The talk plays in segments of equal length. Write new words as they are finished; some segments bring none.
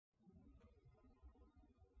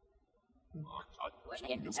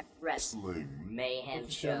Wrestling Mayhem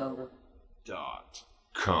Show.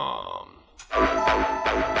 .com.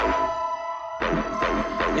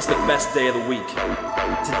 It's the best day of the week.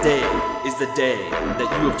 Today is the day that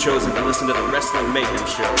you have chosen to listen to the Wrestling Mayhem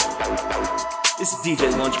Show. This is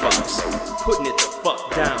DJ Lunchbox, putting it the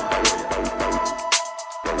fuck down for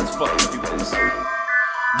you. Let's fucking do this.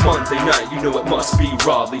 Monday night, you know it must be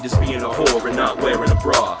raw. Leaders being a whore and not wearing a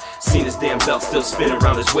bra. Seen his damn belt still spinning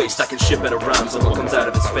around his waist. I can shit better rhymes than what comes out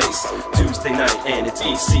of his face. Tuesday night and it's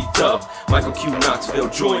EC Dub. Michael Q Knoxville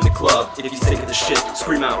join the club. If you sick of the shit,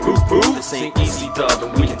 scream out boo boo. This ain't EC Dub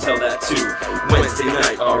and we can tell that too. Wednesday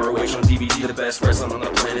night, ROH on DVD. The best wrestling on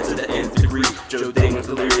the planet to the nth degree. Joe Dingman's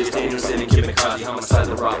Delirious, Danielson and Kid McCarthy. Homicide,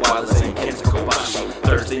 the Rottweilers and Cancer Kobashi.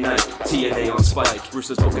 Thursday night, TNA on Spike. Bruce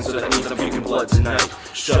is spoken, so that means I'm puking blood tonight.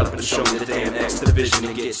 Shut up and show me the damn X division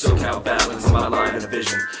and get SoCal balance in my line and a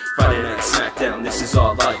vision. Friday night SmackDown, this is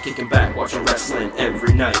all life. Kicking back, watching wrestling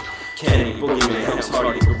every night. Kenny, Boogeyman, Helms,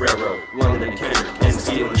 Hardy, Guerrero, London, Kendrick, and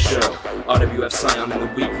stealing the show. RWF Scion in the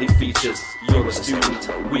weekly features. You're a student,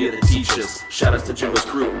 we are the teachers. Shout outs to Jimbo's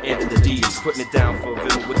crew and to the D's, putting it down for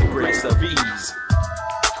Bill with the grace of ease.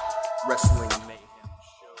 Wrestling Mayhem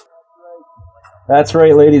Show. That's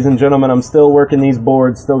right, ladies and gentlemen. I'm still working these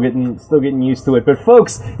boards, still getting used to it. But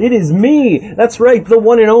folks, it is me. That's right, the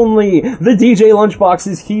one and only, the DJ Lunchbox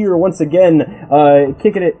is here once again,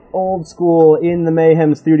 kicking it old school in the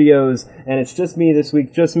Mayhem Studios, and it's just me this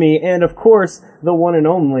week, just me, and of course, the one and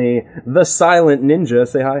only, the Silent Ninja.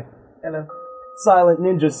 Say hi. Hello. Silent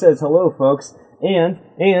Ninja says hello, folks. And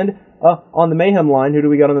on the Mayhem line, who do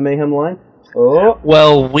we got on the Mayhem line? Oh.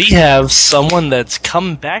 Well, we have someone that's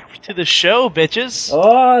come back to the show, bitches.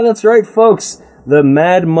 Oh, that's right, folks. The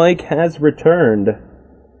Mad Mike has returned.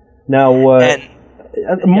 Now,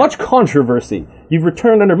 much controversy. You've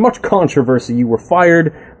returned under much controversy. You were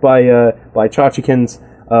fired by Chachikins.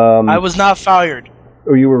 I was not fired.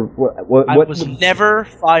 Or you were what? I was never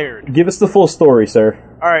fired. Give us the full story, sir.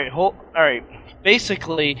 All right.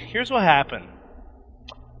 Basically, here's what happened.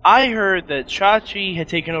 I heard that Chachi had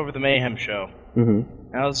taken over the Mayhem Show, and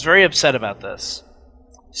I was very upset about this.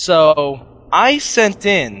 So I sent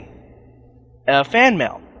in a fan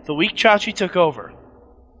mail the week Chachi took over,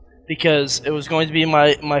 because it was going to be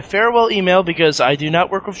my farewell email, because I do not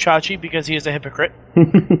work with Chachi because he is a hypocrite,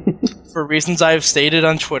 for reasons I have stated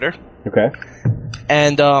on Twitter. Okay.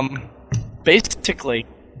 And basically,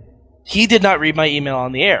 he did not read my email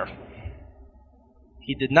on the air.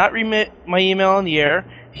 He did not read my email on the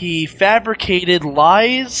air. He fabricated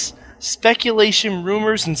lies, speculation,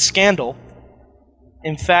 rumors, and scandal.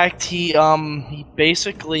 In fact, he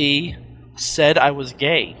basically said I was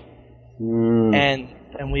gay, and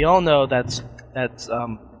we all know that's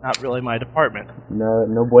not really my department.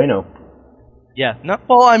 No bueno. Yeah. No,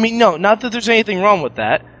 not that there's anything wrong with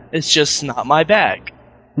that. It's just not my bag.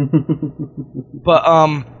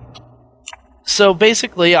 But so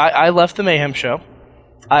basically, I left the Mayhem Show.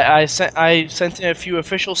 I sent in a few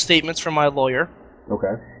official statements from my lawyer.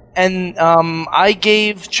 Okay. And I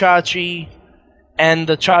gave Chachi and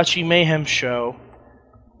the Chachi Mayhem Show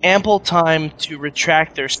ample time to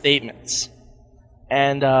retract their statements.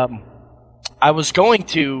 And I was going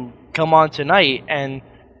to come on tonight and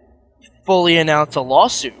fully announce a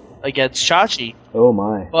lawsuit against Chachi. Oh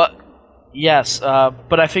my. But yes,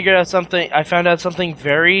 but I found out something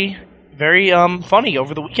very, very funny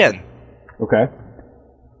over the weekend. Okay.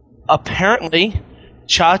 Apparently,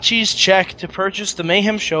 Chachi's check to purchase the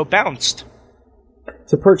Mayhem Show bounced.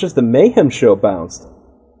 To purchase the Mayhem Show bounced?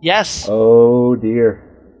 Yes. Oh dear.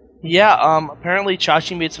 Yeah, apparently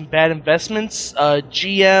Chachi made some bad investments.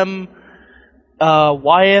 GM,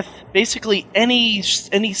 Wyeth, basically any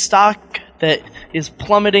stock that is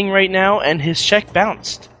plummeting right now, and his check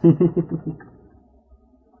bounced.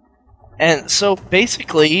 And so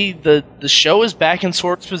basically, the show is back in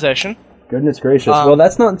Sword's possession. Goodness gracious. Well,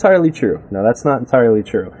 that's not entirely true. No, that's not entirely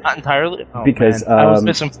true. Not entirely? Oh, because man. I was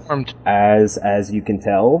misinformed. As you can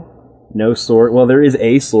tell, no Sorg. Well, there is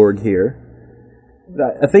a Sorg here.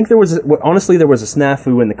 I think there was a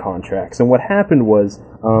snafu in the contracts, and what happened was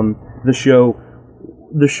the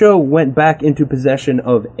show went back into possession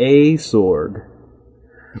of a Sorg,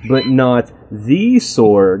 but not the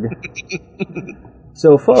Sorg.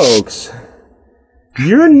 So, folks,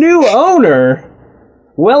 your new owner.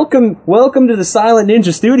 Welcome to the Silent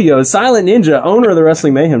Ninja Studios. Silent Ninja, owner of the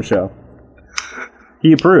Wrestling Mayhem Show.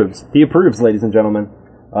 He approves, ladies and gentlemen.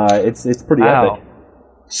 It's pretty epic.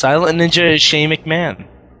 Silent Ninja is Shane McMahon.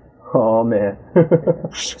 Oh man.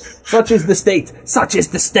 Such is the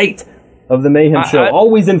state of the Mayhem Show.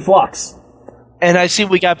 Always in flux. And I see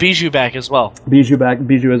we got Bijou back as well. Bijou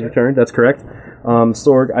has returned. That's correct.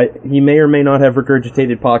 Sorg, he may or may not have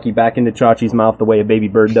regurgitated Pocky back into Chachi's mouth the way a baby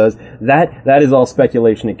bird does. That is all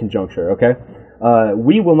speculation and conjuncture. Okay.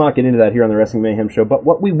 We will not get into that here on the Wrestling Mayhem Show. But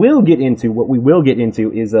what we will get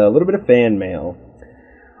into is a little bit of fan mail.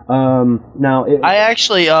 I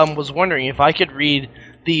actually was wondering if I could read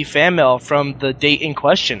the fan mail from the date in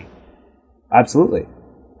question. Absolutely.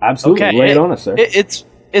 Okay. Lay it on us, sir.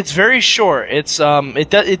 It's very short. It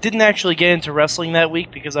didn't actually get into wrestling that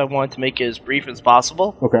week because I wanted to make it as brief as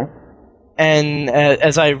possible. Okay. And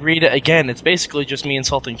as I read it again, it's basically just me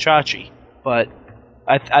insulting Chachi. But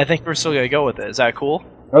I think we're still gonna go with it. Is that cool?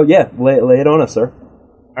 Oh yeah, lay it on us, sir.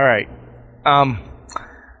 All right.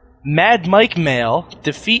 Mad Mike Mail,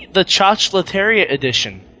 defeat the Chach Lateria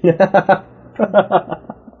edition.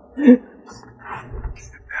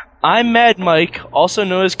 I'm Mad Mike, also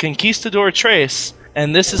known as Conquistador Trace,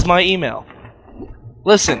 and this is my email.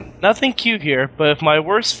 Listen, nothing cute here, but if my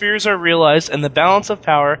worst fears are realized and the balance of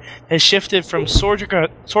power has shifted from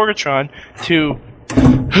Sorgatron to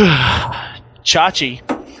Chachi,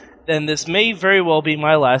 then this may very well be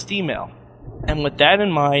my last email. And with that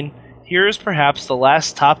in mind, here is perhaps the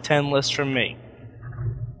last top 10 list from me.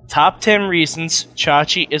 Top 10 reasons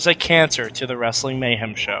Chachi is a cancer to the Wrestling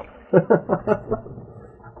Mayhem Show.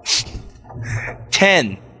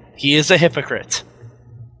 10. He is a hypocrite.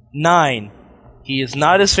 9. He is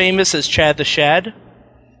not as famous as Chad the Shad.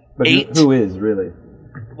 But 8. Who is, really?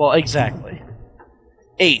 Well, exactly.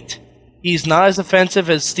 8. He's not as offensive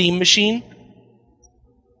as Steam Machine.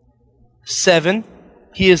 7.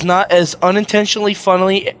 He is not as unintentionally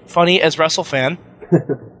funny as WrestleFan.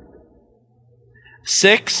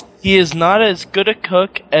 6. He is not as good a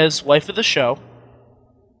cook as Wife of the Show.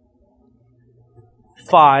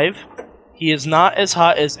 5. He is not as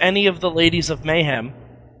hot as any of the ladies of Mayhem.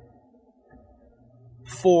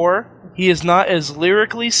 4. He is not as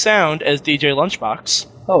lyrically sound as DJ Lunchbox.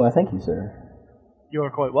 Oh, I thank you, sir. You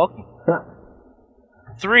are quite welcome.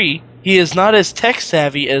 3. He is not as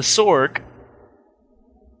tech-savvy as Sorg.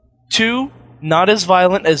 2. Not as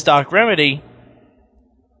violent as Doc Remedy.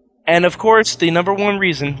 And of course, the number one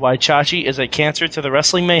reason why Chachi is a cancer to the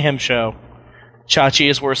Wrestling Mayhem Show. Chachi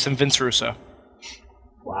is worse than Vince Russo.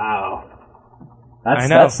 Wow.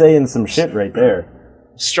 That's saying some shit right there.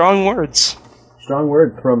 Strong words. Strong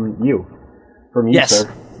word from you. From you, yes.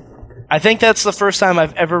 sir. I think that's the first time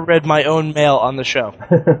I've ever read my own mail on the show.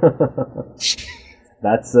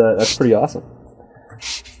 That's pretty awesome.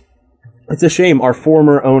 It's a shame our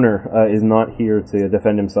former owner is not here to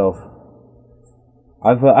defend himself.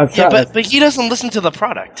 I've tried. Yeah, but he doesn't listen to the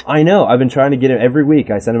product. I know. I've been trying to get him every week.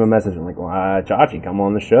 I send him a message. I'm like, Chachi, come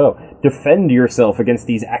on the show. Defend yourself against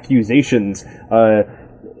these accusations.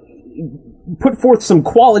 Put forth some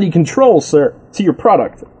quality control, sir, to your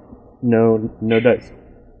product. No dice.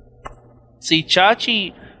 See,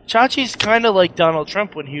 Chachi's kind of like Donald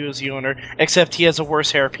Trump when he was the owner, except he has a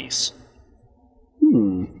worse hairpiece.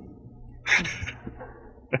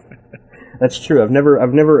 That's true. I've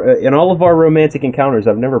never, in all of our romantic encounters,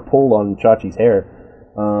 I've never pulled on Chachi's hair.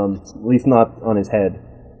 At least not on his head.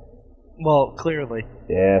 Well, clearly.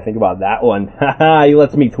 Yeah, think about that one. Haha, he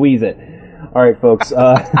lets me tweeze it. All right, folks.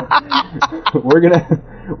 We're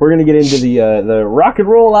gonna get into the Rock and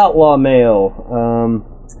Roll Outlaw Mail.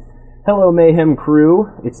 Hello, Mayhem crew.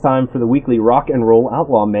 It's time for the weekly Rock and Roll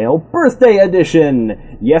Outlaw Mail Birthday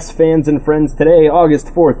Edition. Yes, fans and friends, today, August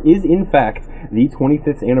 4th, is in fact the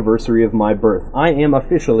 25th anniversary of my birth. I am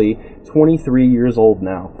officially 23 years old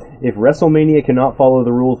now. If WrestleMania cannot follow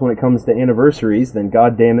the rules when it comes to anniversaries, then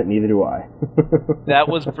goddamn it, neither do I. That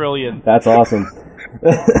was brilliant. That's awesome.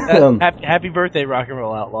 Happy birthday, Rock and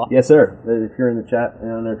Roll Outlaw. Yes, sir. If you're in the chat, I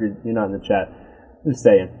don't know if you're not in the chat. Just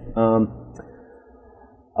saying.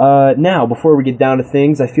 Now, before we get down to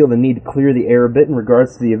things, I feel the need to clear the air a bit in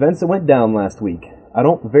regards to the events that went down last week. I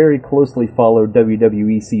don't very closely follow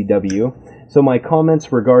WWE CW, so my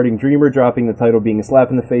comments regarding Dreamer dropping the title being a slap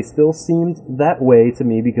in the face still seemed that way to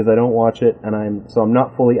me because I don't watch it, and I'm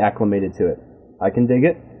not fully acclimated to it. I can dig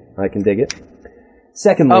it.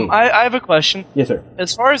 Secondly... I have a question. Yes, sir.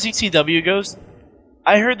 As far as ECW goes,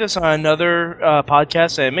 I heard this on another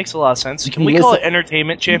podcast, and it makes a lot of sense. Can we call it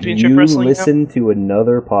Entertainment Championship Wrestling? You listen to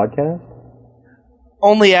another podcast?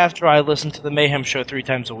 Only after I listen to the Mayhem Show 3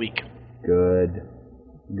 times a week. Good.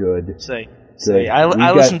 Say.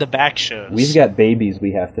 I listen to back shows. We've got babies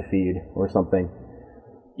we have to feed, or something.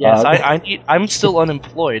 Yes, I'm still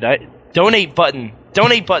unemployed. Donate button,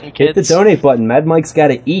 kids. Hit the donate button. Mad Mike's got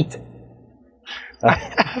to eat. I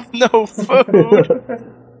have no food.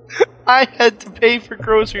 I had to pay for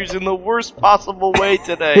groceries in the worst possible way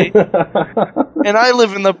today. And I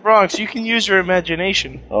live in the Bronx. You can use your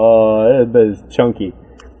imagination. Oh, that is chunky.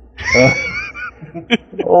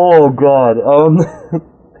 Oh, God.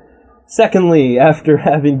 Secondly, after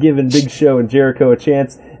having given Big Show and Jericho a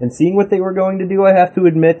chance and seeing what they were going to do, I have to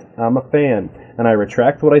admit I'm a fan, and I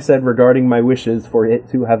retract what I said regarding my wishes for it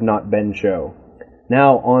to have not been Show.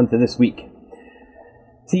 Now, on to this week.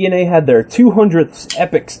 TNA had their 200th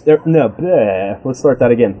let's start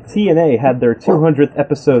that again. TNA had their 200th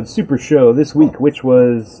episode Super Show this week, which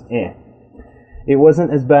was It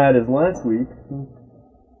wasn't as bad as last week.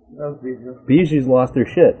 That was Bijou. Bijou's lost her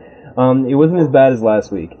shit. It wasn't as bad as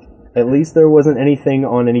last week. At least there wasn't anything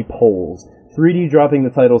on any polls. 3D dropping the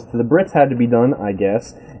titles to the Brits had to be done, I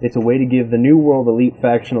guess. It's a way to give the New World Elite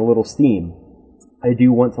faction a little steam. I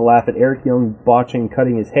do want to laugh at Eric Young botching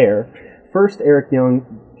cutting his hair. First, Eric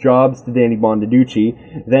Young jobs to Danny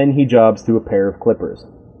Bondaducci, then he jobs to a pair of clippers.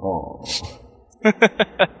 Aww.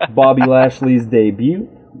 Bobby Lashley's debut.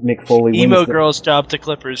 Mick Foley wins Emo girl's job to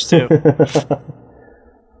clippers, too.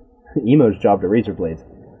 Emo's job to razor blades.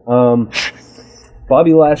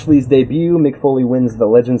 Bobby Lashley's debut. Mick Foley wins the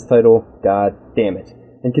Legends title. God damn it.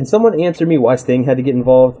 And can someone answer me why Sting had to get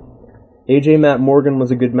involved? AJ Matt Morgan was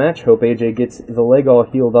a good match. Hope AJ gets the leg all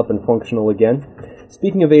healed up and functional again.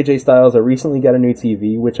 Speaking of AJ Styles, I recently got a new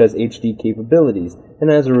TV which has HD capabilities, and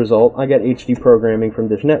as a result, I got HD programming from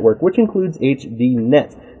Dish Network, which includes HD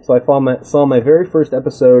Net. So I saw my very first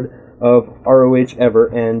episode of ROH ever,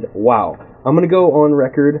 and wow. I'm going to go on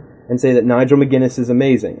record and say that Nigel McGuinness is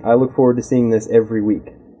amazing. I look forward to seeing this every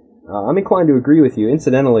week. I'm inclined to agree with you.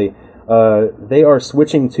 Incidentally, they are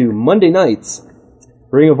switching to Monday nights.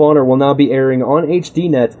 Ring of Honor will now be airing on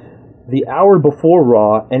HDNet the hour before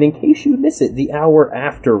Raw, and in case you miss it, the hour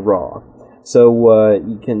after Raw. So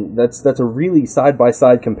you can that's a really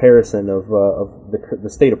side-by-side comparison of the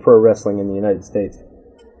state of pro wrestling in the United States.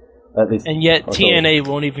 At least, and yet TNA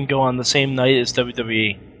won't even go on the same night as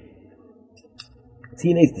WWE.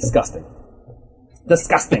 TNA's disgusting.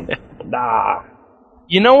 Disgusting. Nah.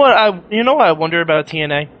 You know what I wonder about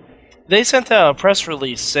TNA? They sent out a press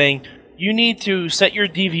release saying you need to set your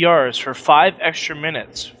DVRs for 5 extra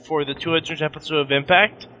minutes for the 200th episode of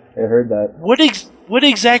Impact. I heard that. What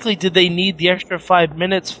exactly did they need the extra 5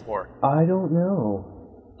 minutes for? I don't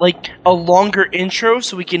know. Like a longer intro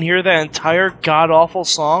so we can hear that entire god-awful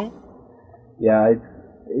song? Yeah,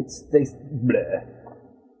 It's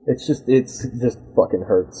just fucking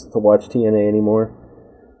hurts to watch TNA anymore.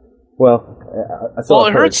 Well,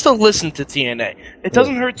 it hurts to listen to TNA. It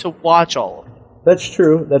doesn't hurt to watch all of it. That's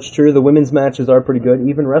true. The women's matches are pretty good.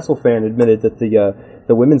 Even WrestleFan admitted that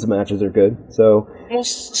the women's matches are good. So, well,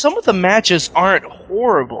 some of the matches aren't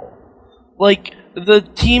horrible. Like the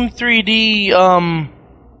Team 3D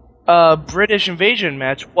British Invasion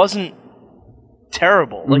match wasn't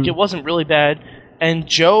terrible. Like it wasn't really bad. And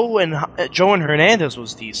Joe and Hernandez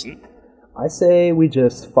was decent. I say we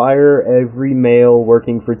just fire every male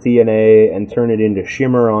working for TNA and turn it into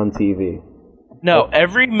Shimmer on TV. No,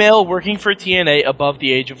 every male working for TNA above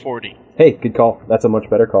the age of 40. Hey, good call. That's a much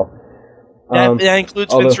better call. That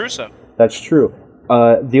includes Vince Russo. That's true.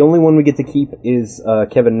 The only one we get to keep is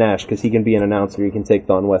Kevin Nash, because he can be an announcer. He can take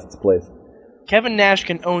Don West's place. Kevin Nash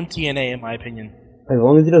can own TNA, in my opinion. As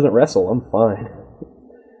long as he doesn't wrestle, I'm fine.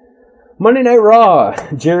 Monday Night Raw.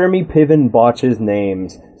 Jeremy Piven botches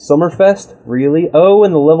names. Summerfest? Really? Oh,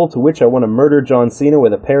 and the level to which I want to murder John Cena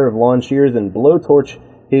with a pair of lawn shears and blowtorch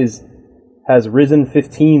his has risen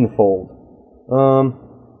 15-fold.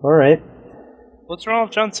 Alright. What's wrong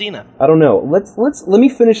with John Cena? I don't know. Let me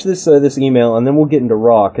finish this email and then we'll get into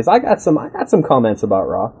Raw, because I got some comments about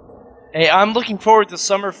Raw. Hey, I'm looking forward to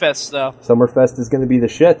Summerfest, though. Summerfest is going to be the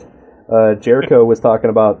shit. Jericho was talking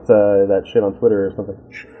about that shit on Twitter or something.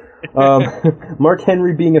 Mark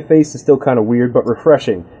Henry being a face is still kind of weird, but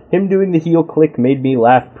refreshing. Him doing the heel click made me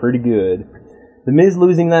laugh pretty good. The Miz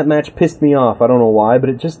losing that match pissed me off. I don't know why, but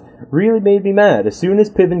it just really made me mad. As soon as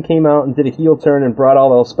Piven came out and did a heel turn and brought all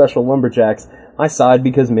those special lumberjacks, I sighed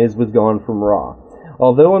because Miz was gone from Raw.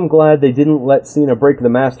 Although I'm glad they didn't let Cena break the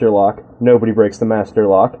Master Lock. Nobody breaks the Master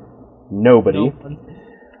Lock. Nobody.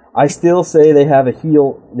 I still say they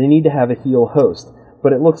need to have a heel host.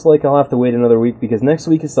 But it looks like I'll have to wait another week because next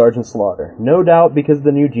week is Sergeant Slaughter. No doubt because of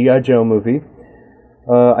the new G.I. Joe movie.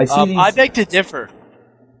 I beg to differ.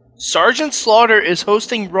 Sergeant Slaughter is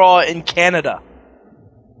hosting Raw in Canada.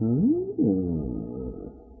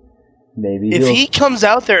 Maybe if he comes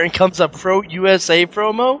out there and comes up pro USA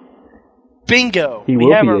promo, bingo. He we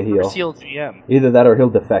will have be our a heel. first heel GM. Either that or he'll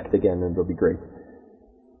defect again and it'll be great.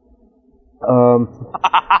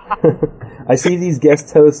 I see these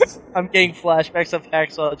guest hosts I'm getting flashbacks of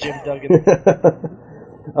Hacksaw Jim Duggan.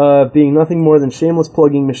 being nothing more than shameless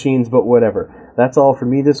plugging machines, but whatever. That's all for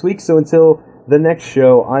me this week, so until the next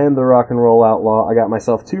show, I am the Rock and Roll Outlaw. I got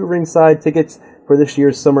myself 2 ringside tickets for this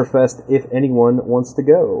year's Summerfest if anyone wants to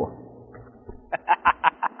go.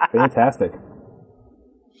 Fantastic.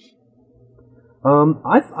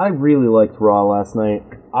 I really liked Raw last night.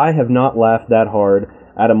 I have not laughed that hard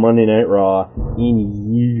at a Monday Night Raw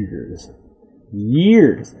in years.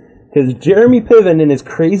 Years. Because Jeremy Piven and his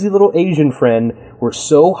crazy little Asian friend were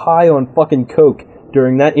so high on fucking coke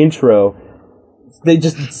during that intro.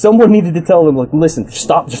 Someone needed to tell them, like, listen, just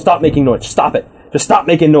stop making noise. Stop it. Just stop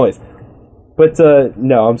making noise. But,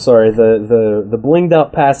 no, I'm sorry. The blinged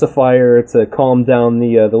out pacifier to calm down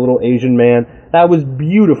the little Asian man, that was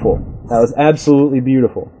beautiful. That was absolutely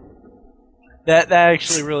beautiful. That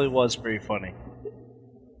actually really was pretty funny.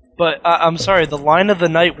 But, I'm sorry, the line of the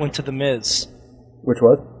night went to The Miz. Which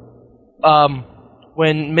was?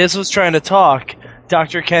 When Miz was trying to talk,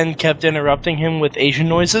 Dr. Ken kept interrupting him with Asian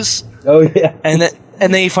noises. Oh, yeah. And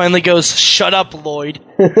then he finally goes, "Shut up, Lloyd."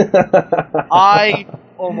 I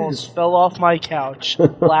almost fell off my couch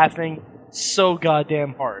laughing so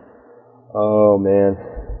goddamn hard. Oh, man.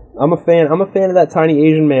 I'm a fan of that tiny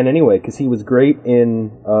Asian man anyway, because he was great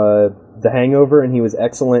in The Hangover, and he was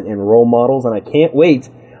excellent in Role Models, and I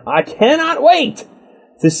cannot wait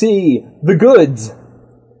to see The Goods,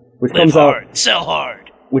 which Live hard, sell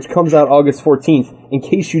hard. Which comes out August 14th, in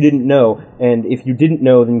case you didn't know, and if you didn't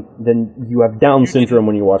know, then you have Down syndrome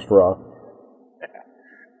when you watched Raw.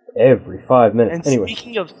 Every 5 minutes. And anyway.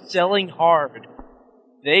 Speaking of selling hard,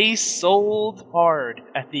 they sold hard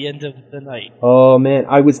at the end of the night. Oh man,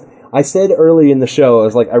 I said early in the show, I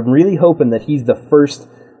was like, I'm really hoping that he's the first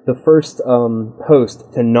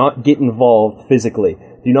host to not get involved physically.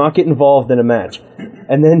 Do not get involved in a match.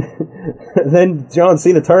 And then John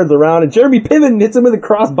Cena turns around and Jeremy Piven hits him with a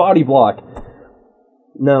cross body block.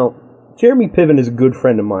 Now, Jeremy Piven is a good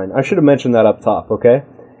friend of mine. I should have mentioned that up top, okay?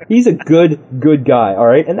 He's a good guy,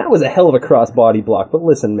 alright? And that was a hell of a cross body block. But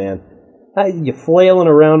listen, man, you flailing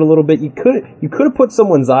around a little bit. You could have put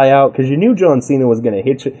someone's eye out because you knew John Cena was going to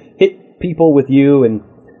hit people with you. And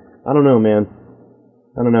I don't know, man.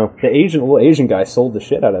 I don't know. The little Asian guy sold the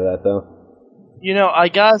shit out of that, though. You know, I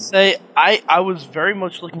gotta say, I was very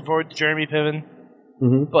much looking forward to Jeremy Piven.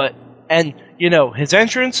 Mm-hmm. And, you know, his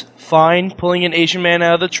entrance, fine. Pulling an Asian man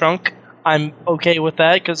out of the trunk, I'm okay with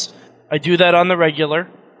that, because I do that on the regular.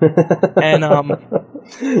 And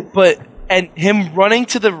him running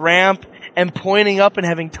to the ramp and pointing up and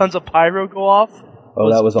having tons of pyro go off. Oh,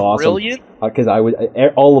 that was awesome! Brilliant. Because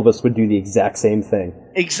all of us would do the exact same thing.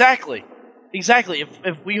 Exactly.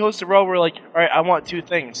 If we host a Raw, we're like, all right, I want 2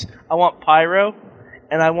 things. I want pyro,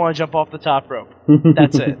 and I want to jump off the top rope.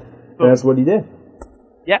 That's it. Boom. That's what he did.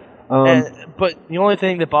 Yeah. But the only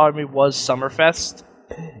thing that bothered me was Summerfest.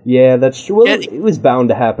 Yeah, that's true. Well, it was bound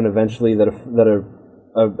to happen eventually that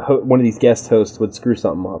one of these guest hosts would screw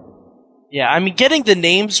something up. Yeah, I mean, getting the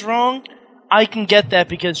names wrong, I can get that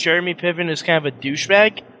because Jeremy Piven is kind of a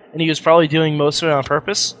douchebag, and he was probably doing most of it on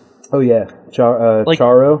purpose. Oh, yeah.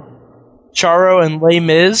 Charo? Charo and Les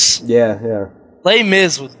Miz. Yeah. Les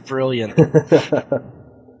Miz was brilliant.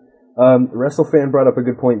 WrestleFan brought up a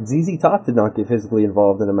good point. ZZ Top did not get physically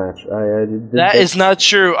involved in a match. That is not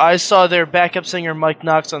true. I saw their backup singer Mike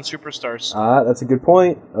Knox on Superstars. That's a good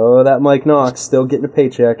point. Oh, that Mike Knox still getting a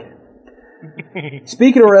paycheck.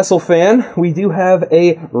 Speaking of WrestleFan, we do have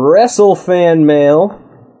a WrestleFan mail.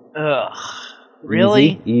 Ugh.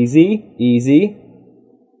 Really? Easy.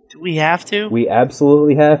 Do we have to? We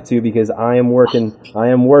absolutely have to because I am working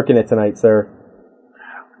it tonight, sir.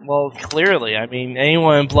 Well, clearly. I mean,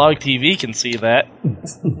 anyone in Blog TV can see that.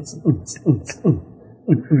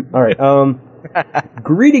 All right.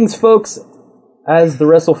 Greetings, folks. As the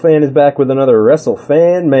WrestleFan is back with another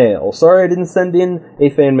WrestleFan mail. Sorry I didn't send in a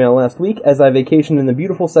fan mail last week, as I vacationed in the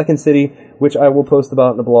beautiful Second City, which I will post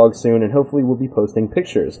about in the blog soon, and hopefully we'll be posting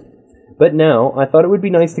pictures. But now, I thought it would be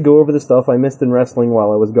nice to go over the stuff I missed in wrestling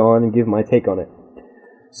while I was gone and give my take on it.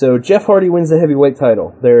 So, Jeff Hardy wins the heavyweight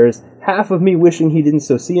title. There's half of me wishing he didn't,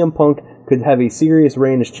 so CM Punk could have a serious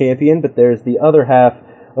reign as champion, but there's the other half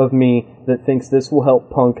of me that thinks this will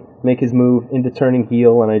help Punk make his move into turning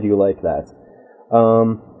heel, and I do like that.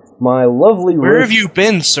 My lovely... Where have you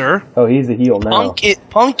been, sir? Oh, he's a heel now.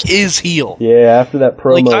 Punk is heel. Yeah, after that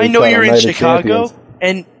promo... Like, I know you're in Chicago,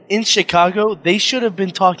 and in Chicago, they should have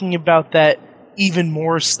been talking about that even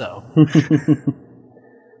more so.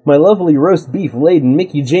 My lovely roast beef-laden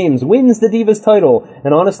Mickie James wins the Divas title,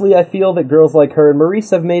 and honestly I feel that girls like her and Maurice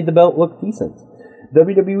have made the belt look decent.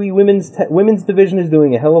 WWE women's division is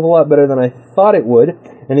doing a hell of a lot better than I thought it would,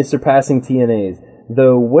 and is surpassing TNA's.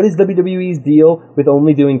 Though, what is WWE's deal with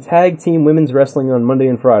only doing tag team women's wrestling on Monday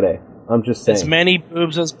and Friday? I'm just saying. As many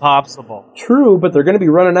boobs as possible. True, but they're going to be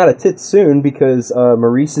running out of tits soon because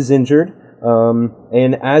Maurice is injured,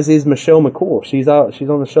 and as is Michelle McCool. She's out. She's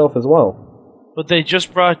on the shelf as well. But they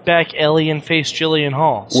just brought back Ellie and faced Jillian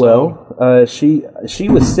Hall. So. Well, she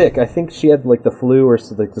was sick. I think she had like the flu or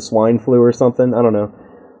like the swine flu or something. I don't know.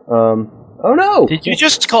 Oh no! Did you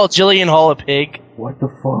just call Jillian Hall a pig? What the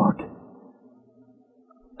fuck?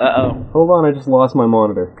 Uh-oh. Hold on, I just lost my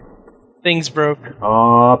monitor. Things broke.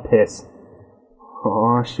 Aw, piss.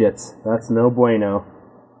 Aw, shit. That's no bueno.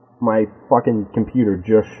 My fucking computer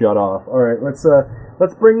just shut off. Alright,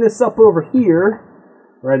 let's bring this up over here,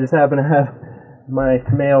 where I just happen to have my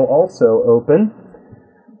mail also open.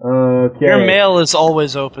 Okay. Your mail is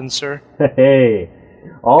always open, sir. Hey.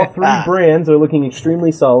 All three brands are looking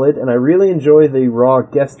extremely solid, and I really enjoy the Raw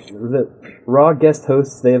guest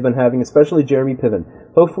hosts they have been having, especially Jeremy Piven.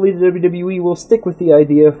 Hopefully the WWE will stick with the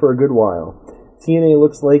idea for a good while. TNA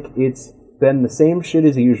looks like it's been the same shit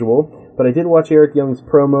as usual, but I did watch Eric Young's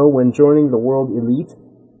promo when joining the World Elite,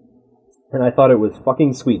 and I thought it was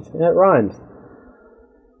fucking sweet. And it rhymes.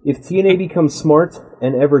 If TNA becomes smart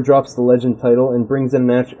and ever drops the Legend title and brings in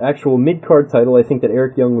an actual mid-card title, I think that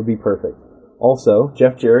Eric Young would be perfect. Also,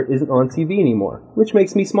 Jeff Jarrett isn't on TV anymore, which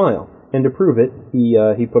makes me smile. And to prove it, he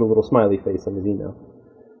put a little smiley face on his email.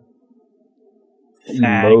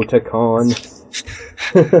 Emoticon.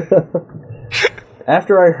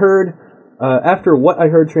 After what I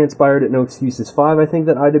heard transpired at No Excuses 5, I think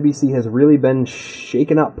that IWC has really been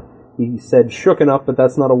shaken up. He said shooken up, but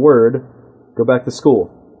that's not a word. Go back to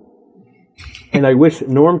school. And I wish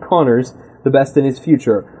Norm Connors the best in his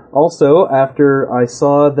future. Also, after I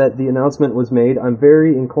saw that the announcement was made, I'm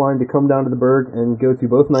very inclined to come down to the Berg and go to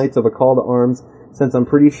both nights of A Call to Arms, since I'm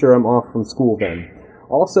pretty sure I'm off from school then.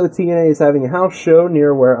 Also, TNA is having a house show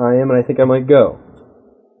near where I am, and I think I might go.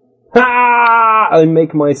 Ha! I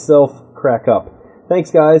make myself crack up.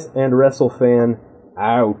 Thanks, guys, and WrestleFan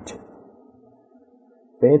out.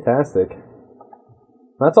 Fantastic.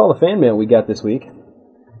 That's all the fan mail we got this week.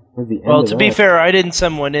 Well, to be fair, I didn't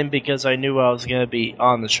send one in because I knew I was going to be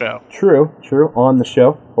on the show. True, on the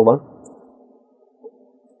show. Hold on.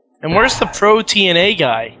 And where's the pro TNA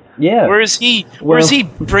guy? Yeah. Where is he? Where's he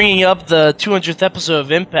bringing up the 200th episode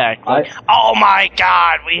of Impact? Like, oh my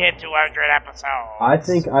God, we hit 200 episodes. I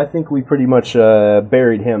think we pretty much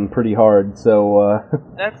buried him pretty hard. So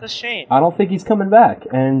that's a shame. I don't think he's coming back.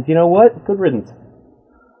 And you know what? Good riddance.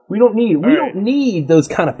 We don't need those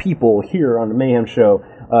kind of people here on the Mayhem Show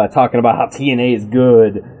talking about how TNA is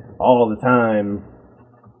good all the time.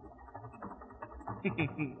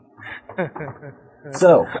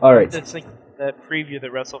 So, all right. Let's think that preview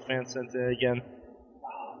that WrestleFan sent in again.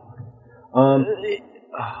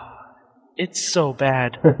 It's so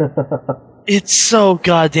bad. It's so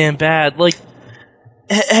goddamn bad. Like,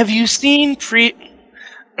 have you seen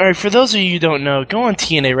Alright, for those of you who don't know, go on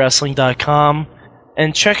TNAWrestling.com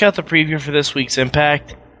and check out the preview for this week's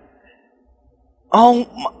Impact. Oh,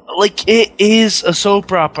 like, it is a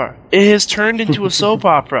soap opera. It has turned into a soap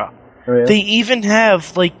opera. Oh, yeah? They even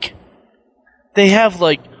have,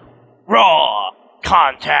 Raw,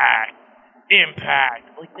 Contact,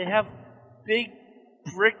 Impact. Like, they have big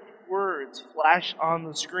brick words flash on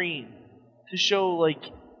the screen to show,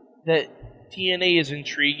 that TNA is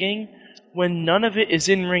intriguing when none of it is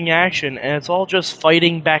in-ring action and it's all just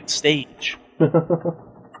fighting backstage.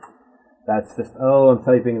 That's just... Oh, I'm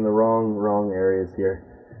typing in the wrong areas here.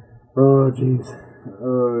 Oh, jeez.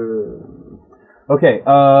 Okay,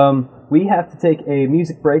 we have to take a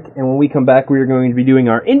music break, and when we come back, we are going to be doing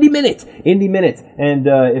our Indie Minute! And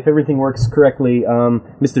if everything works correctly,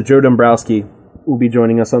 Mr. Joe Dombrowski will be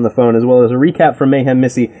joining us on the phone, as well as a recap from Mayhem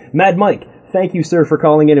Missy. Mad Mike, thank you, sir, for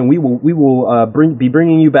calling in, and we will be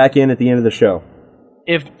bringing you back in at the end of the show.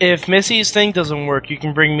 If Missy's thing doesn't work, you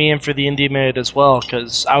can bring me in for the Indie Minute as well,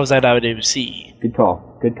 because I was at IWC. Good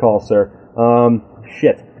call, sir.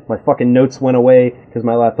 Shit. My fucking notes went away because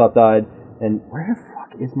my laptop died, and where the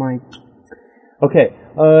fuck is my... Okay,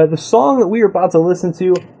 the song that we are about to listen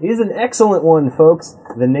to is an excellent one, folks.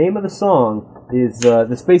 The name of the song is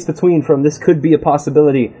The Space Between from This Could Be a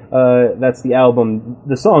Possibility. That's the album.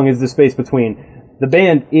 The song is The Space Between. The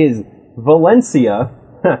band is Valencia.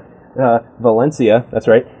 Valencia, that's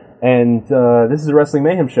right. And this is a Wrestling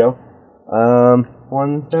Mayhem show.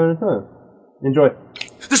 Enjoy.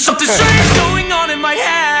 There's something strange going on in my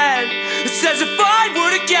head. It says if I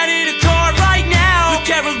were to get in a car right now, North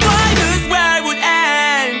Carolina's where I would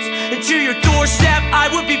end, and to your doorstep I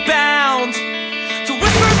would be bound. To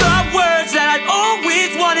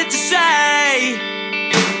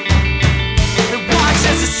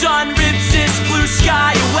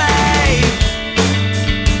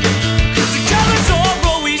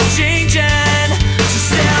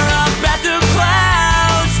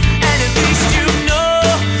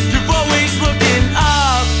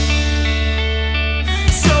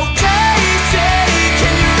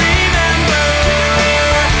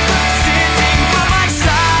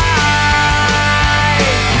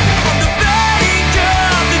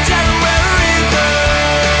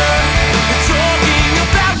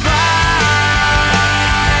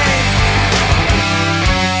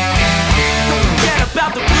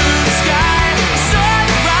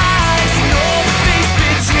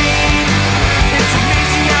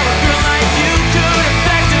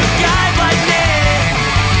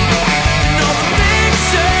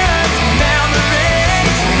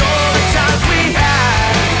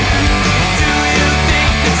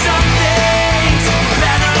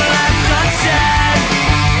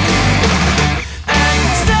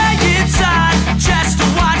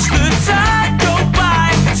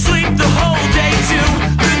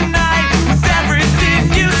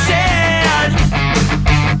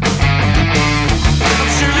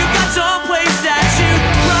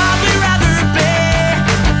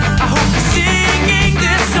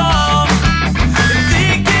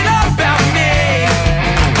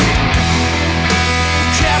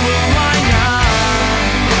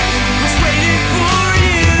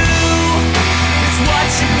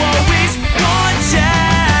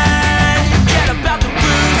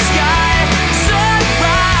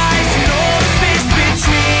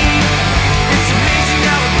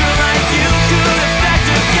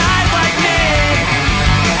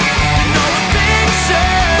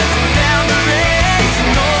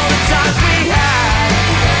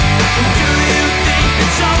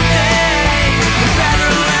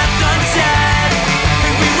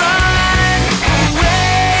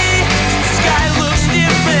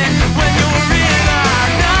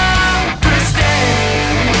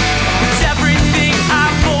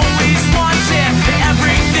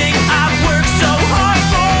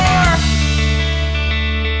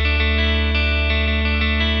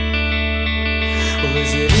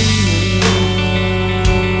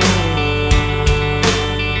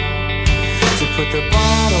put the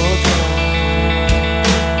bottle down.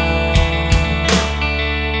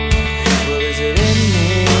 Well, is it in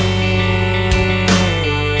me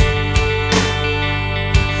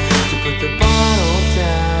to put the bottle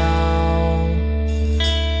down?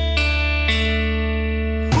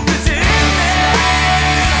 Well, is it in me to put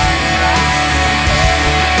the bottle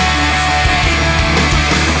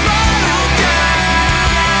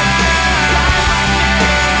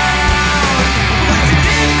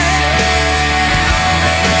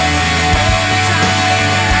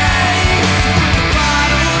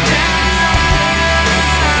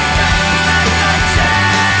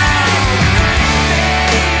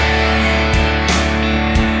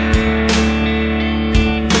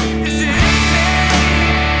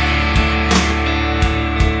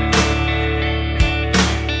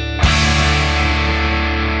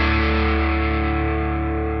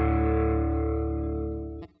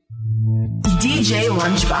DJ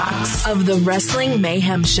Lunchbox of the Wrestling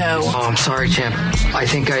Mayhem Show Oh, I'm sorry, champ. I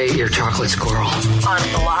think I ate your chocolate squirrel. on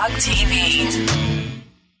Blog TV.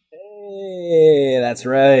 Hey, that's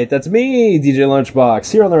right. That's me, DJ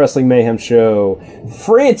Lunchbox, here on the Wrestling Mayhem Show,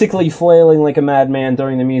 frantically flailing like a madman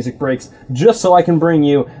during the music breaks, just so I can bring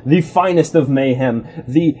you the finest of mayhem,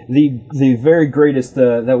 the very greatest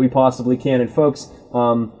that we possibly can. And folks,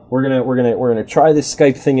 we're gonna try this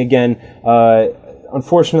Skype thing again.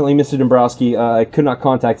 Unfortunately, Mr. Dombrowski, I could not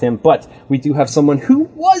contact him, but we do have someone who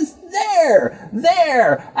was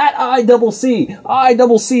there at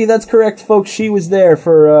ICC. That's correct, folks. She was there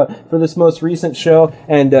for this most recent show,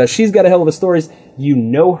 and she's got a hell of a stories. You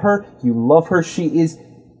know her, you love her. She is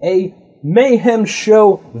a Mayhem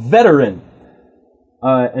Show veteran,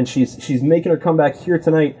 and she's making her comeback here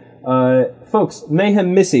tonight, folks.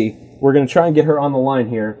 Mayhem Missy. We're gonna try and get her on the line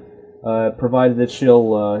here, provided that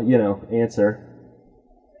she'll answer.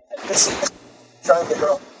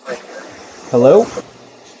 Hello?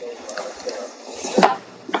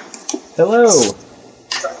 Hello?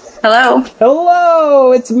 Hello.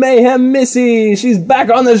 Hello! It's Mayhem Missy! She's back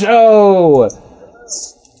on the show!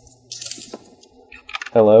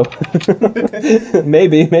 Hello?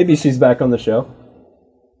 Maybe she's back on the show.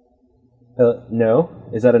 No?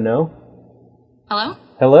 Is that a no? Hello?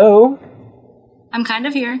 Hello? I'm kind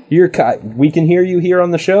of here. We can hear you here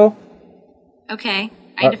on the show? Okay.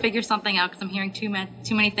 I need to figure something out because I'm hearing too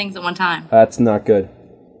many things at one time. That's not good.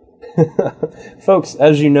 Folks,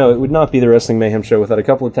 as you know, it would not be the Wrestling Mayhem Show without a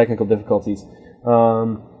couple of technical difficulties.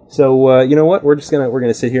 So you know what? We're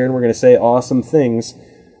gonna sit here and we're gonna say awesome things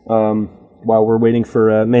while we're waiting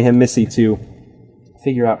for Mayhem Missy to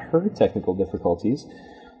figure out her technical difficulties.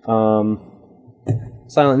 Silent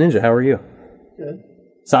Ninja, how are you? Good.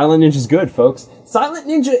 Silent Ninja's good, folks. Silent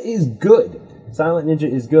Ninja is good. Silent Ninja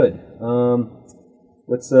is good.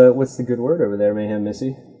 What's the good word over there, Mayhem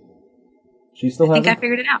Missy? She still I think I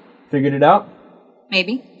figured it out. Figured it out?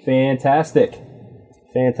 Maybe. Fantastic.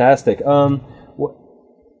 What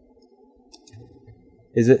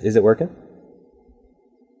is it working?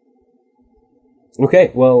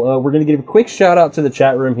 Okay, well, we're going to give a quick shout out to the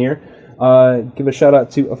chat room here. Give a shout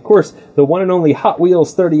out to, of course, the one and only Hot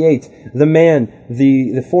Wheels 38, the man,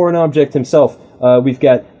 the foreign object himself. We've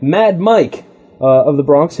got Mad Mike of the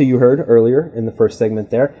Bronx, who you heard earlier in the first segment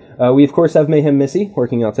there. We, of course, have Mayhem Missy,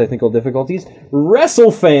 working out technical difficulties.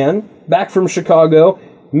 WrestleFan, back from Chicago,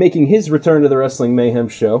 making his return to the Wrestling Mayhem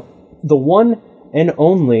Show. The one and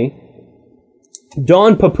only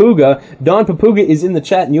Dawn Papuga. Dawn Papuga is in the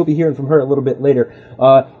chat, and you'll be hearing from her a little bit later.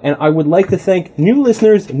 And I would like to thank new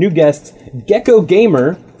listeners, new guests, Gecko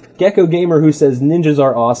Gamer, who says ninjas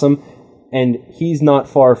are awesome, and he's not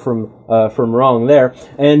far from wrong there.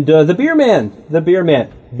 And the Beer Man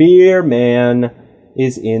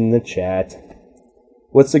is in the chat.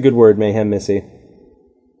 What's the good word, Mayhem Missy?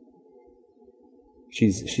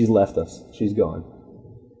 She's left us. She's gone.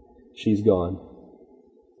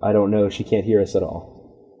 I don't know. She can't hear us at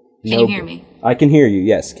all. Can you hear me? I can hear you,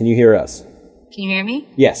 yes. Can you hear us? Can you hear me?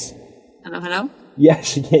 Yes. Hello? Yeah,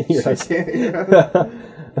 she can't hear us.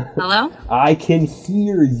 Hello? I can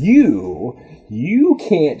hear you. You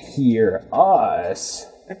can't hear us.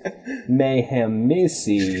 Mayhem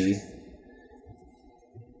Missy.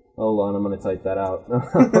 Hold on, I'm going to type that out.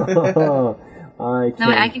 No, I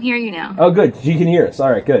can hear you now. Oh, good. You can hear us. All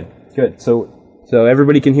right, good. So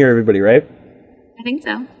everybody can hear everybody, right? I think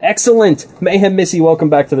so. Excellent. Mayhem Missy, welcome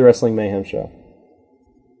back to the Wrestling Mayhem Show.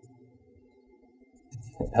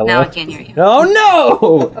 Hello? Now I can't hear you. Oh, no!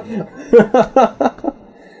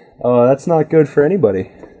 Oh, that's not good for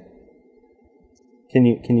anybody. Can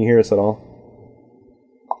you hear us at all?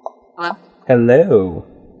 Hello? Hello.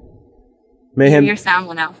 Mayhem. Your sound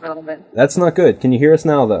went out for a little bit. That's not good. Can you hear us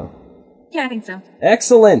now, though? Yeah, I think so.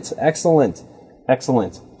 Excellent,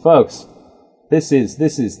 folks. This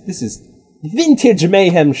is vintage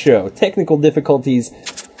Mayhem show. Technical difficulties,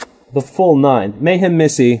 the full 9. Mayhem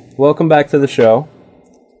Missy, welcome back to the show.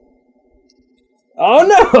 Oh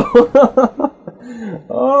no!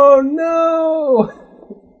 Oh no!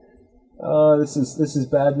 This is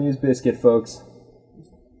bad news biscuit, folks.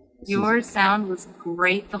 Your sound was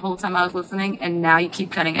great the whole time I was listening, and now you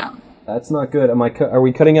keep cutting out. That's not good. Are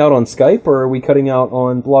we cutting out on Skype or are we cutting out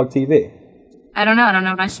on Blog TV? I don't know. I don't know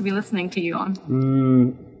what I should be listening to you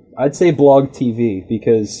on. I'd say Blog TV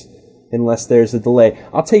because unless there's a delay,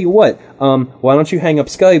 I'll tell you what. Why don't you hang up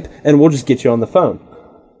Skype and we'll just get you on the phone.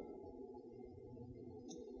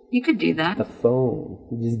 You could do that. The phone.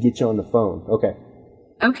 We'll just get you on the phone. Okay.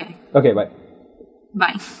 Okay, bye.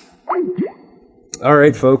 Bye. All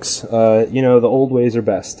right, folks. The old ways are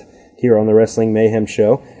best here on the Wrestling Mayhem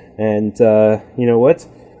show. And you know what?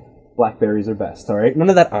 Blackberries are best, all right? None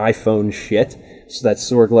of that iPhone shit. So that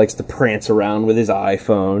Sorg likes to prance around with his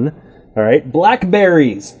iPhone. All right?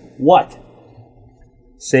 Blackberries. What?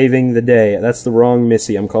 Saving the day. That's the wrong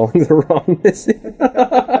Missy. I'm calling the wrong Missy.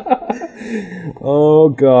 Oh,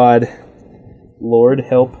 God. Lord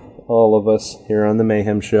help all of us here on the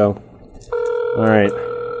Mayhem show. All right.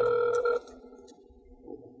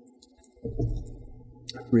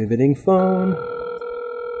 Riveting phone.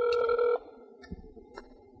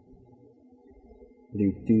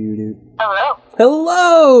 Hello.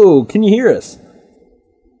 Hello! Can you hear us?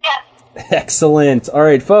 Yes. Excellent. All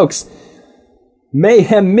right, folks.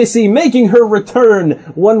 Mayhem Missy making her return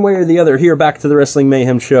one way or the other here back to the Wrestling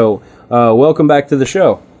Mayhem show. Welcome back to the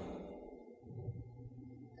show.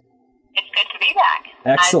 It's good to be back.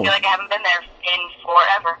 Excellent. I feel like I haven't been there in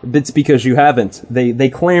forever. It's because you haven't. They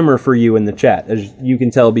clamor for you in the chat, as you can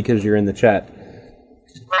tell because you're in the chat.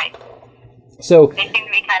 Right. So they seem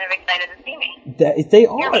to be kind of excited to see me. They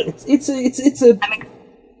are. It's a.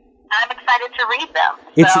 I'm excited to read them.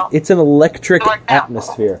 It's an electric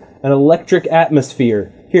atmosphere. An electric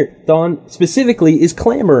atmosphere. Here, Dawn specifically is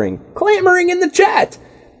clamoring in the chat.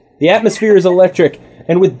 The atmosphere is electric,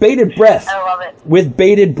 and with bated breath. I love it. With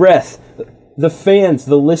bated breath, the fans,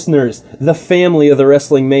 the listeners, the family of the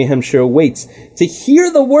Wrestling Mayhem show waits to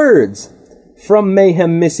hear the words from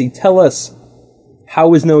Mayhem Missy. Tell us, how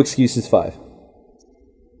was No Excuses 5?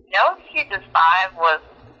 No Excuses 5 was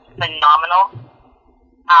phenomenal.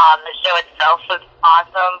 The show itself was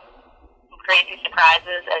awesome. Some crazy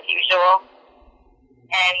surprises as usual.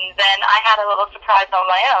 And then I had a little surprise on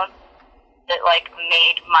my own that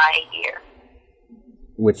made my year.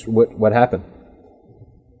 What happened?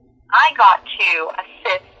 I got to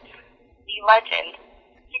assist the legend,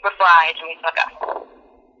 Superfly Jimmy Snuka.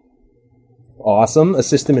 Awesome.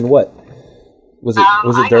 Assist him in what? Was it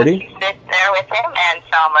dirty? I got to sit there with him and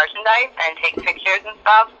sell merchandise and take pictures and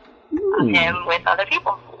stuff of him with other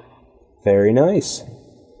people. Very nice.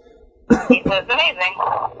 It was amazing.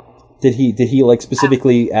 Did he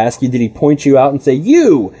specifically ask you? Did he point you out and say,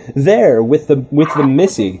 "You there with the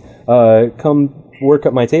Missy? Come work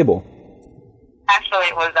at my table"? Actually,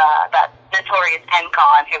 it was that notorious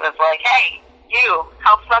N-Con who was like, "Hey, you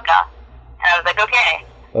help Snuka," and I was like, "Okay."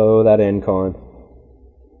 Oh, that N-Con.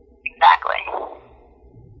 Exactly.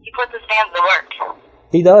 He puts his fans to work.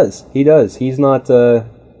 He does. He's not.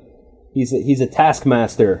 He's a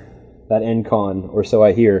taskmaster. That N-Con, or so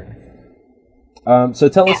I hear. So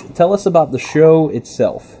tell us about the show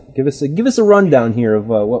itself. Give us a rundown here of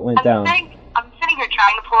what went down. I'm sitting here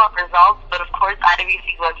trying to pull up results, but of course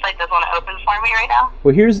IWC's website doesn't want to open for me right now.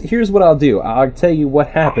 Well, here's what I'll do. I'll tell you what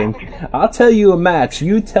happened. I'll tell you a match.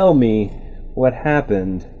 You tell me what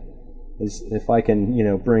happened. If I can,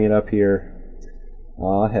 bring it up here.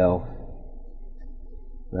 Aw, hell.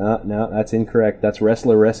 No, that's incorrect. That's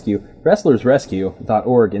Wrestler Rescue.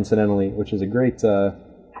 WrestlersRescue.org, incidentally, which is a great a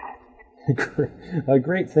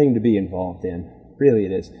great thing to be involved in. Really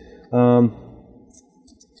it is. I'm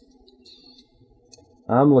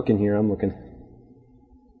looking here.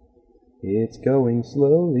 It's going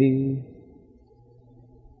slowly.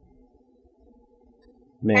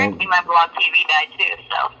 Man. Apparently my blog TV died too,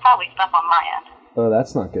 so probably stuff on my end. Oh,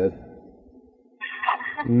 that's not good.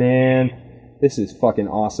 Man, this is fucking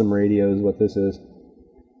awesome radio is what this is.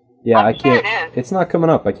 Yeah, I can't. Sure it is. It's not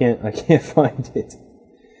coming up. I can't find it.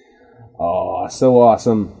 Oh, so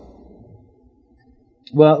awesome.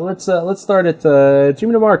 Well, let's start at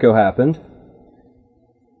Jimmy DeMarco happened.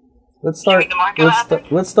 Let's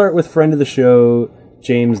start with friend of the show,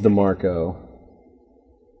 James DeMarco.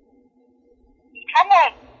 He kind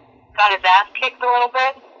of got his ass kicked a little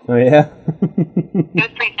bit. Oh yeah. It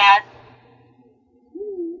was pretty sad.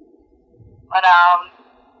 But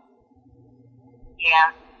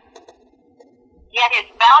Yeah. He had his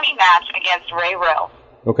bounty match against Ray Rowe.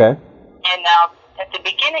 Okay. And at the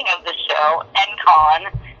beginning of the show,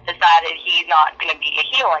 N-Con decided he's not going to be a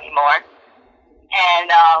heel anymore. And,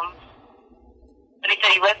 but he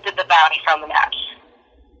said he lifted the bounty from the match.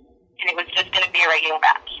 And it was just going to be a regular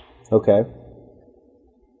match. Okay.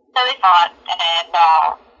 So they fought, and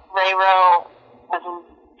Ray Rowe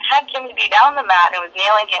had Jimmy D down on the mat and was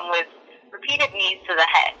nailing him with repeated knees to the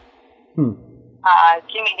head.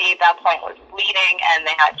 Jimmy D at that point was bleeding, and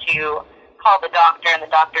they had to call the doctor, and the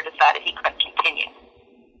doctor decided he couldn't continue.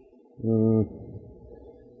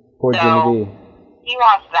 Poor Jimmy D. He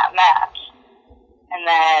lost that match, and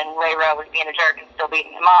then Ray Rowe was being a jerk and still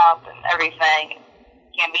beating him up and everything.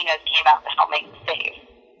 Gambinos came out to help make the save.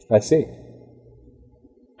 I see.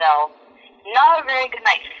 So, not a very good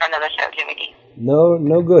night for front of the show, Jimmy D.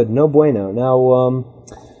 No good. No bueno. Now,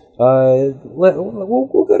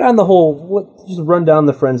 we'll go down the whole. Just run down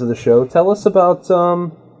the friends of the show. Tell us about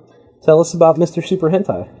Mr. Super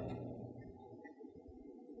Hentai.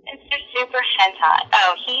 Mr. Super Hentai.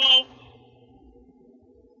 Oh, he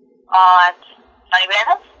on Johnny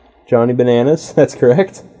Bananas. Johnny Bananas. That's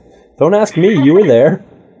correct. Don't ask me. You were there.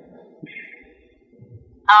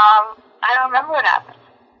 I don't remember what happened.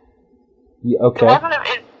 Yeah, okay.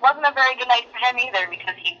 It wasn't a very good night for him either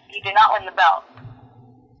because he did not win the belt.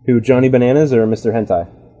 Who, Johnny Bananas or Mr. Hentai?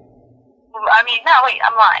 I mean, no, wait,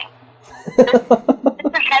 I'm lying.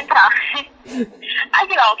 Mr. Hentai. I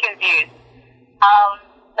get all confused.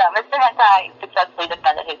 So Mr. Hentai successfully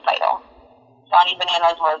defended his title. Johnny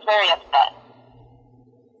Bananas was very upset.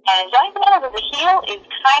 And Johnny Bananas as a heel is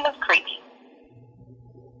kind of creepy.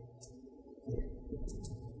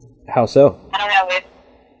 How so? I don't know if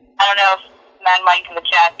Mad Mike in the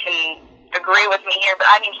chat can agree with me here, but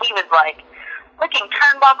I mean, he was like licking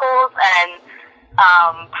turnbuckles and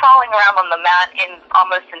crawling around on the mat in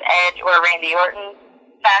almost an Edge or a Randy Orton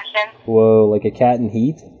fashion. Whoa, like a cat in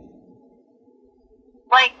heat?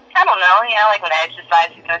 Like, I don't know, like when Edge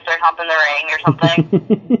decides he's going to start humping the ring or something.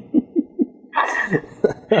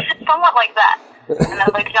 Somewhat like that. And I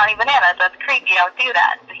was like, Johnny Bananas, that's creepy, don't do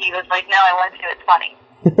that. But he was like, no, I want to, it's funny.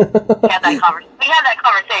 We had that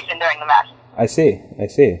conversation during the match. I see.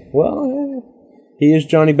 Well, he is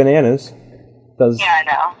Johnny Bananas. Yeah, I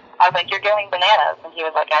know. I was like, you're doing bananas. And he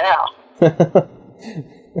was like, I know.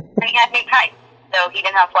 And he had new tights, so he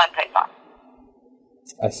didn't have flat tights on.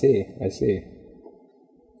 I see.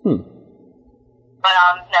 But,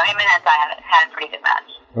 no, him and Hentai had a pretty good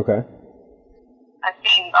match. Okay. I've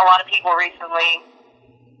seen a lot of people recently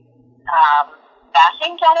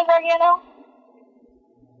bashing Johnny Gargano.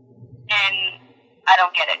 And I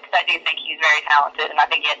don't get it, because I do think he's very talented, and I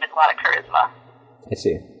think he has a lot of charisma. I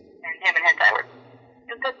see. And him and Hentai were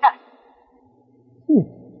good stuff.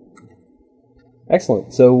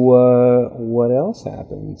 Excellent. So, what else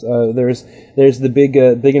happens? There's the big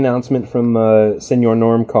announcement from Senor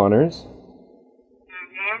Norm Connors.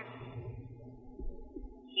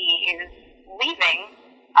 He is leaving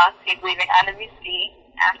us. He's leaving NWC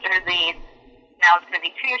after now it's going to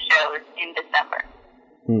be 2 shows in December.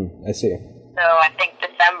 I see. So I think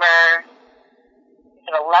December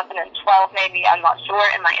 11 and 12 maybe. I'm not sure,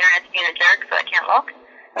 and my internet's being a jerk, so I can't look.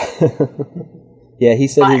 Yeah, he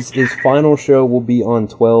said his final show will be on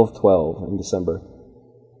 12/12 in December.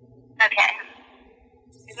 Okay.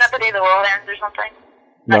 Isn't that the day the world ends or something?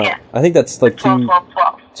 No, oh, yeah. I think that's like 3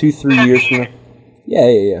 years from now.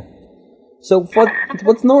 Yeah. So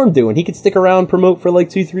what's Norm doing? He could stick around, promote for like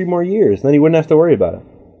 2-3 more years, and then he wouldn't have to worry about it.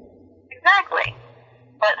 Exactly.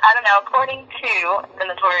 But I don't know, according to the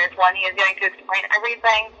Notorious One, he is going to explain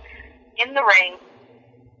everything in the ring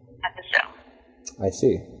at the show. I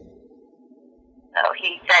see. So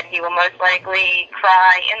he said he will most likely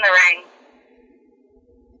cry in the ring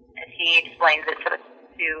as he explains it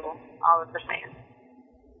to all of the fans.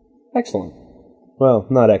 Excellent. Well,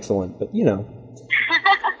 not excellent, but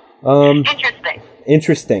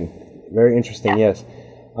Interesting. Very interesting, yeah. Yes.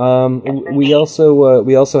 We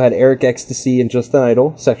also had Eric Ecstasy and Justin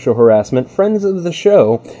Idol, sexual harassment, friends of the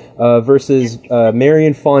show, versus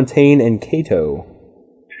Marion Fontaine and Kato.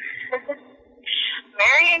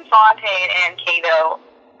 Marion Fontaine and Kato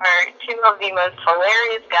are two of the most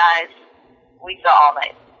hilarious guys we saw all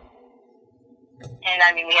night. And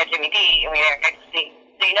I mean, we had Jimmy D and we had Eric Ecstasy,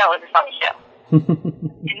 so it was a funny show.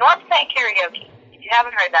 And North St. Karaoke, if you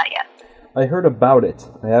haven't heard that yet. I heard about it.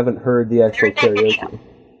 I haven't heard the actual karaoke.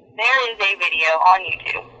 There is a video on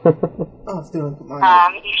YouTube.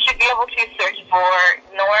 You should be able to search for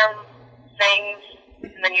Norm Sings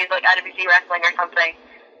and then use like IWC Wrestling or something,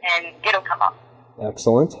 and it'll come up.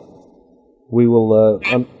 Excellent. We will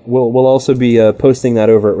we'll also be posting that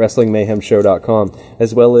over at WrestlingMayhemShow.com,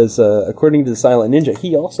 as well as according to the Silent Ninja,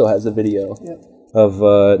 he also has a video of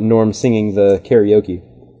Norm singing the karaoke.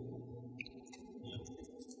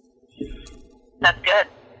 That's good.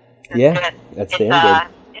 Good. That's damn good.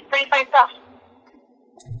 It's pretty funny stuff.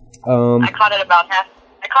 I caught it about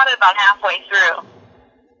halfway through.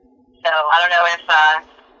 So I don't know if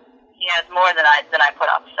he has more than I put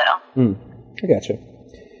up. So. I gotcha.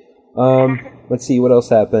 Let's see what else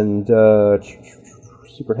happened.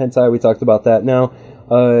 Super Hentai, we talked about that. Now,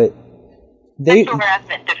 Sexual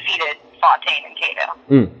harassment defeated Fontaine and Kato.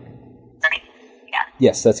 Right? Yeah.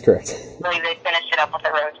 Yes, that's correct. I believe they finished it up with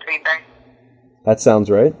a Rose Creeper. That sounds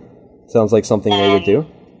right. Sounds like something they would do.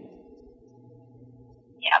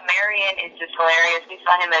 Yeah, Marion is just hilarious. We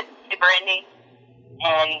saw him at Super Indie,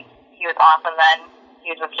 and he was awesome then. He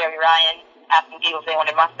was with Joey Ryan, asking people if they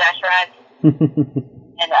wanted mustache rides.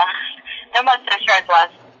 And no mustache rides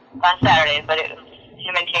last Saturday, but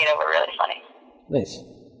him and Kato were really funny. Nice.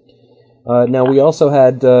 Now we also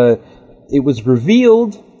had, it was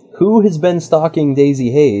revealed who has been stalking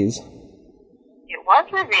Daisy Hayes. It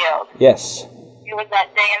was revealed. Yes. It was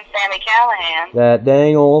that damn Sammy Callahan. That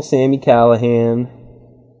dang old Sammy Callahan.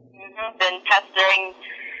 Been pestering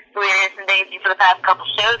Delirious and Daisy for the past couple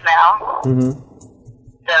shows now.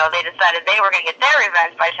 So they decided they were going to get their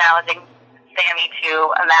revenge by challenging Sammy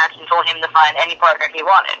to a match and told him to find any partner he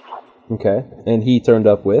wanted. Okay. And he turned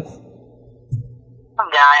up with? Some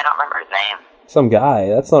guy, I don't remember his name. Some guy.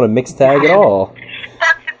 That's not a mixed tag at all.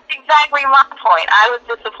 That's exactly my point. I was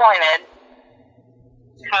disappointed.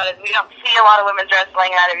 Because we don't see a lot of women's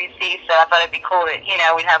wrestling at IWC, so I thought it'd be cool that,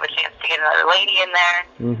 we'd have a chance to get another lady in there.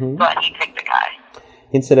 But he picked the guy.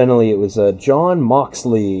 Incidentally, it was John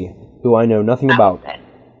Moxley, who I know nothing about. Me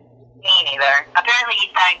neither. Apparently he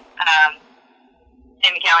tagged,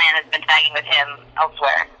 Sammy Callahan has been tagging with him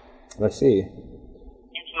elsewhere. I see.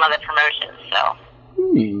 In some other promotions, so.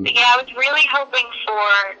 But yeah, I was really hoping for,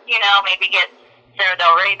 maybe get Sarah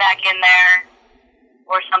Del Rey back in there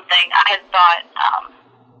or something. I had thought,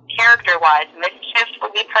 character-wise, Mischief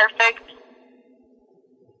would be perfect.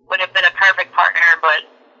 Would have been a perfect partner, but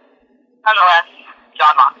nonetheless,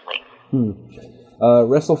 John Moxley.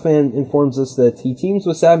 WrestleFan informs us that he teams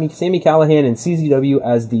with Sammy Callahan and CZW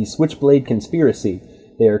as the Switchblade Conspiracy.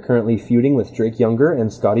 They are currently feuding with Drake Younger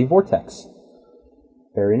and Scotty Vortex.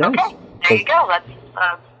 Very nice. Okay, there you go. Let's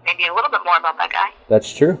maybe a little bit more about that guy.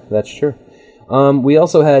 That's true. We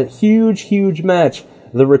also had huge match.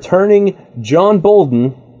 The returning John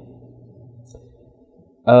Bolden,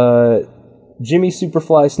 Jimmy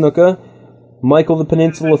Superfly Snuka, Michael the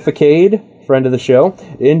Peninsula Facade, friend of the show,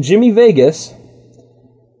 and Jimmy Vegas,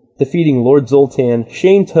 defeating Lord Zoltan,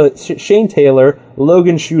 Shane Taylor,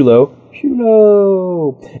 Logan Shulo,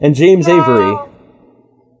 and James Avery.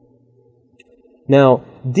 Now,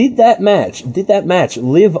 did that match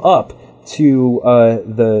live up to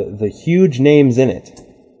the huge names in it?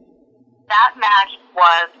 That match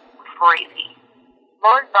was crazy.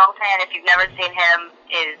 Lord Zoltan, if you've never seen him,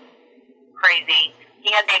 is crazy.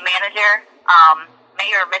 He has a manager,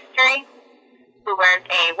 Mayor Mystery, who wears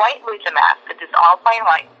a white lucha mask. It's just all plain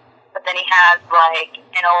white. But then he has,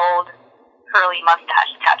 an old curly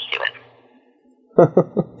mustache attached to it.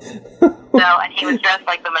 And he was dressed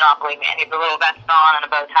like the Monopoly Man. He had a little vest on and a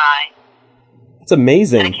bow tie. It's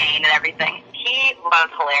amazing. And a cane and everything. He was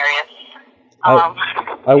hilarious.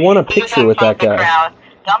 I want a picture with that guy. Crowd.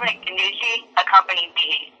 Dominic Canucci accompanied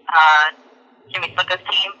the Jimmy Snuka's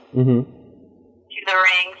team to the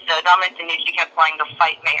ring, so Dominic Canucci kept playing to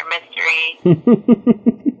fight Mayor Mystery.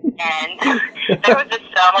 And there was just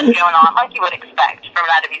so much going on, like you would expect from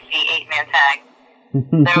an IWC 8-man tag.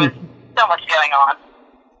 There was so much going on.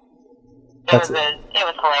 It was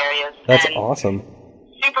hilarious. That's awesome.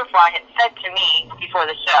 Superfly had said to me before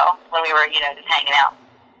the show, when we were, just hanging out,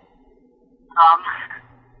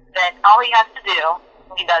 that all he has to do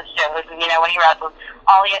when he does shows, and, when he wrestles,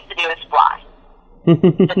 all he has to do is fly.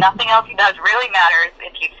 But nothing else he does really matters.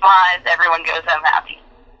 If he flies, everyone goes home happy.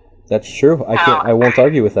 That's true. I won't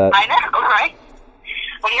argue with that. I know, right?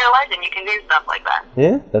 When you're a legend, you can do stuff like that.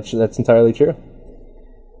 Yeah, that's entirely true.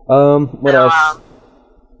 What else?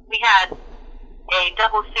 We had a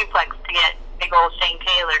double suplex to get big old Shane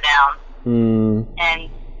Taylor down. And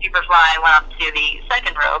Superfly went up to the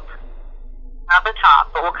second rope, not the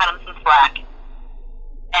top, but we'll cut him some slack.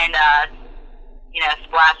 And,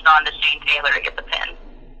 splashed on to Shane Taylor to get the pin.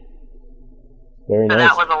 Very nice. So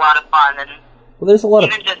that was a lot of fun. And there's a lot of...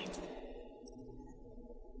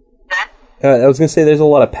 I was going to say there's a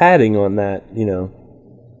lot of padding on that, Yeah.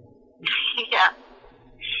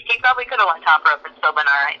 He probably could have went top rope and still been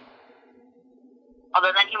alright.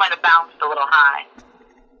 Although then he might have bounced a little high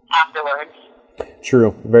afterwards.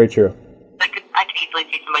 True, very true. I could easily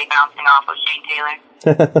see somebody bouncing off of Shane Taylor.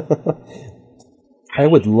 I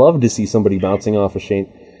would love to see somebody bouncing off of Shane.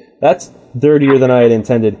 That's dirtier than I had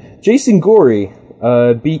intended. Jason Gory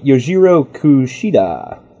beat Yujiro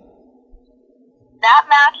Kushida. That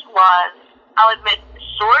match was, I'll admit,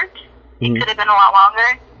 short. It could have been a lot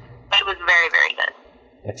longer, but it was very, very good.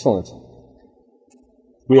 Excellent.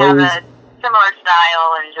 We have a similar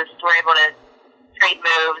style and just were able to trade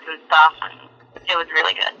moves and stuff, and it was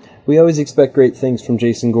really good. We always expect great things from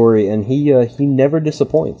Jason Gory, and he never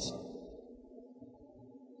disappoints.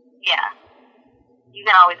 Yeah. You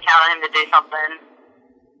can always count on him to do something.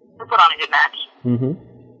 He'll put on a good match. Mm-hmm.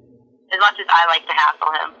 As much as I like to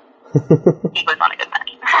hassle him, he puts on a good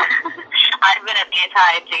match. I've been an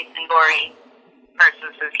anti-Jason Gory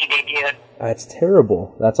person since he debuted. That's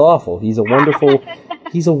terrible. That's awful. He's a wonderful,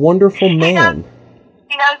 man.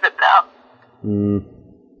 He knows it, though.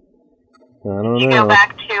 I don't know. You go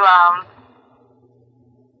back to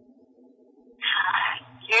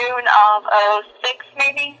June of 2006,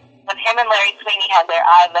 maybe, when him and Larry Sweeney had their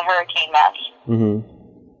Eye of the Hurricane match. Mm-hmm.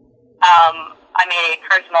 I made a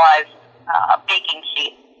personalized baking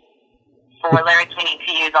sheet for Larry Sweeney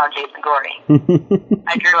to use on Jason Gory.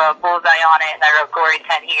 I drew a bullseye on it, and I wrote Gory's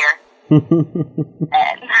head here.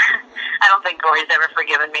 And I don't think Gory's ever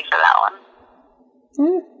forgiven me for that one.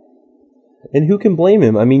 And who can blame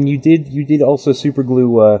him? I mean, you did also super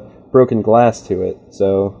glue broken glass to it,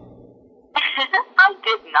 so. I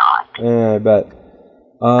did not. I bet.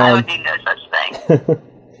 I would do no such thing.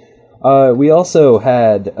 We also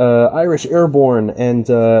had Irish Airborne and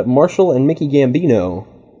Marshall and Mickey Gambino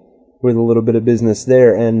with a little bit of business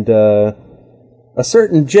there, and a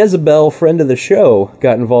certain Jezebel, friend of the show,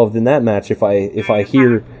 got involved in that match. If I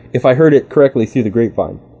heard it correctly through the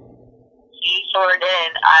grapevine. He sure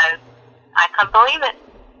did. I couldn't believe it.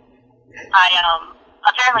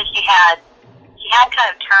 Apparently she had kind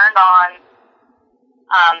of turned on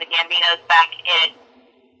the Gambinos back in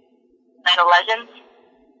Night of Legends.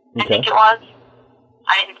 I think it was.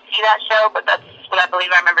 I didn't see that show, but that's what I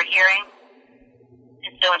believe I remember hearing.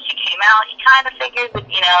 And so when she came out, he kind of figured that,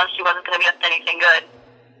 she wasn't going to be up to anything good.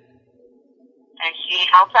 And she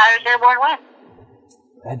helped Irish Airborne win.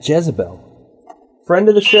 That Jezebel. Friend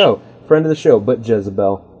of the show, but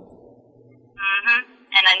Jezebel. Mm-hmm.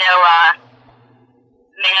 And I know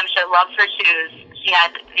Mayhem Show loves her shoes. She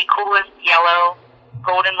had the coolest yellow,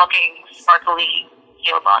 golden-looking, sparkly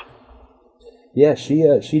heels on. Yeah,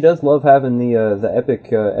 she does love having the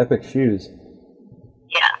epic shoes.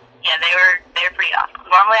 Yeah, they were pretty awesome.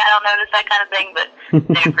 Normally I don't notice that kind of thing, but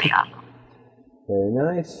they were pretty awesome. Very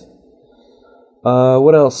nice.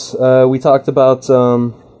 What else? We talked about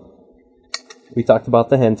the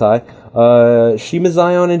hentai. Shima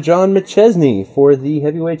Zion and John McChesney for the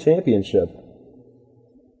heavyweight championship.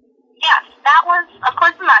 Yes, that was, of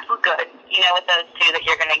course, the match was good. With those two, that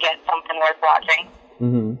you're going to get something worth watching.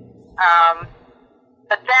 Mm-hmm.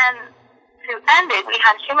 But then, to end it, we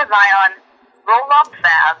had Shima Zion roll up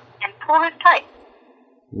Fab and pull his tight.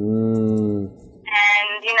 And,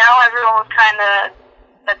 everyone was kind of,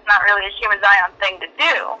 that's not really a Shima Zion thing to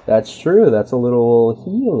do. That's true. That's a little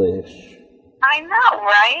heelish. I know,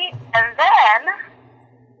 right? And then,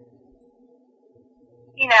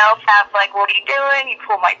 Fab's like, what are you doing? You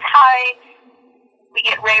pull my tights. We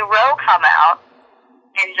get Ray Rowe come out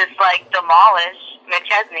and just, demolish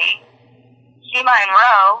McChesney. Shima and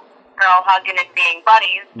Rowe are all hugging and being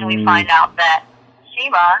buddies, and we find out that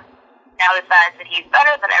Shima now decides that he's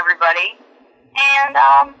better than everybody, and,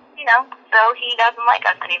 so he doesn't like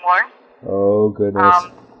us anymore. Oh,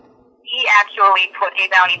 goodness. He actually put a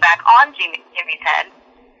bounty back on Jimmy's head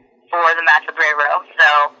for the match with Ray Rowe,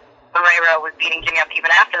 so when Ray Rowe was beating Jimmy up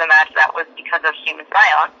even after the match, that was because of Shima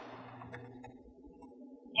Zion.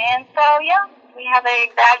 And so, we have a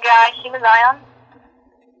bad guy, Shima Zion,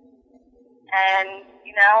 and,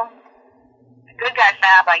 a good guy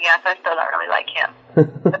Fab, I guess. I still don't really like him,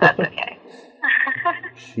 but that's okay.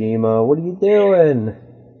 Shima, what are you doing?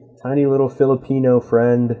 Tiny little Filipino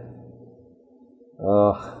friend.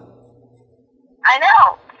 Ugh. I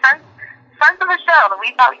know. Friends of the show that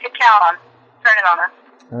we thought we could count on turning on us.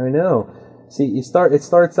 I know. See, it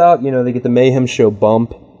starts out, they get the Mayhem Show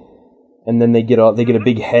bump, and then they get a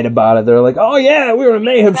big head about it. They're like, oh yeah, we're a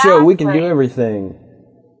Mayhem Show, we can do everything.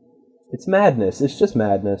 It's madness. It's just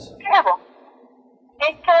madness. Terrible.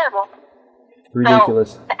 It's terrible.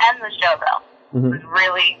 Ridiculous. So, to end the show, though, was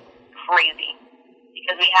really crazy.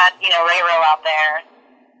 Because we had, Ray Rowe out there,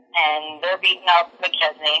 and they're beating up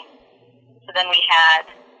McChesney. So then we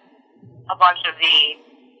had a bunch of the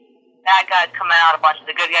bad guys come out, a bunch of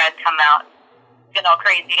the good guys come out, getting all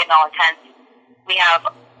crazy, getting all intense. We have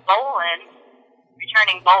Bolin,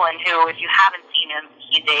 returning Bolin, who, if you haven't seen him,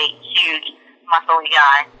 he's a huge, muscly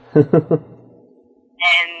guy.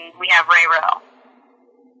 And we have Ray Rowe.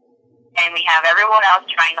 And we have everyone else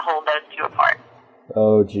trying to hold those two apart.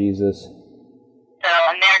 Oh, Jesus. So,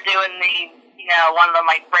 and they're doing the, one of them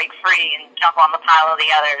might break free and jump on the pile of the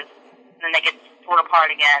others, and then they get pulled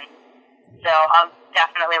apart again. So I'm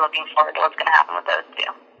definitely looking forward to what's going to happen with those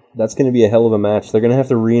two. That's going to be a hell of a match. They're going to have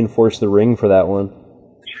to reinforce the ring for that one.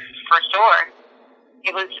 For sure.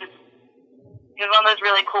 It was one of those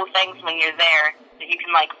really cool things when you're there that you can,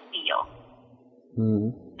 feel.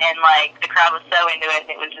 Mm. And, the crowd was so into it, and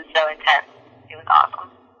it was just so intense. It was awesome.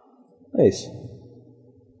 Nice.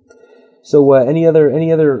 So, any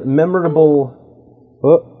other memorable...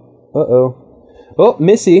 Oh,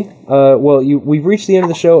 Missy. We've reached the end of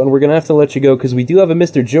the show, and we're gonna have to let you go because we do have a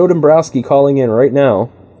Mr. Joe Dombrowski calling in right now.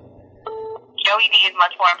 Joey D is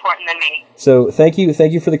much more important than me. So, thank you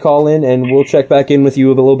for the call in, and we'll check back in with you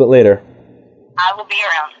a little bit later. I will be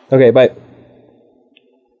around. Okay, bye.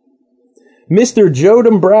 Mr. Joe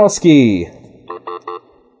Dombrowski.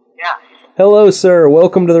 Yes. Hello, sir.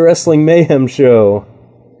 Welcome to the Wrestling Mayhem Show.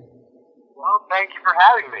 Well, thank you for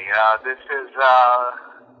having me. This is,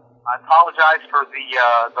 I apologize for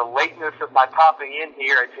the lateness of my popping in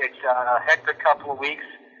here. It's a hectic couple of weeks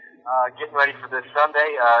getting ready for this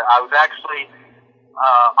Sunday. I was actually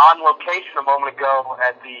on location a moment ago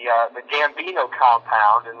at the Gambino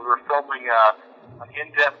compound, and we were filming an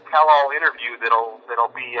in-depth tell-all interview that'll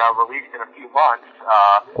be released in a few months.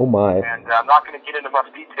 Oh my! And I'm not going to get into much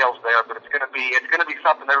details there, but it's going to be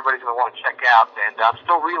something everybody's going to want to check out, and I'm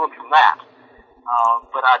still reeling from that.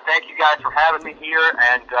 But thank you guys for having me here,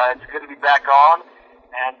 and it's good to be back on.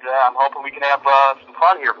 And I'm hoping we can have some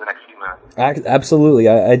fun here for the next few minutes. Absolutely,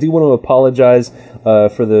 I do want to apologize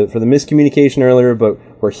for the miscommunication earlier, but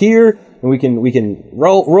we're here and we can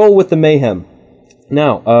roll with the mayhem.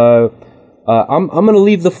 Now, I'm going to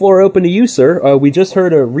leave the floor open to you, sir. We just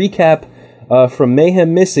heard a recap from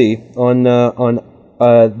Mayhem Missy on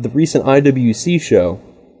the recent IWC show.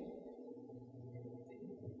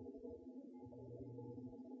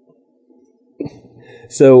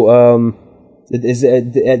 So,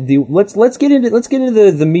 let's get into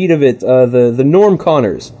the meat of it. The Norm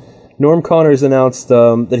Connors. Norm Connors announced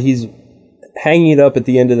that he's hanging it up at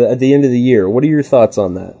the end of the year. What are your thoughts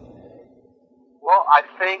on that? Well, I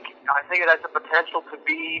think it has the potential to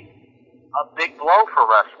be a big blow for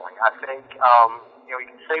wrestling. I think you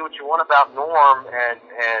can say what you want about Norm, and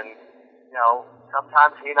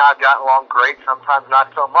sometimes he and I have gotten along great, sometimes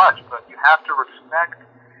not so much. But you have to respect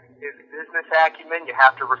his business acumen. You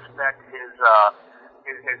have to respect his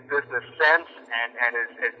business sense and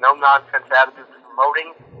his no-nonsense attitude to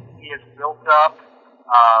promoting. He has built up,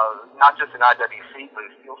 not just in IWC, but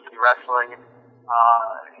in Steel City Wrestling.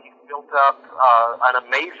 He's built up an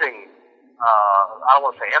amazing, I don't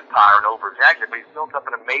want to say empire and over-exaggerate, but he's built up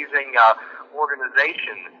an amazing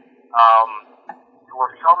organization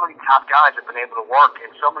where so many top guys have been able to work,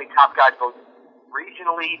 and so many top guys both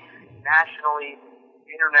regionally, nationally,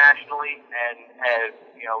 internationally, and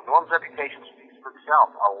Norm's reputation speaks for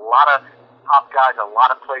itself. A lot of top guys, a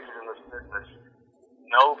lot of places in this business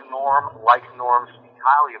know Norm, like Norm, speak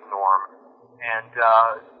highly of Norm, and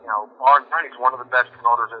bar none, he's one of the best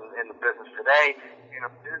promoters in the business today, in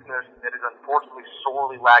a business that is unfortunately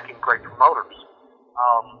sorely lacking great promoters.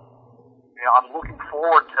 I'm looking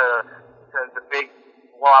forward to the big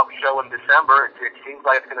blowout show in December. It seems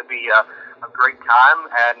like it's going to be a great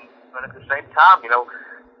time, but at the same time,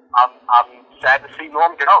 I'm sad to see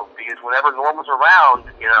Norm go, because whenever Norm was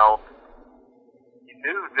around, you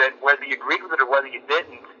knew that whether you agreed with it or whether you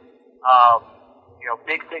didn't,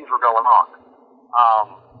 big things were going on.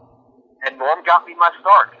 And Norm got me my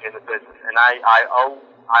start in the business, and I owe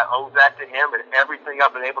that to him, and everything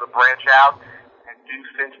I've been able to branch out and do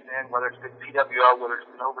since then, whether it's been PWO, whether it's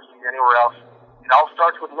been overseas anywhere else, it all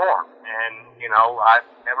starts with Norm. And I've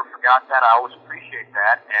never forgot that. I always appreciate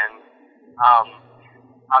that. And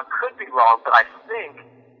I could be wrong, but I think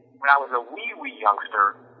when I was a wee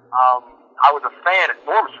youngster, I was a fan of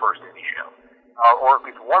Norm's first indie show, or at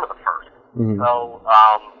least one of the first. Mm-hmm. So,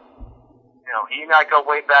 he and I go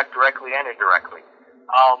way back directly and indirectly.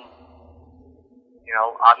 I'm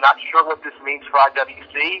not sure what this means for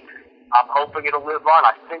IWC. I'm hoping it'll live on.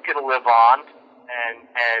 I think it'll live on.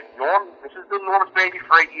 And Norm, this has been Norm's baby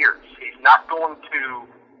for 8 years. He's not going to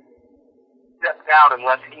step down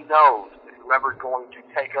unless he knows that whoever's going to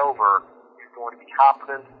take over is going to be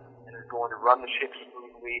competent and is going to run the ship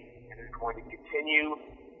smoothly and is going to continue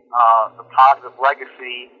the positive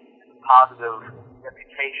legacy and the positive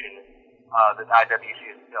reputation that IWC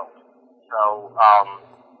has built. So,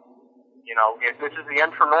 if this is the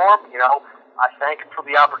end for Norm, I thank him for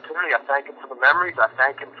the opportunity. I thank him for the memories. I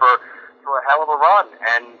thank him for a hell of a run.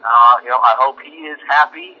 And, I hope he is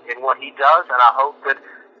happy in what he does, and I hope that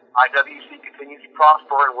IWC continues to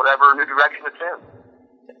prosper in whatever new direction it's in.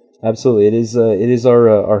 Absolutely. It is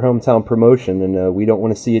our hometown promotion, and we don't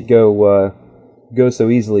want to see it go so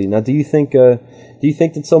easily. Now, do you think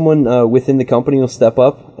that someone within the company will step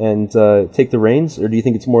up and take the reins, or do you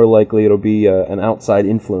think it's more likely it'll be an outside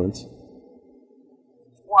influence?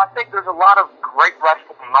 Well, I think there's a lot of great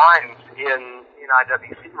wrestling minds in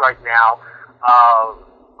IWC right now,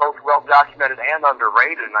 both well documented and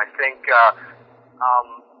underrated. And I think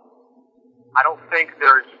I don't think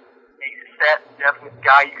there's a set, definite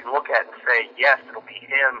guy you can look at and say, yes, it'll be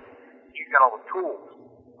him. He's got all the tools.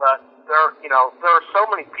 But there are so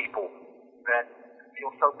many people that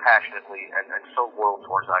feel so passionately and so loyal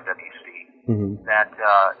towards IWC that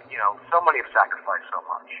so many have sacrificed so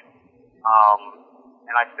much.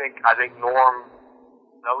 And I think Norm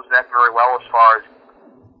knows that very well as far as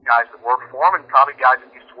guys that work for him and probably guys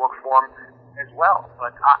that used to work for him as well.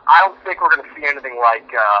 But I don't think we're going to see anything like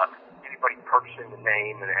anybody purchasing the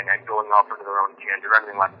name and going off into their own agenda or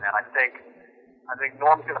anything like that. I think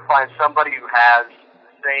Norm's going to find somebody who has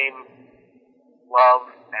the same love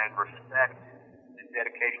and respect and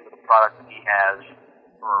dedication to the product that he has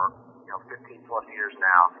for 15 plus years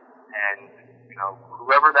now. And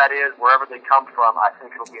whoever that is, wherever they come from, I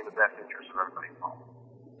think it'll be in the best interest of everybody involved.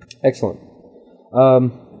 Excellent.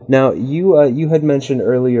 Now, you had mentioned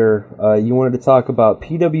earlier you wanted to talk about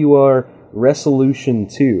PWR Resolution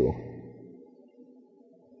 2.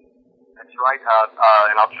 That's right,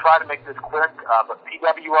 and I'll try to make this quick, but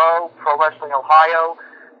PWO, Pro Wrestling Ohio,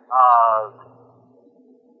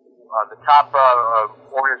 the top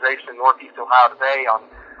organization in Northeast Ohio today on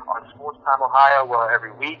Sports Time Ohio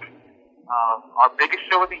every week. Our biggest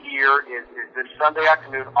show of the year is this Sunday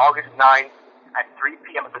afternoon, August 9th at 3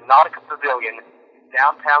 p.m. at the Nautica Pavilion in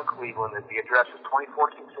downtown Cleveland. The address is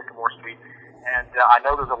 2014 Sycamore Street. And I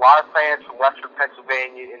know there's a lot of fans from western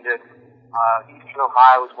Pennsylvania into eastern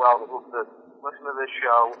Ohio as well that listen to this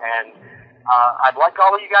show. And I'd like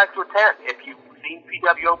all of you guys to attend. If you've seen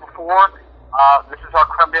PWO before, this is our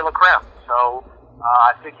creme de la creme. So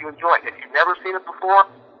I think you enjoy it. If you've never seen it before,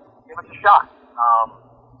 give it a shot.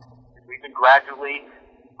 We've been gradually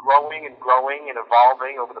growing and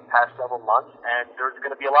evolving over the past several months, and there's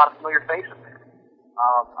going to be a lot of familiar faces there.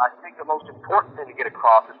 I think the most important thing to get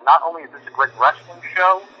across is not only is this a great wrestling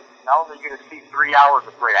show, not only are you going to see 3 hours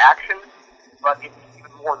of great action, but it's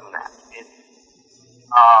even more than that. It's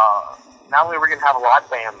not only are we going to have a live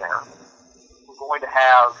band there, we're going to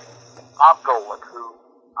have Bob Golick, who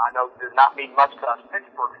I know does not mean much to us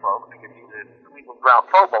Pittsburgh folks because he's a Cleveland Brown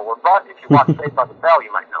Pro Bowler, but if you watch Saved by the Bell,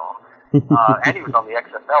 you might know him. And he was on the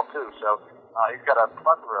XFL too, so he's got a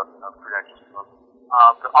plethora of credentials to him.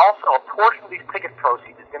 But also, a portion of these ticket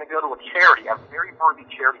proceeds is going to go to a charity, a very worthy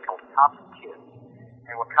charity called Cops and Kids.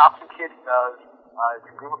 And what Cops and Kids does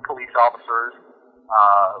is a group of police officers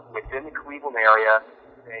within the Cleveland area.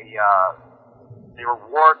 They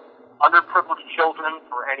reward underprivileged children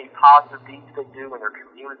for any positive deeds they do in their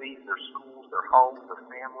communities, their schools, their homes, their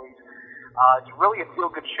families. It's really a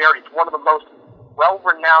feel-good charity. It's one of the most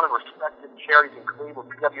well-renowned and respected charities in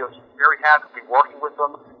Cleveland. PWO is very happy to be working with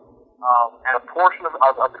them. And a portion of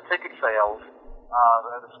the ticket sales,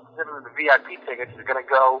 specifically the VIP tickets, are going to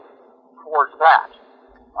go towards that.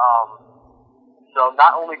 So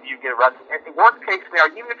not only do you get arrested, in the worst case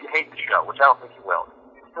scenario, even if you hate the show, which I don't think you will,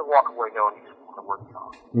 you can still walk away knowing you support the work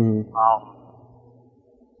song.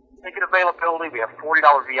 Ticket availability, we have $40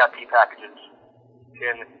 VIP packages. You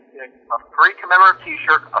can a free commemorative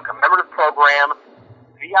T-shirt, a commemorative program,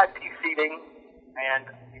 VIP seating,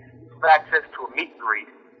 and exclusive access to a meet and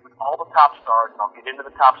greet with all the top stars. And I'll get into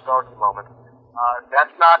the top stars in a moment. If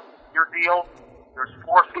that's not your deal, there's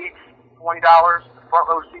 4 seats, $20. The front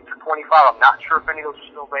row seats are $25. I'm not sure if any of those are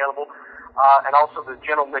still available. And also the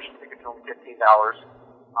general admission tickets are only $15.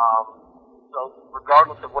 So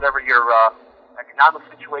regardless of whatever your economic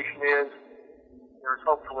situation is, there's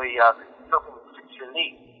hopefully something that suits your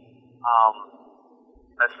needs.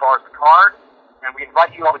 As far as the card, and we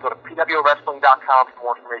invite you all to go to pwwrestling.com for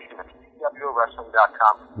more information. That's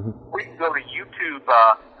pwwrestling.com. Or you can go to YouTube,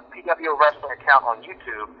 the PWO Wrestling account on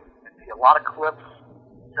YouTube, and see a lot of clips,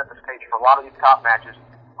 set the stage for a lot of these top matches.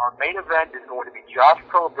 Our main event is going to be Josh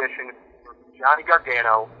Prohibition versus Johnny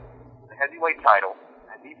Gargano, the heavyweight title.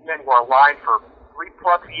 And these men were aligned for 3+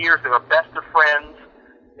 years. They were best of friends.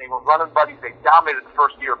 They were running buddies. They dominated the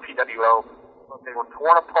first year of PWO. but they were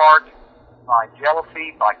torn apart by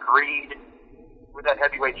jealousy, by greed, with that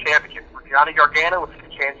heavyweight championship. For Johnny Gargano, it's a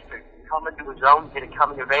chance to come into his own, get a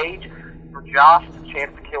coming of age. For Josh, it's a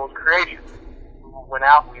chance to kill his creation. Who will win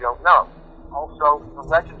out, we don't know. Also, the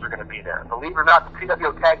legends are going to be there. Believe it or not, the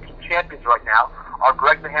PWO Tag Team Champions right now are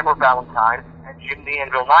Greg the Hammer Valentine and Jim the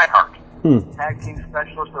Anvil Neidhart. Tag team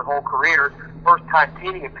specialists their whole careers, first time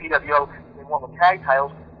teaming in PWO, they won the tag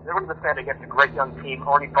titles. They're going to defend against a great young team,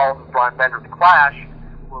 Arnie Balls and Brian Bender, the Clash.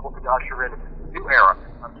 We're looking to usher in a new era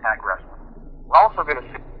of tag wrestling. We're also going to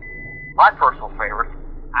see my personal favorite,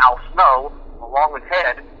 Al Snow, along with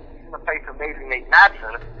Head. He's going to face Amazing Nate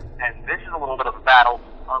Madsen, and this is a little bit of a battle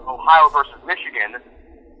of Ohio versus Michigan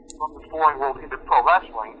from the foreign world into pro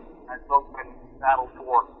wrestling, as both men battle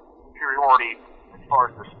for superiority as far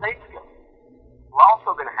as the states go. We're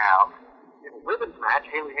also going to have, in a women's match,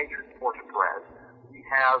 Haley Hatred and Portia Perez. We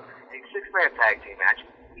have a six-man tag team match.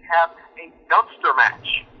 We have a dumpster match,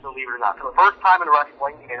 believe it or not, for the first time in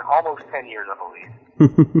wrestling in almost 10 years, I believe.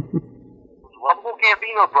 The lovable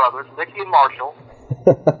Gambino brothers, Mickey and Marshall,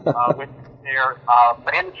 with their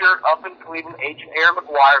manager up in Cleveland, Agent Aaron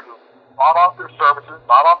McGuire, who bought off their services,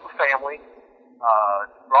 bought off the family,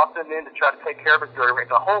 brought them in to try to take care of his dirty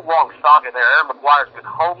work. It's a whole long saga there. Aaron McGuire's been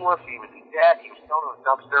homeless. He was dead. He was thrown in a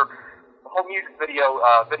dumpster. The whole music video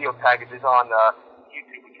package is on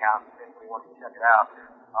YouTube account if anybody wants to check it out.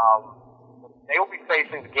 They will be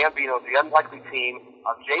facing the Gambinos, the unlikely team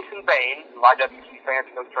of Jason Bain, who IWC fans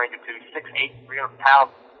are no stranger to, 6'8", 300-pound,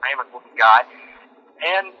 mammoth-looking guy,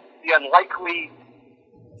 and the unlikely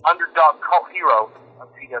underdog cult hero of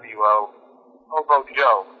TWO, Hobo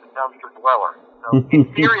Joe, the dumpster dweller. So in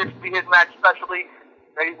theory, it should be his match specialty.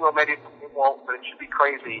 Maybe it will, maybe it won't, but it should be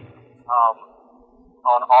crazy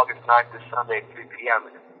on August 9th, this Sunday at 3 p.m.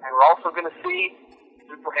 And we're also going to see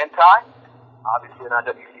Super Hentai, obviously an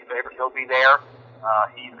IWC favorite. He'll be there.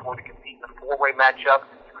 He's going to compete in a four-way matchup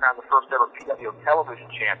to crown the first ever PWO television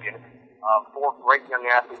champion. Four great young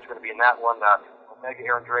athletes are going to be in that one. Omega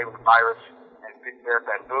Aaron Dre with Virus and Big Bear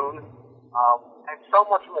Ben Boone. And so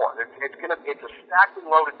much more. It's a stacked and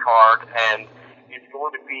loaded card, and it's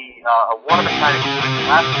going to be a one-of-a-kind experience.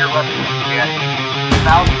 Last year, we had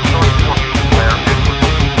 1,034 people there, and we're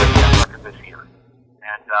going to break that record this year.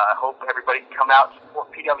 And I hope everybody can come out and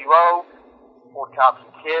support PWO, support Cops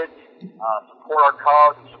and Kids, support our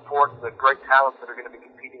cause, and support the great talents that are going to be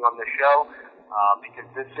competing on this show, because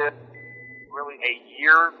this is really a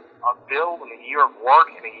year of build and a year of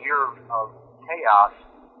work and a year of chaos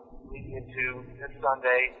leading into this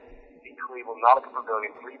Sunday in Cleveland, Nautica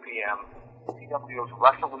Pavilion, 3 p.m., PWO's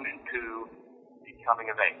Resolution 2 Becoming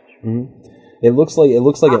of Age. Mm-hmm. It looks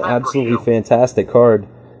like an absolutely fantastic card,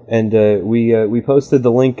 and we posted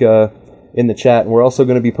the link in the chat, and we're also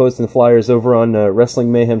going to be posting the flyers over on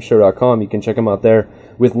WrestlingMayhemShow.com. You can check them out there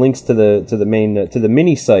with links to the main to the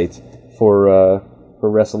mini site for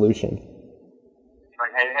Resolution.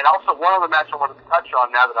 Right, and also one other match I wanted to touch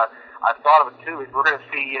on now that I thought of it too is we're going to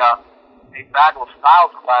see a Battle of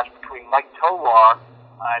Styles clash between Mike Tolar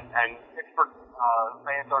and Pittsburgh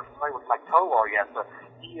fans aren't familiar with Mike Tolar yet, but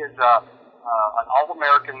he is an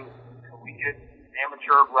All-American collegiate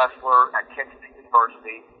amateur wrestler at Kent State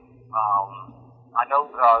University. I know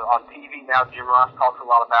on TV now Jim Ross talks a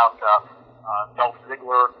lot about Dolph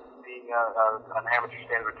Ziggler being an amateur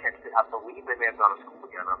standard at Kent State. I believe they may have done a school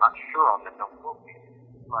together. I'm not sure on that. Don't quote me.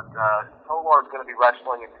 But Tolar is going to be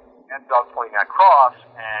wrestling at M-Dog 29 Cross,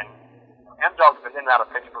 and M-Dog's been in and out of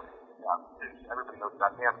Pittsburgh. Everybody knows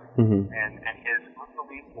about him. Mm-hmm. And his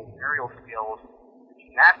unbelievable aerial skills,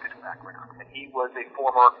 gymnastics background. And he was a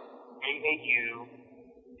former AAU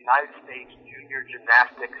United States Junior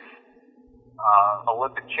Gymnastics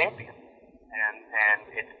Olympic champion. And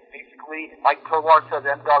it's basically, Mike Tolar says,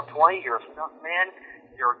 M-Dog 20, you're a stunt man,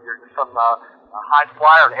 you're some high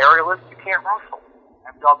flyer, an aerialist, you can't wrestle.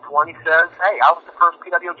 M-Dog 20 says, hey, I was the first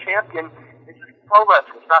PWO champion. This is pro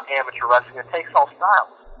wrestling. It's not amateur wrestling. It takes all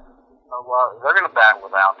styles. So they're going to battle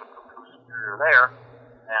it out. Who's superior there?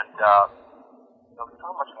 And so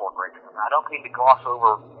much more great to them. I don't mean to gloss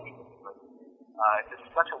over anything, but it's just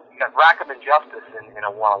such a. You got Rackham and Justice in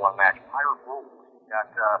a one-on-one match. Pirate Rules.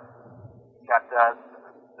 You got the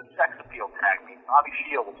sex appeal tag team. Bobby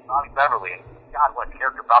Shields, Bobby Beverly, and God, what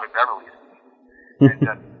character Bobby Beverly is.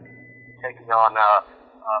 And taking on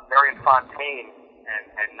Marion Fontaine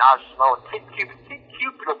and Naj Sloan. Kid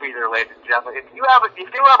Cupid will be there, ladies and gentlemen. If you have a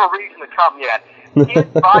reason to come yet, Kid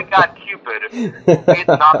by God Cupid will be at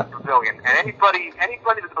the Nautica Pavilion. And anybody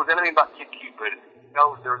that knows anything about Kid Cupid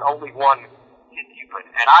knows there's only one Kid Cupid stupid.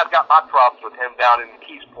 And I've got my problems with him down in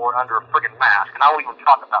Keysport under a friggin' mask, and I won't even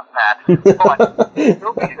talk about that. But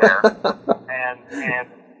he'll be there. And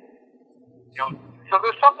you know, so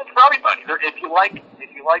there's something for everybody. If you like,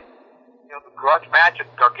 the grudge match at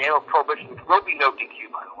Gargano Prohibition, which will be no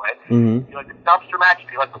DQ, by the way. Mm-hmm. If you like the dumpster match,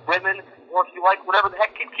 if you like the women, or if you like whatever the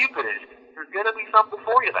heck Kid Cupid is, there's going to be something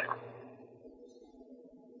for you there.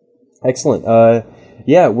 Excellent.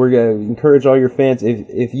 Yeah, we're going to encourage all your fans,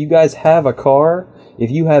 if you guys have a car, if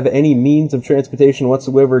you have any means of transportation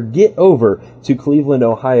whatsoever, get over to Cleveland,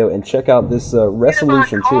 Ohio, and check out this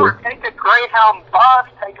Resolution 2. Take a Greyhound bus,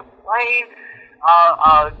 take a plane,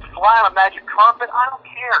 fly on a magic carpet. I don't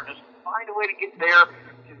care. Just find a way to get there.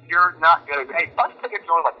 Because you're not going to. Hey, bus tickets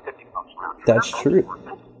are only like $50 around here. That's true.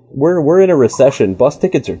 We're in a recession. Bus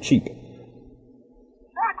tickets are cheap.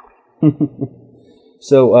 Exactly.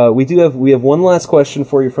 So we have one last question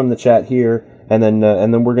for you from the chat here, and then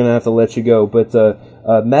we're gonna have to let you go. But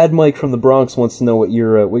Mad Mike from the Bronx wants to know what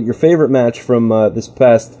your favorite match from this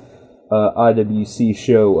past IWC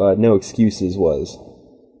show, No Excuses, was.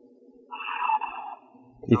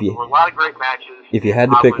 There were a lot of great matches. If you had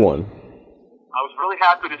to pick one. I was really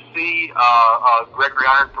happy to see Gregory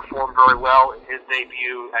Iron perform very well in his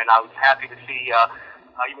debut, and I was happy to see,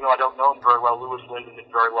 even though I don't know him very well, Louis Linden did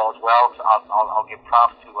very well as well. So I'll give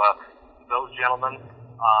props to those gentlemen.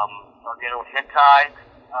 Gargano and Hentai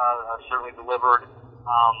certainly delivered.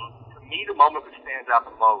 To me, the moment that stands out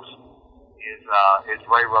the most is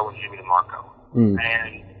Ray Rowe and Jimmy DeMarco.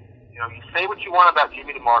 And you say what you want about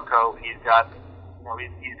Jimmy DeMarco, he's got a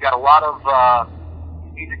lot of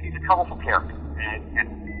he's a colorful character, and a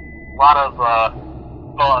lot of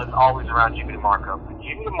buzz always around Jimmy DeMarco. But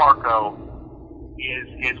Jimmy DeMarco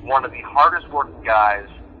is one of the hardest working guys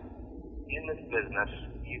in this business.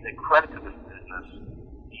 He's a credit to this business.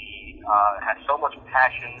 He has so much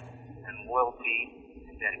passion and loyalty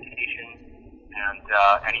and dedication, and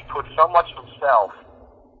he puts so much of himself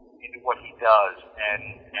into what he does.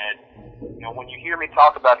 And when you hear me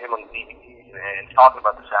talk about him on the DVDs and talking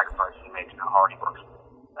about the sacrifices he makes and how hard he works,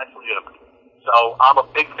 that's legitimate. So I'm a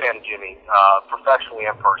big fan of Jimmy, professionally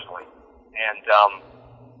and personally. And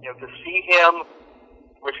to see him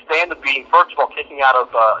withstand the beating, first of all, kicking out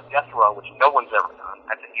of Death Row, which no one's ever done,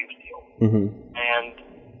 that's a huge deal. Mm-hmm. And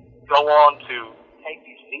go on to take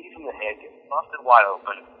these knees in the head, get busted wide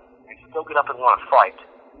open, and still get up and want to fight.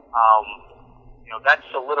 That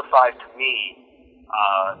solidifies to me,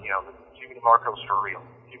 that Jimmy DeMarco is for real.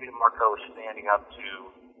 Jimmy DeMarco is standing up to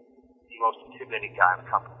the most intimidating guy in the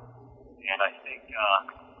company. And I think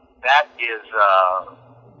that's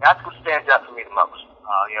what stands out for me the most.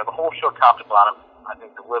 The whole show, top to bottom, I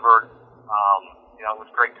think delivered. It was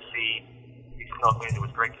great to see East Oakland. It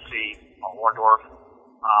was great to see Orndorff.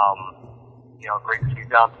 Great to see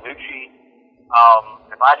Don Panucci.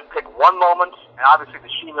 If I had to pick one moment, and obviously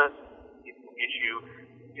the Shima issue,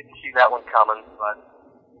 didn't see that one coming, but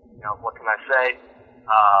what can I say?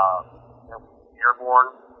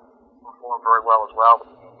 Airborne performed very well as well.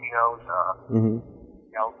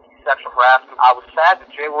 Sexual harassment. I was sad that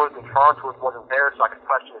Jay Woods and Farnsworth wasn't there, so I could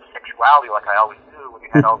question his sexuality like I always do when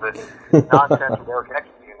you had all this nonsense with Eric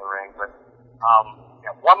Ecstasy in the ring. But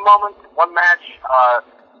one moment, one match,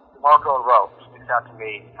 DeMarco and Rowe sticks out to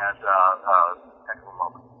me as a heck of a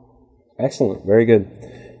moment. Excellent, very good.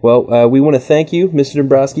 Well, we want to thank you, Mr.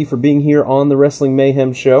 Dombrowski, for being here on the Wrestling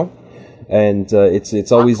Mayhem show. And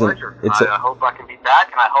it's always my pleasure. I hope I can be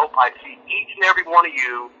back, and I hope I see each and every one of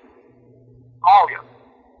you, all of you.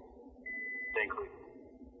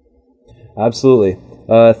 Absolutely.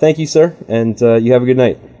 Thank you, sir, and you have a good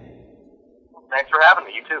night. Thanks for having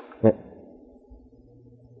me. You too. Yeah.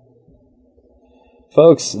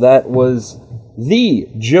 Folks, that was the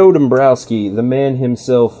Joe Dombrowski, the man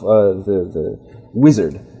himself, the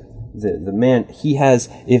wizard, the man. He has,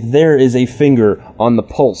 if there is a finger on the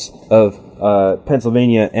pulse of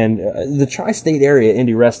Pennsylvania and the tri-state area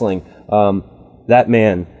indie wrestling, that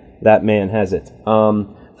man has it.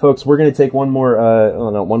 Folks, we're going to take we're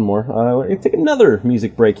going to take another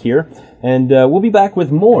music break here, and we'll be back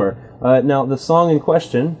with more. Now, the song in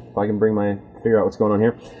question, if I can figure out what's going on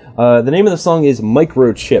here, the name of the song is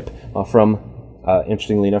Microchip, from,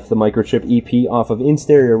 interestingly enough, the Microchip EP off of In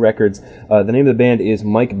Stereo Records. The name of the band is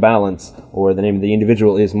Mike Balance, or the name of the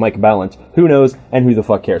individual is Mike Balance. Who knows, and who the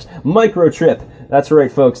fuck cares? Microchip! That's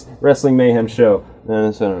right, folks. Wrestling Mayhem Show.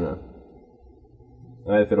 I don't know.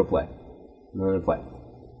 If it'll play. I'm going to play.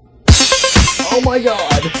 Oh my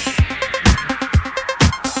god!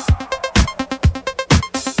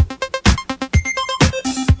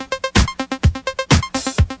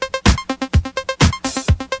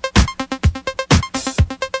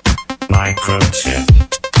 Mike. Microchip.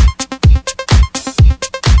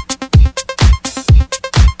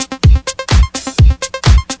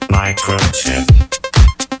 Microchip.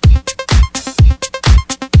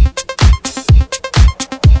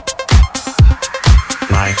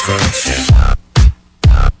 Microchip.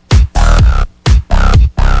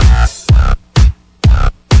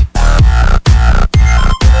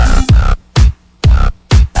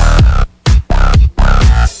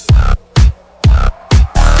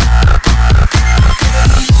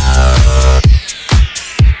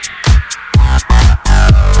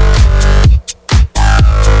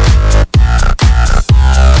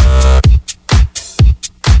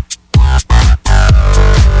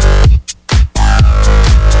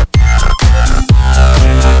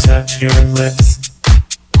 Your lips,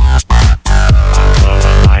 I blow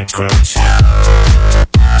a microchip.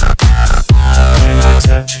 When I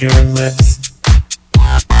touch your lips,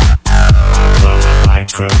 I blow a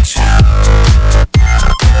microchip.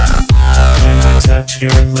 When I touch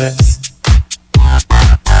your lips, I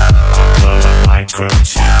blow a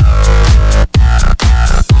microchip.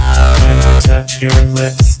 When I touch your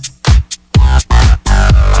lips, I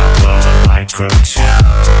blow a microchip.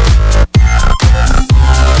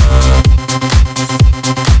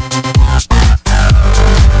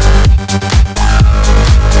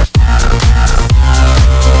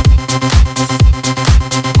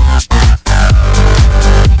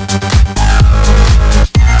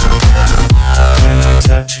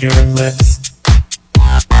 Your lips,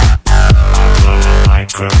 I blow a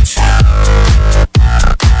microchip.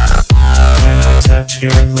 When I touch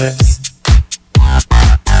your lips, I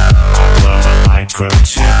blow a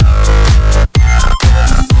microchip.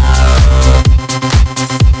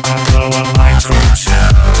 I blow a microchip.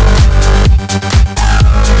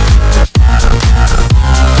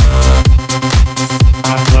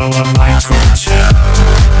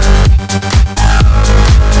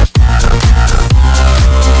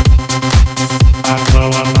 I blow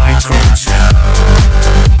a microchip.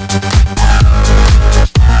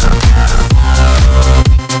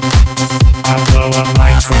 I blow a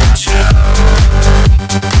microchip.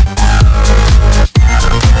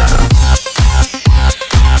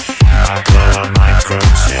 I blow a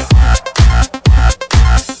microchip.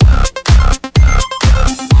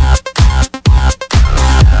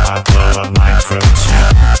 I blow a microchip. I blow a microchip.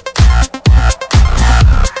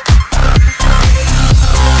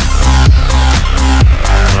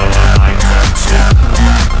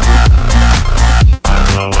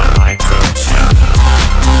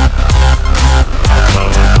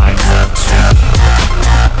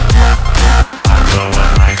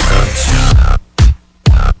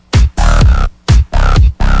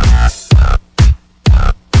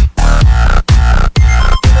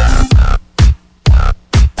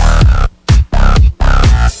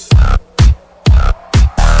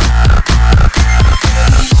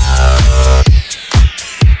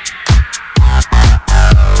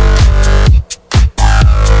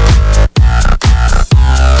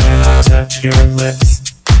 Your lips,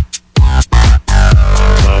 I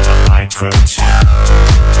blow a microchip.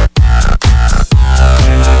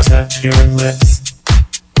 When I touch your lips,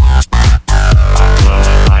 I blow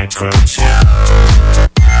a microchip.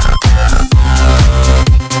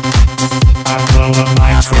 I blow a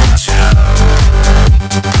microchip.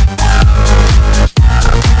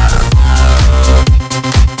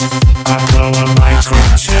 I blow a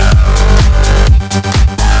microchip.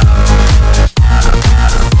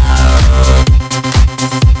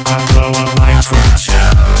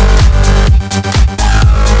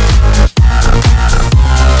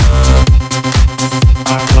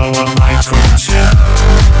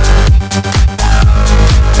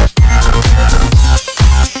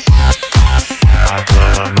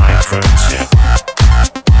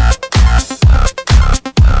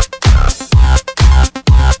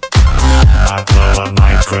 I blow a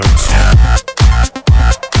microchip.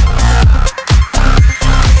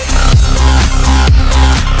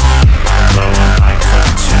 I blow a microchip.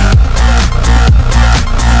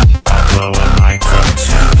 I blow a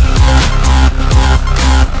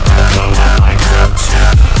microchip.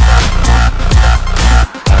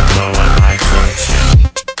 I blow a microchip.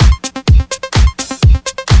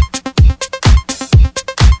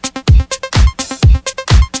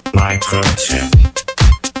 Microchip.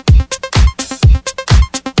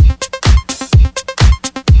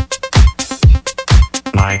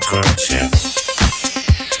 Microchip.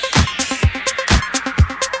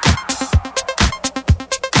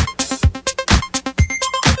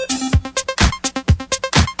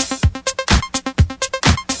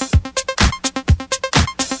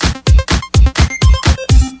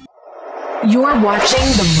 You're watching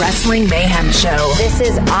the Wrestling Mayhem Show. This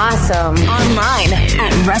is awesome. Online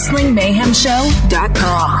at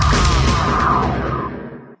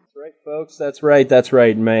WrestlingMayhemShow.com. Folks, that's right,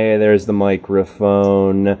 May. There's the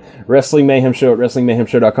microphone. Wrestling Mayhem Show at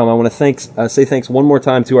WrestlingMayhemShow.com. I want to say thanks one more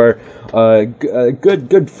time to our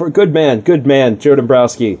good man, Joe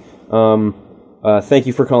Dombrowski. Thank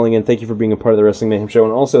you for calling in. Thank you for being a part of the Wrestling Mayhem Show,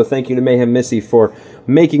 and also thank you to Mayhem Missy for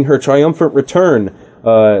making her triumphant return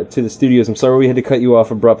to the studios. I'm sorry we had to cut you off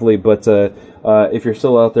abruptly, but if you're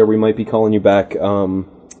still out there, we might be calling you back in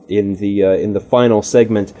the final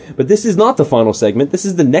segment. But this is not the final segment. This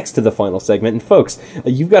is the next to the final segment. And folks,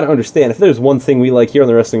 you've got to understand, if there's one thing we like here on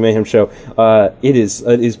the Wrestling Mayhem Show, it is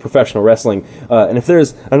professional wrestling. And if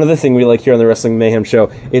there's another thing we like here on the Wrestling Mayhem Show,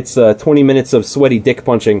 it's 20 minutes of sweaty dick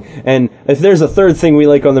punching. And if there's a third thing we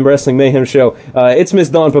like on the Wrestling Mayhem Show, it's Miss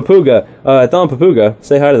Dawn Papuga. Dawn Papuga,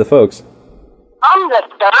 say hi to the folks. I'm the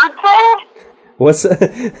third thing? What's What's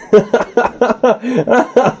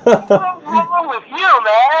wrong with you,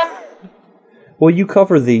 man? Well, you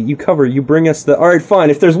bring us the... Alright, fine.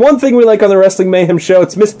 If there's one thing we like on the Wrestling Mayhem Show,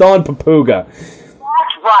 it's Miss Dawn Papuga.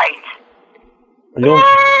 That's right. You don't...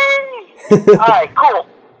 Alright, cool.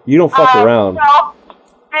 You don't fuck around. So,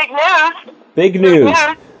 big news.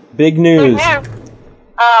 Big news. I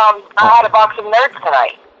had a box of Nerds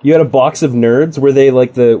tonight. You had a box of Nerds? Were they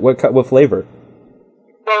like what flavor?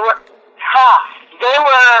 They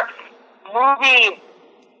were movie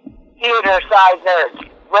theater-sized Nerds.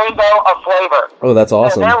 Rainbow of flavor. Oh, that's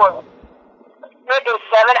awesome. It is 7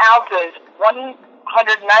 ounces,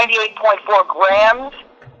 198.4 grams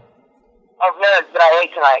of Nerds that I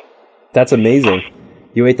ate tonight. That's amazing.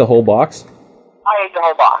 You ate the whole box? I ate the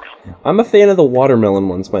whole box. I'm a fan of the watermelon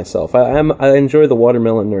ones myself. I enjoy the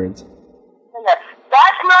watermelon Nerds.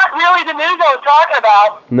 That's not really the news I was talking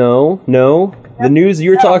about. No. The news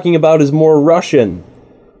you're talking about is more Russian.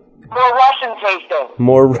 More Russian tasting.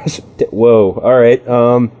 More Russian... Whoa, alright,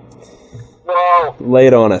 Whoa. Lay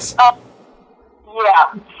it on us. Yeah,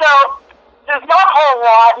 so there's not a whole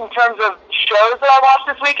lot in terms of shows that I watched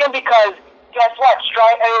this weekend because guess what?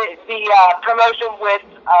 The promotion with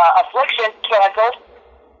Affliction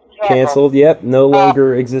canceled. Yep, no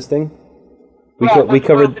longer existing. We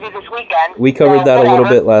covered this weekend. We covered that a little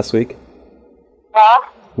bit last week. Huh?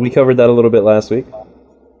 We covered that a little bit last week.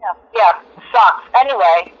 Yeah, sucks.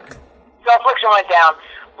 Anyway, so Affliction went down,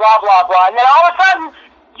 blah, blah, blah. And then all of a sudden,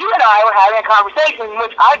 you and I were having a conversation in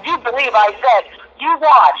which I do believe I said, you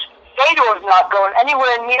watch, Fedor's not going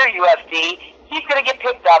anywhere near UFC. He's going to get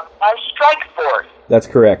picked up by Strikeforce. That's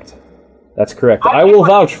correct. I will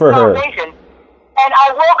vouch for her. And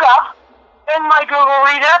I woke up in my Google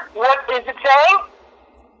Reader. What is it saying?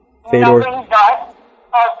 Fedor. Nothing but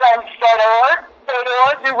our friend Fedor,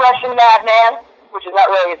 the Russian madman, which is not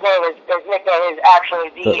really his name. His nickname is actually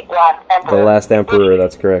the Last Emperor. The Last Emperor,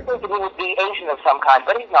 that's correct. He would be Asian of some kind,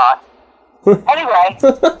 but he's not. Anyway,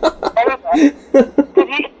 the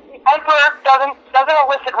Emperor doesn't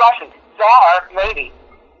elicit Russian. Czar, maybe.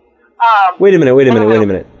 Wait a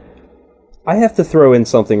minute. I have to throw in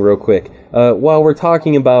something real quick. While we're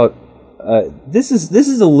talking about... this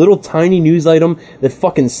is a little tiny news item that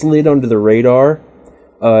fucking slid under the radar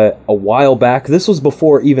a while back. This was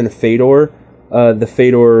before even Fedor, the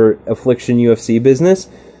Fedor Affliction UFC business.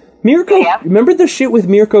 Mirko, remember the shit with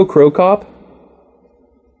Mirko Krokop?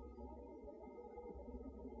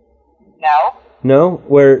 No,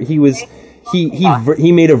 where he was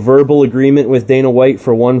he made a verbal agreement with Dana White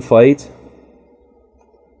for one fight,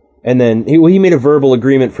 and then he made a verbal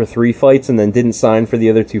agreement for 3 fights, and then didn't sign for the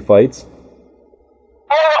other 2 fights.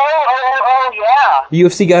 Oh, yeah. The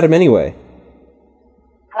UFC got him anyway.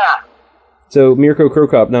 Huh. So Mirko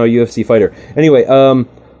Krokop, now a UFC fighter. Anyway,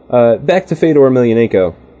 back to Fedor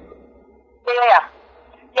Emelianenko.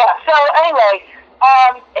 Yeah. So anyway,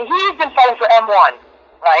 he's been fighting for M1,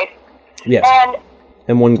 right? Yes. And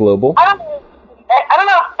M1 Global. I don't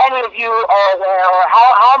know if any of you are aware, or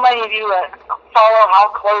how many of you follow how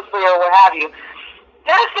closely or what have you.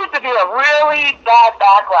 There seems to be a really bad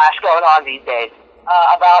backlash going on these days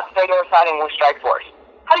about Fedor signing with Strikeforce.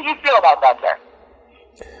 How do you feel about that, sir?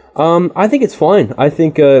 I think it's fine. I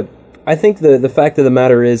think the fact of the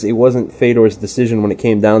matter is it wasn't Fedor's decision when it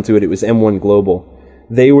came down to it. It was M1 Global.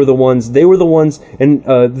 They were the ones, and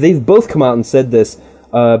they've both come out and said this.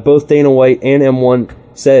 Both Dana White and M1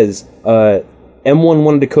 says M1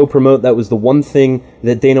 wanted to co-promote. That was the one thing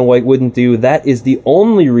that Dana White wouldn't do. That is the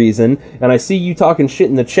only reason, and I see you talking shit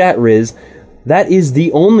in the chat, Riz, that is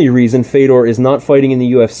the only reason Fedor is not fighting in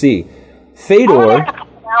the UFC. Fedor... Wait a minute.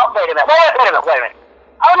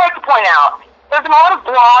 I would like to point out, there's a lot of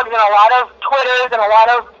blogs and a lot of Twitters and a lot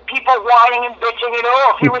of people whining and bitching,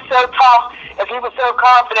 if he was so tough, if he was so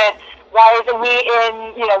confident, why didn't he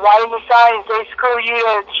sign and say screw you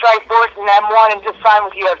to Strikeforce and M1 and just sign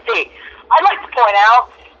with UFC? I'd like to point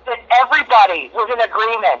out that everybody was in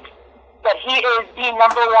agreement that he is the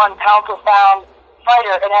number one pound-for-pound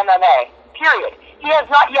fighter in MMA, period. He has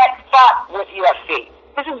not yet fought with UFC.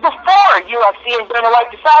 This is before UFC and Dana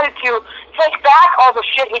White decided to take back all the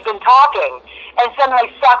shit he'd been talking and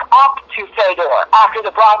suddenly suck up to Fedor after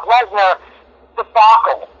the Brock Lesnar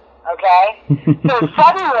debacle, okay? So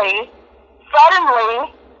suddenly,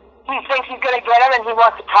 he thinks he's going to get him and he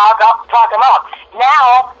wants to talk him up.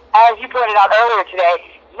 Now, as you pointed out earlier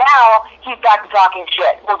today, now he's back to talking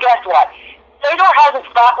shit. Well, guess what? Fedor hasn't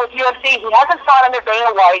fought with UFC. He hasn't fought under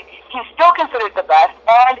Dana White. He's still considered the best.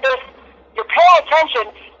 And if you're paying attention,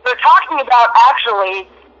 they're talking about actually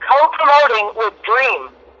co-promoting with Dream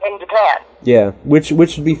in Japan. Yeah, which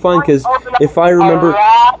would be fun, because if I remember... A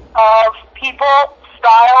lot of people,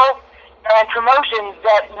 styles, and promotions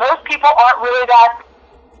that most people aren't really that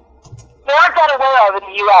aware of in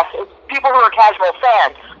the U.S. It's people who are casual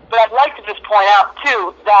fans. But I'd like to just point out,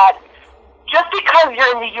 too, that just because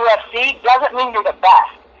you're in the UFC doesn't mean you're the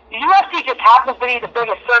best. The UFC just happens to be the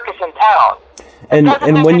biggest circus in town.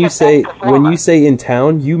 And when you say in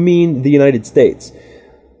town, you mean the United States.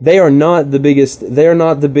 They are not the biggest. They are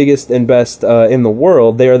not the biggest and best in the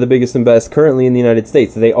world. They are the biggest and best currently in the United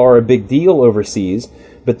States. They are a big deal overseas,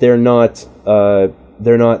 but they're not.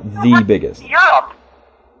 They're not the biggest. Europe.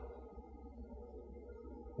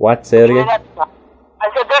 What? Say it again. I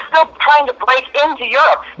said they're still trying to break into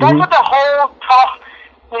Europe. That's what the whole tough,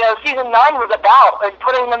 season 9 was about, and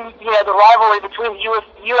putting them, the rivalry between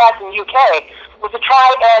U.S. and UK was to try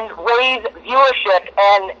and raise viewership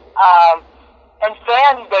and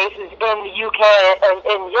fan bases in the UK and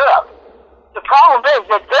in Europe. The problem is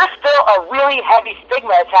that there's still a really heavy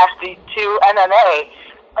stigma attached to MMA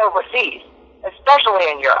overseas,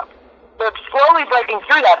 especially in Europe. They're slowly breaking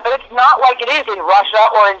through that, but it's not like it is in Russia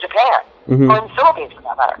or in Japan. Or in the Philippines, for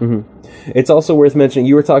that matter. It's also worth mentioning,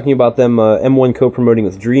 you were talking about them M1 co-promoting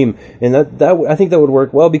with Dream, and that I think that would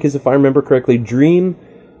work well, because if I remember correctly, Dream,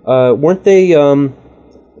 weren't they,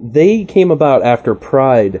 they came about after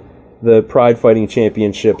Pride, the Pride Fighting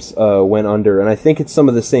Championships went under, and I think it's some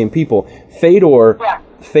of the same people. Fedor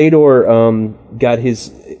got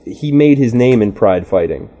he made his name in Pride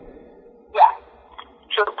Fighting. Yeah,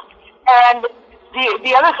 true. And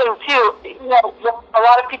the other thing, too, a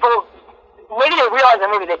lot of people... Maybe they realize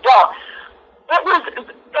it, maybe they don't. It wasn't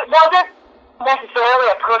necessarily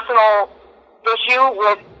a personal issue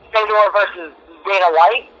with Fedor versus Dana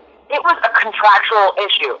White. It was a contractual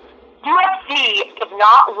issue. UFC did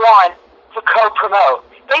not want to co-promote.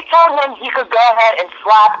 They told him he could go ahead and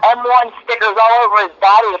slap M1 stickers all over his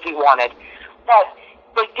body if he wanted, but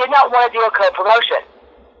they did not want to do a co-promotion.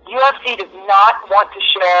 UFC does not want to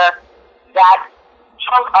share that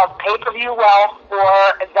chunk of pay-per-view wealth or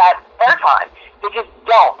that airtime. They just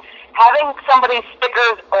don't. Having somebody's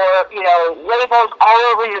stickers or, labels all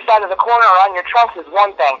over your side of the corner or on your trunks is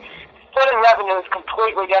one thing. Splitting revenue is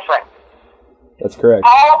completely different. That's correct.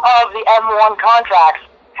 All of the M1 contracts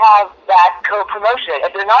have that co-promotion.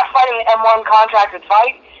 If they're not fighting an M1 contracted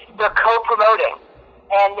fight, they're co-promoting.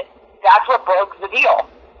 And that's what broke the deal.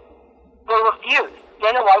 They refused.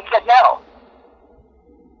 Dana White said no.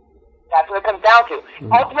 That's what it comes down to.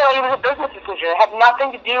 Ultimately, it was a business decision. It had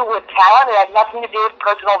nothing to do with talent. It had nothing to do with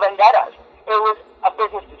personal vendettas. It was a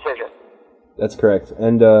business decision. That's correct.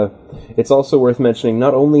 And it's also worth mentioning,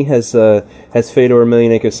 not only has Fedor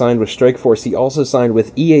Emelianenko signed with Strikeforce, he also signed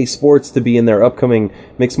with EA Sports to be in their upcoming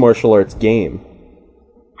mixed martial arts game.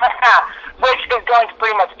 Which is going to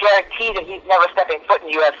pretty much guarantee that he's never stepping foot in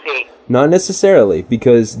UFC. Not necessarily,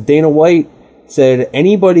 because Dana White said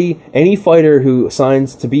any fighter who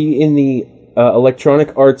signs to be in the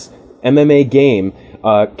Electronic Arts MMA game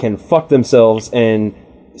can fuck themselves and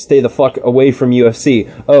stay the fuck away from UFC.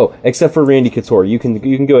 Oh, except for Randy Couture. You can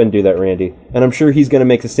go ahead and do that, Randy. And I'm sure he's going to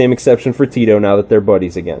make the same exception for Tito now that they're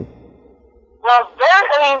buddies again. Well,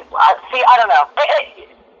 I don't know.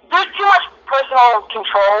 There's too much personal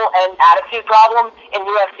control and attitude problem in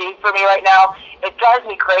UFC for me right now. It drives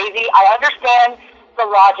me crazy. I understand the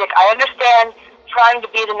logic. I understand trying to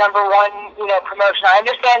be the number one, promotion. I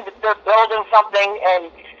understand that they're building something,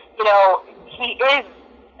 and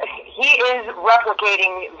he is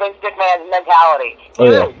replicating Vince McMahon's mentality.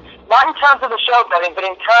 Oh, yeah. Not in terms of the show building, but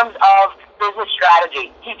in terms of business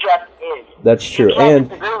strategy. He just is. That's true. And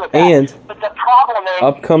but the problem is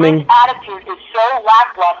his attitude is so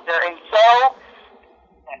lackluster and so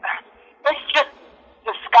it's just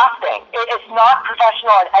disgusting. It's not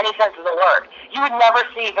professional in any sense of the word. You would never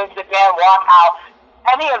see Vince McMahon walk out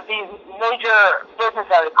any of these major business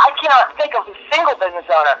owners. I cannot think of a single business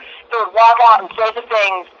owner who would walk out and say the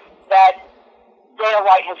things that Dana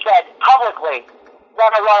White has said publicly,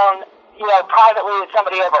 let alone, privately that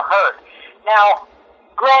somebody overheard. Now,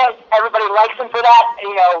 granted, everybody likes him for that.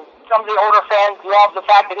 Some of the older fans love the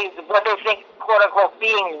fact that he's what they think, quote unquote,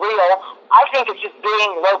 being real. I think it's just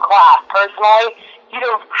being low class. Personally, you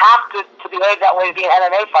don't have to behave that way to be an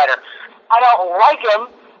MMA fighter. I don't like him,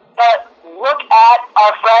 but look at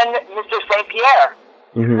our friend, Mr. St. Pierre.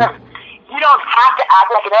 Mm-hmm. You don't have to act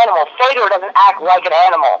like an animal. Fedor doesn't act like an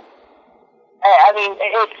animal. I mean,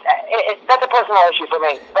 that's a personal issue for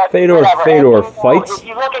me. But Fedor fights. If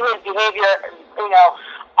you look at his behavior,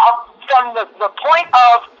 up from the point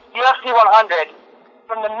of UFC 100,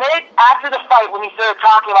 from the minute after the fight when he started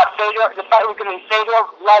talking about Fedor, the fight was going to be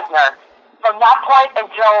Fedor-Lesnar, from that point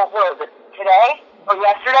until, what was it, today or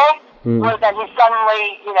yesterday, was then he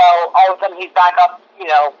suddenly, all of a sudden he's back up,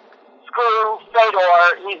 screw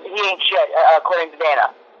Fedor, he ain't shit, according to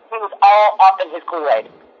Dana. He was all up in his Kool-Aid.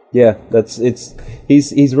 Yeah,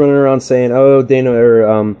 he's running around saying, "Oh, Dana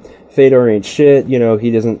or Fedor ain't shit."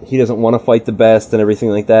 He doesn't want to fight the best and everything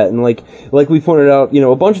like that. And like we pointed out,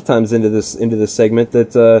 a bunch of times into this segment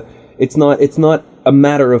that it's not a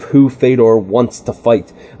matter of who Fedor wants to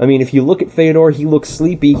fight. I mean, if you look at Fedor, he looks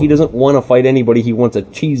sleepy. He doesn't want to fight anybody. He wants a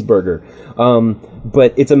cheeseburger.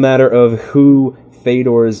 But it's a matter of who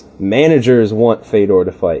Fedor's managers want Fedor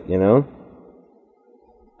to fight.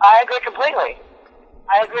 I agree completely.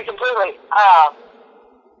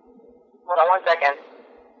 Hold on 1 second.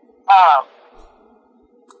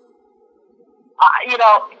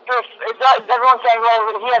 Everyone's saying,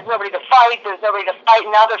 well, he has nobody to fight, there's nobody to fight,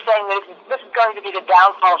 and now they're saying that this is going to be the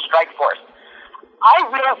downfall of Strikeforce. I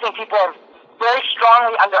really think people are very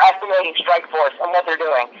strongly underestimating Strikeforce and what they're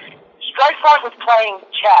doing. Strikeforce is playing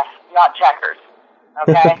chess, not checkers.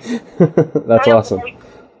 Okay? That's awesome.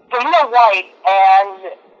 Dana White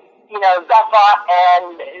and Zuffa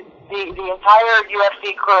and the entire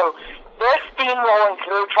UFC crew, they're steamrolling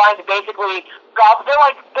through, trying to basically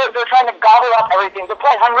they're trying to gobble up everything. They're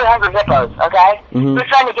playing hungry hippos, okay? Mm-hmm. They're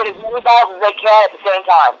trying to get as many balls as they can at the same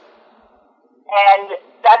time, and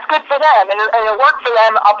that's good for them, and it worked for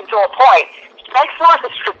them up until a point. Strikeforce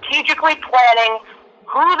is strategically planning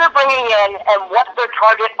who they're bringing in and what their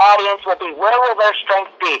target audience will be. Where will their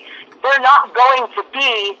strength be? They're not going to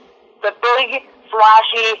be the big,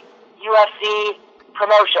 flashy UFC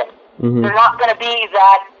promotion. Mm-hmm. They're not going to be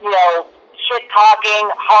that, shit-talking,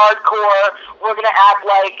 hardcore, we're going to act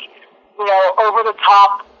like,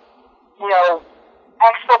 over-the-top,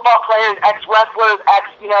 ex-football players, ex-wrestlers,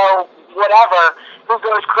 whatever, who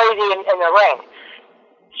goes crazy in the ring.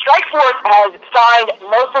 Strikeforce has signed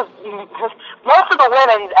most of the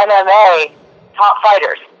women's MMA top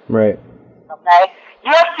fighters. Right. Okay?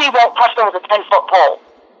 UFC won't touch them with a 10-foot pole.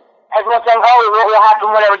 Everyone's saying, what will happen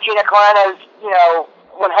whenever Gina Carano's,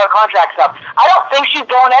 when her contract's up? I don't think she's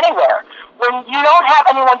going anywhere. When you don't have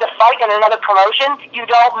anyone to fight in another promotion, you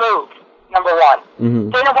don't move, number one. Mm-hmm.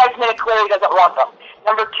 Dana White's made it clear he doesn't want them.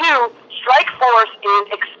 Number two, Strikeforce is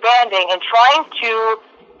expanding and trying to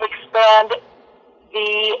expand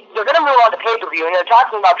they're going to move on to pay-per-view, and they're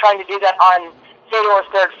talking about trying to do that on Fedor's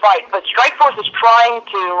third fight, but Strikeforce is trying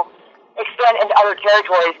to expand into other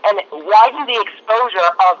territories and widen the exposure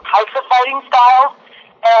of types of fighting styles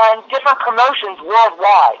and different promotions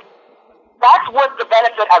worldwide. That's what the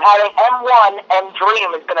benefit of having M1 and Dream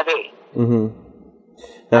is going to be. Mm-hmm.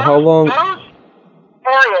 Now, how long? Those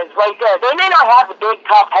areas right there, they may not have the big,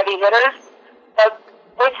 tough, heavy hitters, but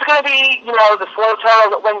it's going to be, the slow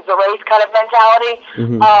turtle that wins the race kind of mentality.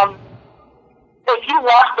 Mm-hmm. If you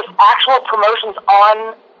watch the actual promotions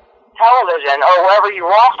on television or wherever you're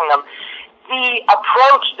watching them, the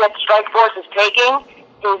approach that Strikeforce is taking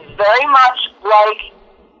is very much like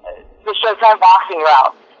the Showtime boxing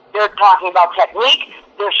route. They're talking about technique,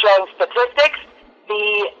 they're showing statistics,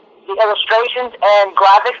 the illustrations and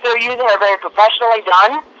graphics they're using are very professionally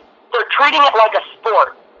done. They're treating it like a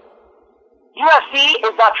sport. UFC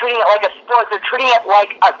is not treating it like a sport, they're treating it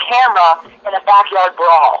like a camera in a backyard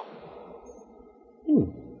brawl.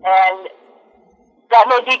 And that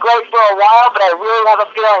may be great for a while, but I really have a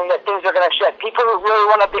feeling that things are going to shift. People who really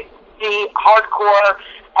want to be hardcore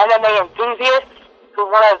MMA enthusiasts, who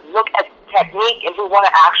want to look at technique and who want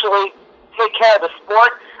to actually take care of the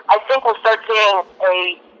sport, I think we'll start seeing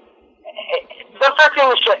they'll start seeing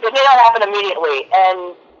the shift. It may not happen immediately,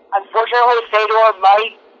 and unfortunately, Fedor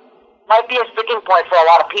might be a sticking point for a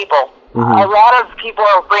lot of people. Mm-hmm. A lot of people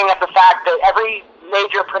are bringing up the fact that every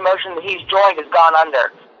major promotion that he's joined has gone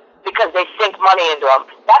under because they sink money into him.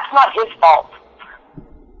 That's not his fault.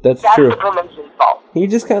 That's That's true. the promotion's fault. He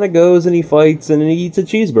just kind of goes and he fights and he eats a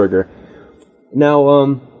cheeseburger.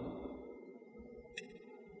 Now,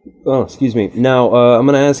 oh, excuse me. Now, I'm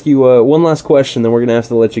going to ask you one last question, then we're going to have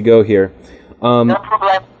to let you go here. No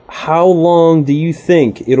problem. How long do you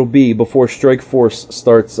think it'll be before Strikeforce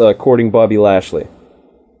starts courting Bobby Lashley?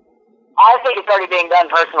 I think it's already being done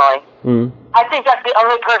personally. Mm. I think that's the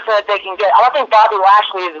only person that they can get. I don't think Bobby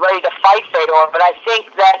Lashley is ready to fight Fedor, but I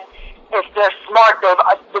think that if they're smart,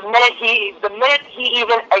 the minute he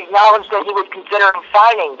even acknowledged that he was considering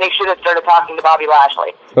signing, they should have started talking to Bobby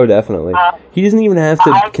Lashley. Oh, definitely. He doesn't even have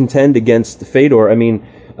to contend against Fedor. I mean,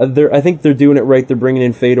 I think they're doing it right. They're bringing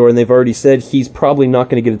in Fedor, and they've already said he's probably not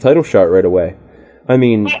going to get a title shot right away. I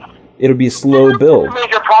mean, it'll be a slow build. This is a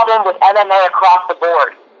major problem with MMA across the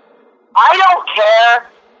board. I don't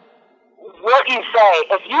care what you say.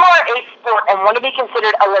 If you are a sport and want to be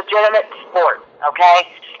considered a legitimate sport,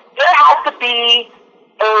 okay, there has to be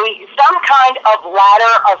some kind of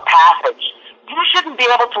ladder of passage. You shouldn't be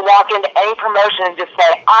able to walk into any promotion and just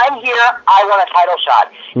say, I'm here, I want a title shot.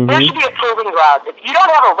 Mm-hmm. There should be a proving ground. If you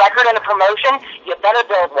don't have a record in a promotion, you better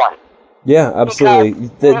build one. Yeah,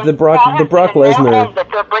 absolutely. The Brock Lesnar.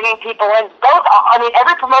 That they're bringing people in.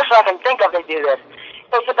 Every promotion I can think of, they do this.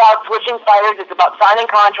 It's about switching fighters. It's about signing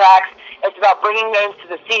contracts. It's about bringing names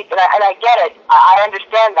to the seats. And I get it. I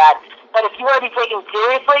understand that. But if you want to be taken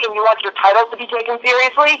seriously and you want your titles to be taken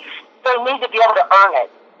seriously, they need to be able to earn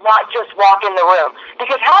it, not just walk in the room.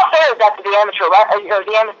 Because how fair is that to the amateur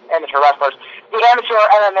wrestlers, the amateur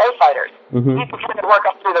MMA fighters? Mm-hmm. People trying to work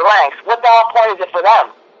up through the ranks. What the hell point is it for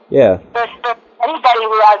them? Yeah. If anybody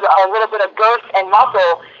who has a little bit of girth and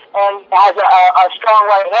muscle and has a strong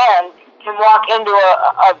right hand can walk into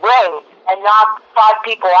a ring and knock 5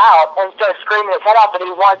 people out and start screaming his head off that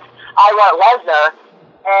I want Lesnar,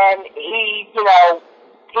 and he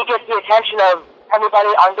gets the attention of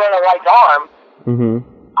everybody on Dana White's arm. Mm-hmm.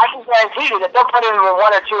 I can guarantee you that they'll put him in 1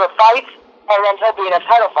 or 2 fights, and then he'll be in a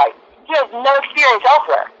title fight. He has no experience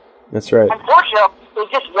elsewhere. That's right. Unfortunately, they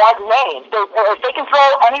just want names. If they can throw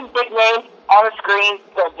any big name on the screen,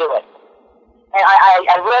 they'll do it. And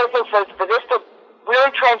I really think for this to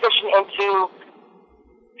really transition into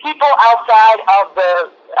people outside of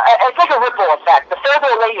it's like a ripple effect. The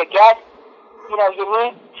further away you get, you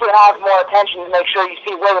need to have more attention to make sure you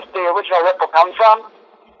see where the original ripple comes from.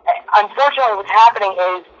 Unfortunately, what's happening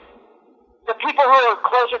is the people who are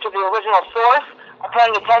closer to the original source are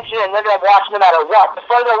paying attention and they're going to watch no matter what. The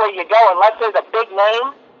further away you go, unless there's a big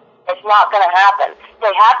name, it's not going to happen.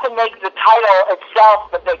 They have to make the title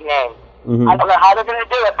itself the big name. Mm-hmm. I don't know how they're going to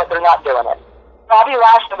do it, but they're not doing it. Bobby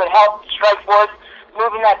Lashley would help Strikeforce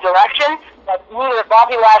move in that direction, but neither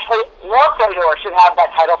Bobby Lashley nor Fedor should have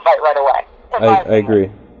that title fight right away. I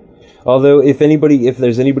agree. Although if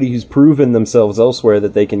there's anybody who's proven themselves elsewhere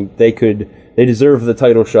that they deserve the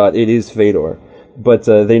title shot, it is Fedor. But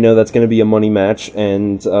they know that's going to be a money match,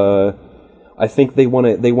 and I think they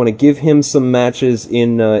want to give him some matches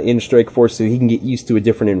in Strikeforce so he can get used to a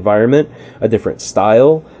different environment, a different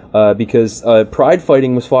style. Because Pride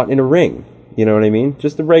fighting was fought in a ring. You know what I mean?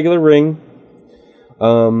 Just a regular ring.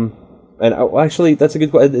 And actually, that's a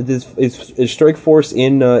good question. Is Strikeforce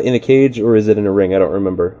in a cage or is it in a ring? I don't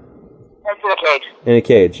remember. It's in a cage. In a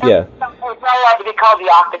cage, yeah. It's not allowed to be called the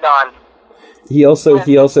Octagon. He also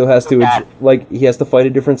has to he has to fight a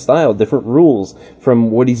different style, different rules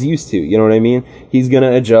from what he's used to. You know what I mean? He's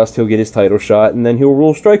gonna adjust. He'll get his title shot, and then he'll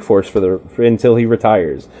rule Strikeforce until he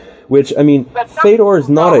retires. Which Fedor is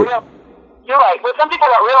not a. You're right. What some people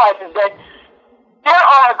don't realize is that there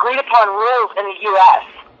are agreed upon rules in the U.S.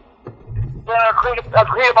 There are agreed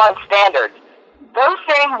upon standards. Those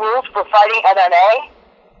same rules for fighting MMA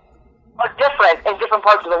are different in different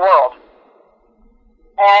parts of the world,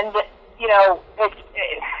 and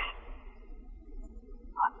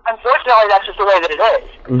unfortunately, that's just the way that it is.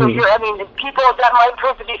 Mm-hmm. So people, that might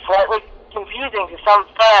prove to be slightly confusing to some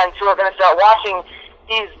fans who are going to start watching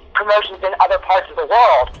these promotions in other parts of the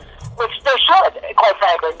world, which they should, quite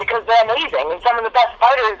frankly, because they're amazing. And some of the best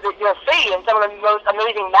fighters that you'll see and some of the most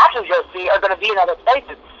amazing matches you'll see are going to be in other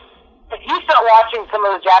places. If you start watching some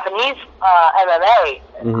of the Japanese MMA,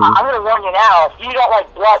 mm-hmm. I'm going to warn you now, if you don't like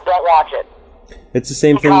blood, don't watch it. It's the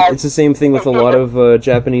same thing. It's the same thing with a lot of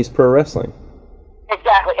Japanese pro wrestling.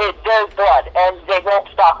 Exactly, there's blood, and they won't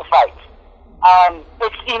stop the fights.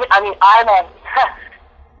 It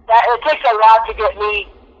takes a lot to get me,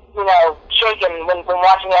 shaken when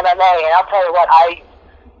watching MMA. And I'll tell you what,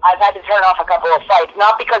 I've had to turn off a couple of fights,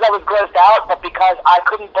 not because I was grossed out, but because I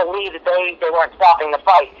couldn't believe that they weren't stopping the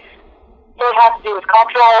fight. it has to do with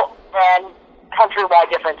cultural and countrywide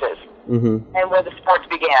differences and where the sports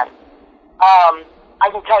began. I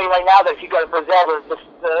can tell you right now that if you go to Brazil,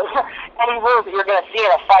 any rules that you're going to see in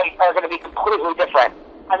a fight are going to be completely different.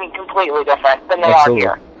 I mean, completely different than they are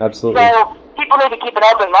here. Absolutely. So people need to keep an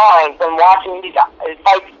open mind when watching these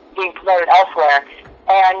fights being promoted elsewhere.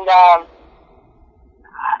 And I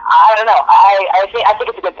don't know. I think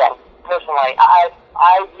it's a good thing, personally.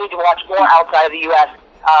 I need to watch more outside of the U.S.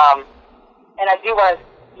 And I do want to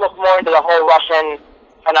look more into the whole Russian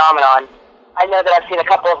phenomenon. I know that I've seen a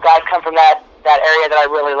couple of guys come from that area that I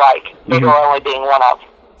really like. Fedor only being one of.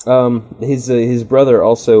 His brother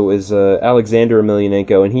also is Alexander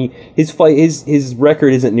Emelianenko, and his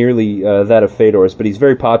record isn't nearly that of Fedor's, but he's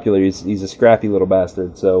very popular. He's a scrappy little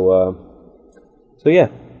bastard. So yeah.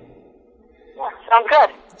 Yeah, sounds good.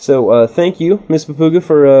 So thank you, Ms. Papuga,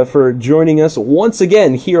 for joining us once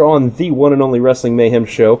again here on the one and only Wrestling Mayhem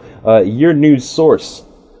Show, your news source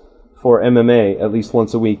for MMA at least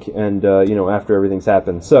once a week, and after everything's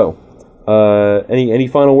happened. So, any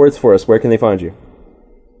final words for us? Where can they find you?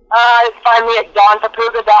 Find me at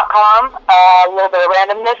DonPapuga.com. A little bit of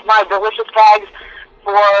randomness. My delicious tags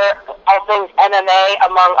for all things MMA,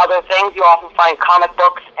 among other things. You often find comic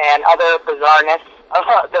books and other bizarreness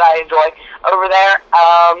that I enjoy over there.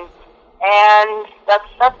 And that's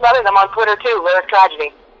about it. I'm on Twitter too, Lyric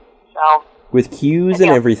Tragedy. So with cues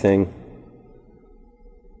and everything.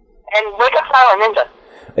 And Wake Up Silent Ninja.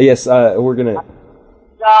 Yes, we're gonna.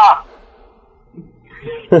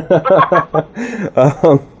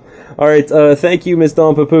 All right, thank you, Ms.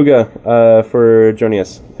 Dawn Papuga, for joining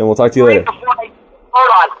us, and we'll talk to you later.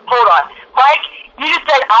 Hold on. Mike, you just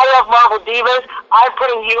said I love Marvel Divas. I'm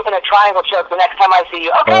putting you in a triangle choke the next time I see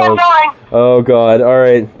you. Okay, I'm going. Oh, God. All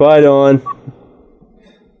right. Bye, Dawn.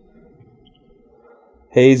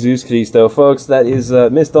 Jesus Cristo. Folks, that is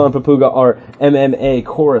Miss Dawn Papuga, our MMA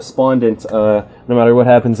correspondent. No matter what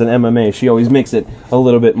happens in MMA, she always makes it a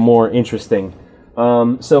little bit more interesting.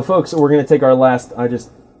 So, folks, we're going to take our last...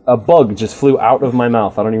 A bug just flew out of my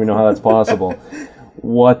mouth. I don't even know how that's possible.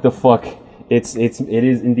 What the fuck? It is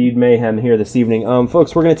indeed mayhem here this evening.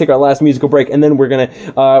 Folks, we're going to take our last musical break, and then we're going to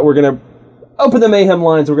open the mayhem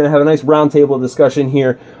lines. We're going to have a nice roundtable discussion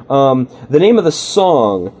here. The name of the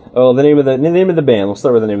song... Oh, the name of the band. We'll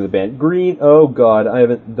start with the name of the band. Green... Oh, God. I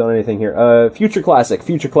haven't done anything here. Future Classic.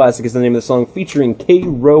 Future Classic is the name of the song, featuring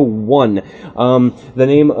K-Row 1. The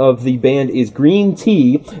name of the band is Green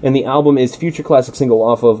Tea, and the album is Future Classic single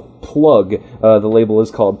off of Plug. The label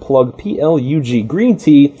is called Plug, P-L-U-G. Green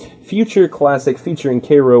Tea, Future Classic, featuring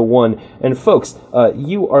K-Row 1. And, folks,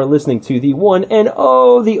 you are listening to the one and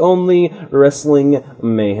the only Wrestling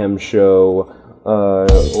Mayhem Show.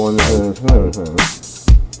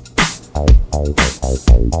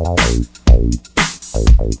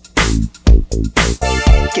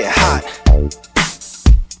 Get hot.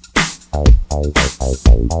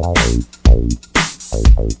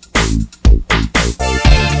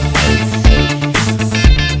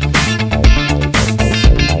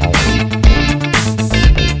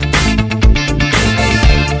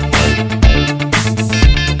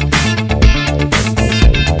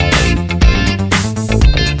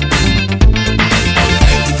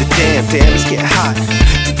 Damn, it's getting hot.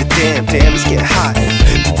 Damn, it's getting hot.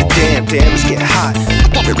 Damn, it's getting hot.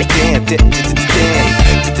 Damn,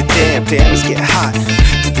 it's getting hot.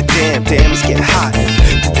 Damn, it's getting hot.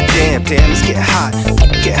 Damn, it's getting hot.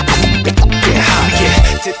 Get hot,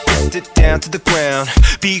 yeah. Down to the ground.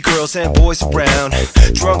 Be girls and boys around.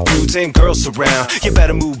 Drunk dudes and girls around. You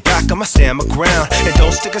better move back, I'ma stand my ground. And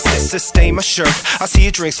don't stick a sister, stain my shirt. I see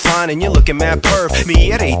your drinks fine and you're looking mad perv.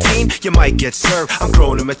 Me at 18, you might get served. I'm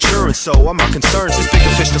grown and mature and so are my concerns. There's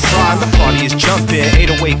bigger fish to fry, the party is jumping.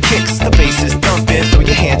 808 kicks, the bass is thumping. Throw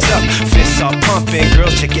your hands up, fists are pumping.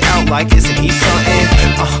 Girls check you out like, isn't he something?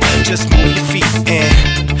 Just move your feet and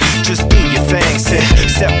just do your thing. Say,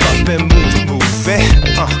 step up and move it.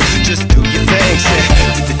 Just do your thing. Say,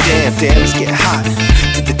 damn, it's getting hot.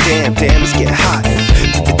 Damn, it's getting hot.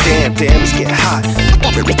 Damn, it's getting hot.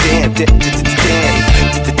 Damn, it's getting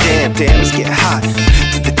hot. Damn, it's getting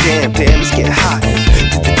hot.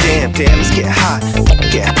 Damn, it's getting hot.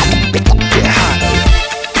 Get hot.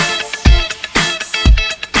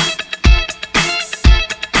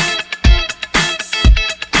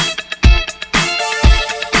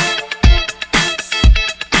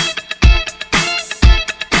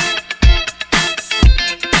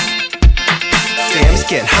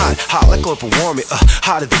 Getting hot like global warming,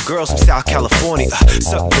 hotter than girls from South California.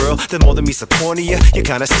 Sup, girl, the more than meets the corner, you're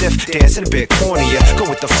kinda stiff, dancing a bit corny. Go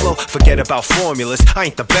with the flow, forget about formulas.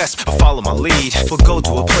 I ain't the best, but follow my lead. We'll go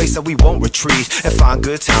to a place that we won't retreat and find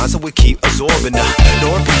good times, so we keep absorbing the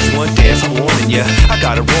North Beach. One dance, I'm warning ya. I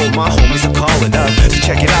gotta roll, my homies are calling up. So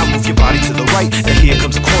check it out, move your body to the right. Now here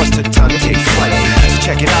comes a chorus to time to take flight. So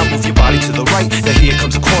check it out, move your body to the right. Now here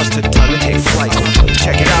comes a chorus to time to take flight.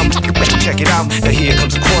 Check it out, check it out. Now here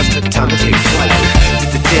comes a chorus to time to take flight.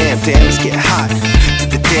 Damn, damn, it's getting hot.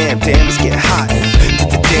 Damn, damn, it's getting hot.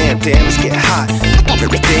 Damn, damn, it's getting hot.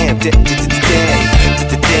 Damn, damn, damn,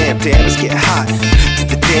 damn, it's getting hot.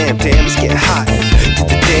 Damn, damn, it's getting hot.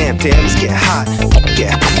 Damn, damn, it's getting hot.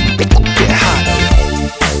 Yeah, get hot.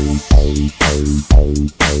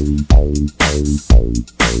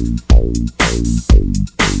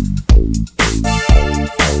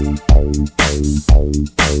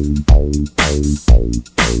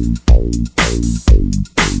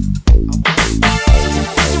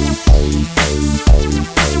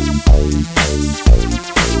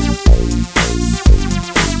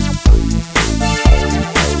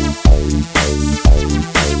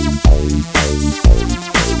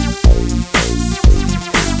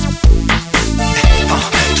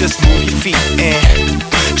 Just move your feet and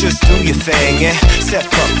just do your thing and step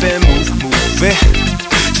up and move it.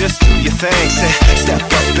 Just do your thing, say step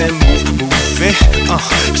up and move it.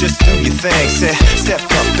 Just do your thing, say step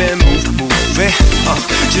up and move it.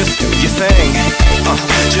 Just do your thing.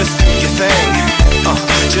 Just do your thing.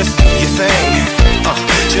 Just do your thing.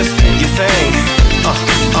 Just do your thing. Do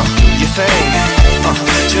your thing.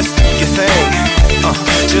 Just do your thing.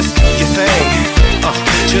 Just do your thing.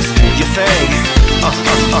 Just do your thing. Do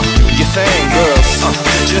your thing, girls.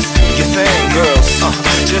 Just do your thing, girls.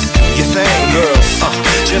 Just do your thing, girls.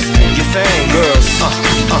 Just do your thing, girls.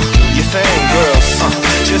 Do your thing, girls.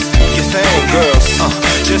 Just do your thing, girls.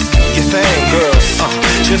 Just do your thing, girls.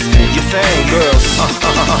 Just do your thing, girls.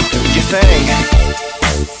 Do your thing.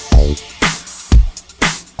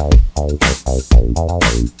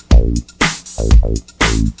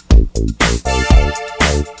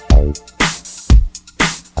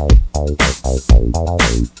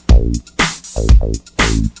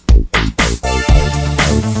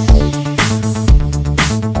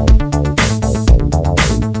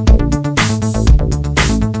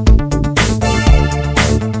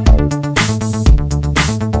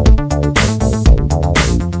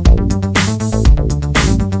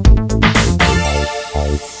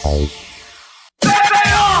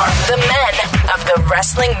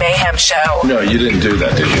 Wrestling Mayhem Show. No, you didn't do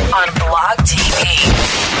that, did you? On Blog TV.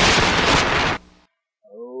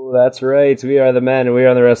 Oh, that's right. We are the men, and we are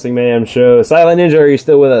on the Wrestling Mayhem Show. Silent Ninja, are you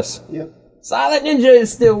still with us? Yep. Silent Ninja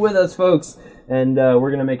is still with us, folks. And we're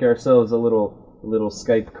going to make ourselves a little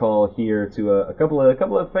Skype call here to a couple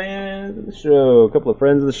of fans of the show, a couple of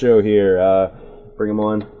friends of the show here. Bring them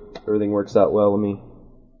on. If everything works out well, let me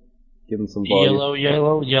give them some volume. Yellow,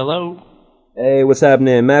 yellow, yellow. Hey, what's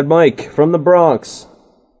happening? Mad Mike from the Bronx.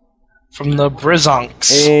 From the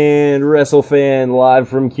Brizonks. And WrestleFan live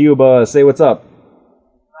from Cuba. Say what's up.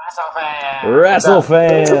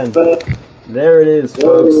 WrestleFan. There it is,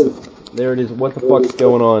 folks. There it is. What the fuck's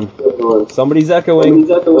going on? Somebody's echoing.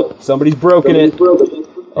 Somebody's broken it.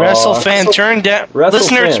 WrestleFan, turn down.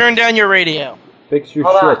 Listener, turn down your radio. Fix your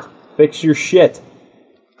shit. Fix your shit.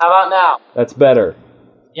 How about now? That's better.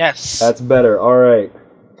 Yes. That's better. All right.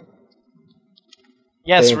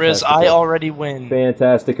 Yes, Riz, I already win.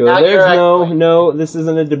 Fantastico. There's no, this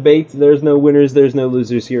isn't a debate. There's no winners, there's no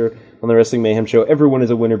losers here on the Wrestling Mayhem Show. Everyone is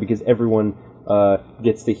a winner because everyone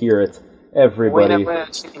gets to hear it. Everybody. Well,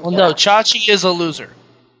 no, Chachi is a loser.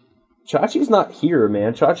 Chachi's not here,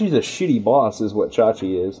 man. Chachi's a shitty boss is what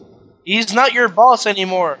Chachi is. He's not your boss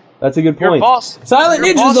anymore. That's a good point. Your boss. Silent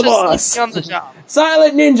Ninja's the boss. On the job.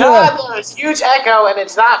 Silent Ninja. God, there's huge echo, and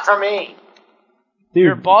it's not for me. Dude.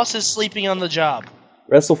 Your boss is sleeping on the job.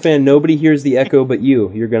 WrestleFan, nobody hears the echo but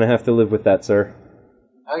you. You're going to have to live with that, sir.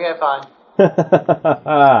 Okay, fine.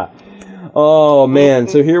 Oh, man.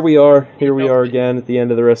 So here we are. Here we are again at the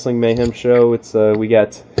end of the Wrestling Mayhem Show. It's we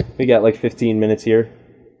got like 15 minutes here.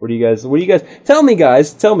 What do you guys tell me,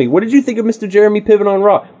 guys, what did you think of Mr. Jeremy Piven on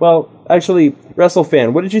Raw? Well, actually,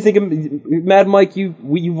 WrestleFan, what did you think of Mad Mike? You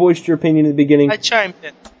voiced your opinion in the beginning. I chimed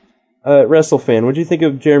in. WrestleFan, what did you think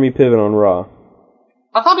of Jeremy Piven on Raw?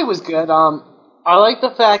 I thought he was good. I like the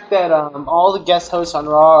fact that all the guest hosts on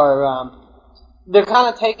Raw are they're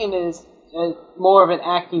kind of taking it as more of an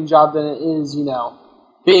acting job than it is,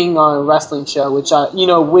 being on a wrestling show, which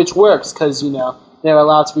works because they're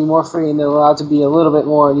allowed to be more free and they're allowed to be a little bit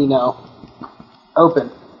more open.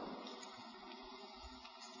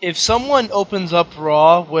 if someone opens up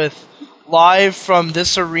Raw with live from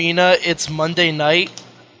this arena, it's Monday night,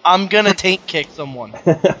 I'm gonna taint kick someone.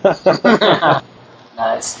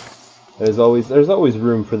 Nice. There's always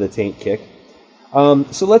room for the taint kick.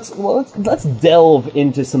 So let's delve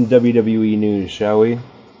into some WWE news, shall we?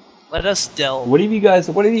 Let us delve. What's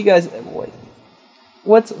on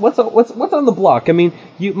the block? I mean,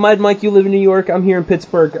 Mike, you live in New York. I'm here in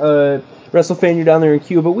Pittsburgh. WrestleFan, you're down there in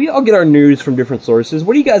Cuba. We all get our news from different sources.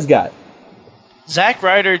 What do you guys got? Zack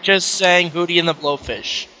Ryder just sang Hootie and the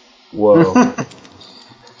Blowfish. Whoa.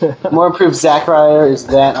 More proof Zack Ryder is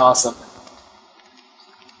that awesome.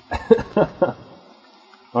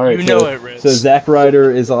 All right, You know it, Riz. So Zack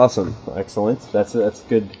Ryder is awesome. Excellent. That's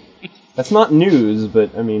good. That's not news,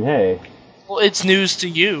 but I mean, hey. Well, it's news to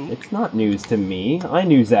you. It's not news to me. I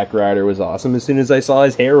knew Zack Ryder was awesome as soon as I saw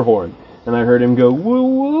his hair horn. And I heard him go, woo,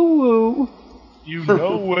 woo, woo. You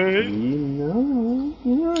know it.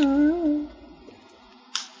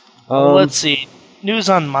 Well, let's see. News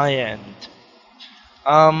on my end.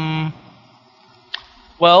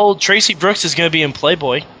 Well, Tracy Brooks is going to be in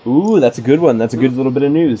Playboy. Ooh, that's a good one. That's a good little bit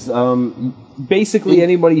of news. Basically,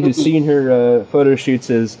 anybody who's seen her photo shoots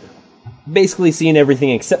has basically seen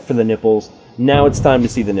everything except for the nipples. Now it's time to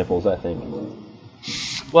see the nipples, I think.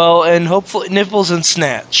 Well, and hopefully nipples and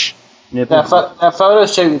snatch. That photo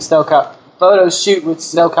shoot with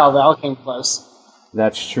SoCal Val came close.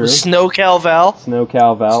 That's true. SoCal Val?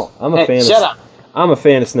 SoCal Val. I'm a fan. Shut up. I'm a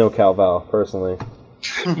fan of SoCal Val personally.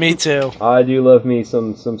 Me too. I do love me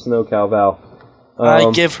some SoCal Val.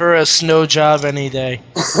 I give her a snow job any day.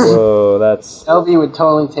 Whoa, that's... LB would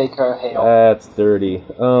totally take her hail. That's dirty.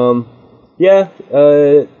 Yeah,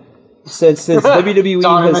 since WWE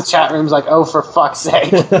Dawn in the has... chat room's like, oh, for fuck's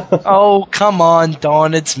sake. Oh, come on,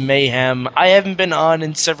 Dawn, it's mayhem. I haven't been on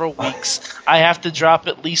in several weeks. I have to drop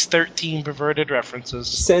at least 13 perverted references.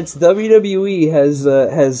 Since WWE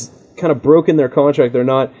has kind of broken their contract,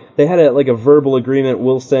 they had a verbal agreement,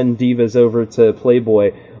 we'll send divas over to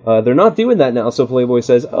Playboy. They're not doing that now, so Playboy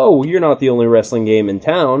says, oh, you're not the only wrestling game in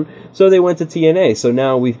town, so they went to TNA. So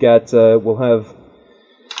now we've got, we'll have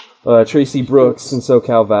Tracy Brooks and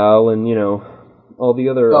SoCal Val and, all the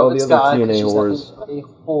other TNA whores.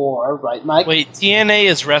 Right, Mike? Wait, TNA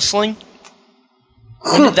is wrestling?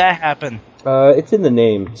 When did that happen? It's in the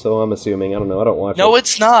name, so I'm assuming. I don't know, I don't watch it. No,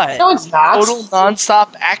 it's not. No, it's not. Total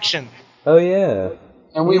non-stop action. Oh, yeah.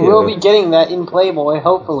 And we will be getting that in Playboy,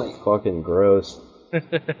 hopefully. Fucking gross.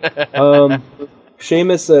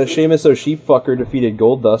 Sheamus O'Sheepfucker defeated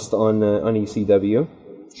Goldust on ECW.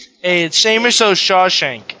 Hey, it's Sheamus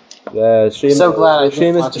O'Shawshank. Sheamus, so glad I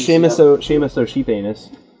didn't watch Sheamus O'Sheepanus.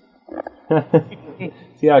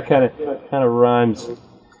 See how it kind of rhymes.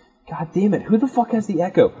 God damn it! Who the fuck has the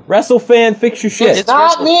echo? WrestleFan, fix your shit. It's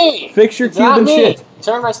not me. Fix your Cuban shit.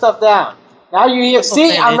 Turn my stuff down. Now you hear.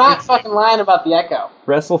 See, I'm not fucking lying about the echo.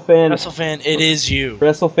 WrestleFan, it is you.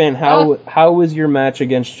 WrestleFan, how was your match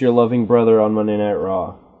against your loving brother on Monday Night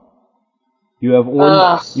Raw? You have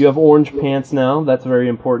orange pants now. That's very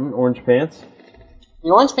important. Orange pants.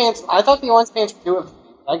 The orange pants. I thought the orange pants would do it.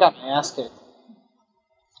 I got my ass kicked.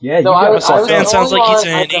 Yeah, you got WrestleFan sounds like he's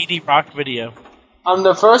in an 80 Rock video. I'm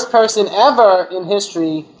the first person ever in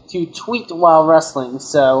history to tweet while wrestling,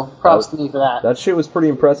 so props to me for that. That shit was pretty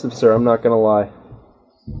impressive, sir. I'm not gonna lie.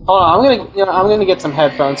 Hold on, I'm gonna get some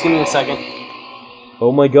headphones. Give me a second.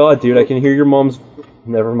 Oh my god, dude! I can hear your mom's.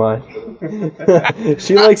 Never mind.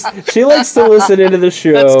 she likes to listen into the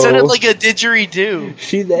show. That sounded like a didgeridoo.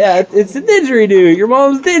 It's a didgeridoo. Your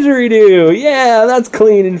mom's didgeridoo. Yeah, that's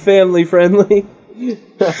clean and family friendly.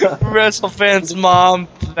 WrestleFan's mom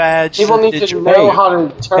badge. People need to know how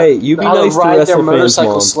to ride their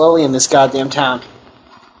motorcycle slowly in this goddamn town.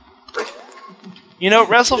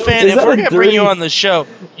 WrestleFan, if we're gonna bring you on the show,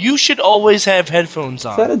 you should always have headphones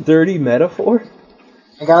on. Is that a dirty metaphor?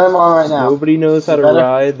 I got them on right now. Nobody knows how to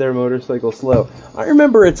ride their motorcycle slow. I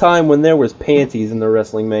remember a time when there was panties in the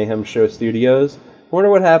Wrestling Mayhem show studios. I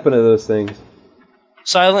wonder what happened to those things.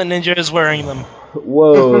 Silent Ninja is wearing them.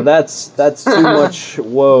 Whoa, that's too much.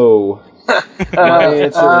 Whoa. My answer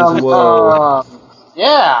is whoa.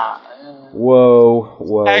 Yeah.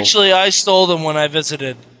 Whoa. Actually, I stole them when I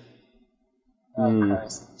visited.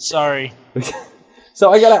 Sorry.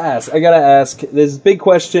 So I gotta ask. This big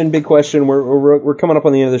question. We're coming up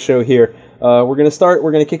on the end of the show here. We're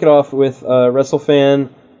gonna kick it off with WrestleFan.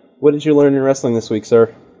 What did you learn in wrestling this week,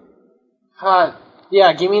 sir?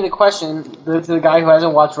 Yeah, give me the question to the guy who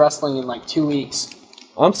hasn't watched wrestling in like 2 weeks.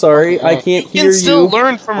 I'm sorry, I can't hear you. You can still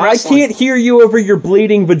learn from wrestling. I can't hear you over your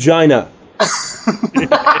bleeding vagina.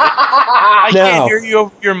 I Now- can't hear you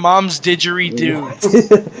over your mom's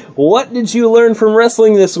didgeridoo. What did you learn from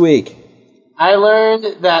wrestling this week? I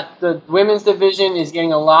learned that the women's division is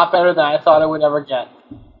getting a lot better than I thought it would ever get.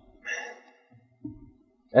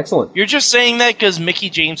 Excellent. You're just saying that because Mickey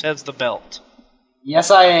James has the belt.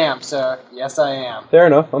 Yes, I am, sir. Yes, I am. Fair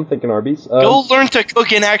enough. I'm thinking Arby's. Go learn to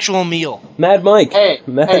cook an actual meal. Mad Mike. Hey,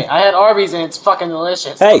 Mad- hey, I had Arby's and it's fucking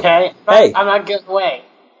delicious. Hey, okay? hey. I'm not getting away.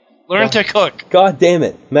 Learn to cook. God damn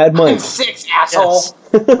it, Mad Mike. 6, asshole.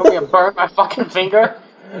 I'm gonna burn my fucking finger.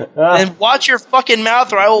 And watch your fucking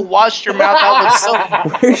mouth, or I will wash your mouth out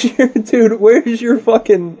with soap. Where's your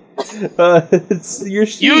fucking your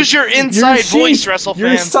sheet? Use your inside voice, Your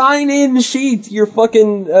WrestleFan. sign-in sheet, your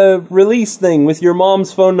fucking release thing with your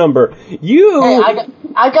mom's phone number. You. Hey,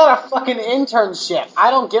 I got a fucking internship. I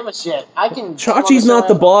don't give a shit. I can. Chachi's not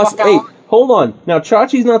the boss. Hey, hold on. Now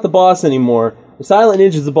Chachi's not the boss anymore. Silent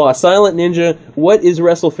Ninja's the boss. Silent Ninja, what is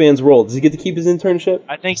WrestleFan's role? Does he get to keep his internship?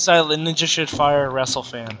 I think Silent Ninja should fire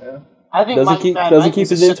WrestleFan. I think Does he keep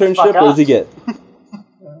his internship, or does he get?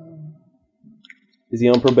 Is he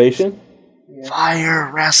on probation?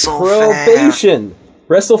 Fire WrestleFan. Probation.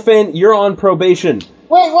 WrestleFan, you're on probation.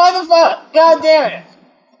 Wait, why the fuck? God damn it!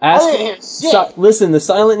 Ask, I didn't hear shit. listen, the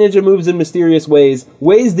Silent Ninja moves in mysterious ways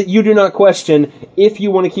that you do not question if you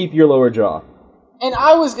want to keep your lower jaw. And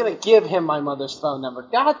I was gonna give him my mother's phone number.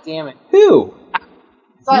 God damn it! Who?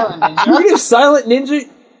 Silent You Ninja. give Silent Ninja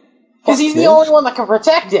Because he's the only one that can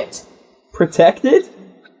protect it. protected?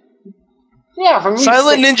 Yeah, from me.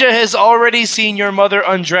 Silent Ninja has already seen your mother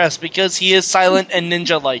undress because he is silent and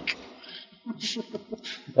ninja-like.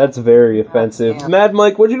 That's very offensive. Mad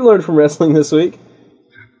Mike, what did you learn from wrestling this week?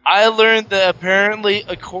 I learned that apparently,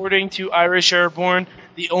 according to Irish Airborne,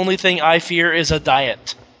 the only thing I fear is a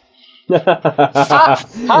diet.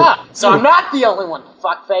 Ha! So I'm not the only one,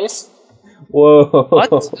 fuckface. Whoa.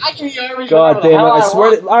 What? I can be Irish God whatever the damn it, hell I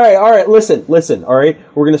swear want. to... Alright, listen, alright?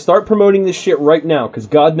 We're gonna start promoting this shit right now, because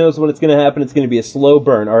God knows when it's gonna happen, it's gonna be a slow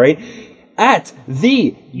burn, alright? At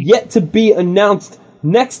the yet-to-be-announced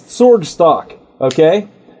next Sorgstock, okay?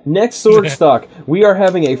 Next Sorgstock, we are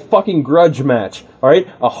having a fucking grudge match, alright?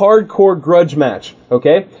 A hardcore grudge match,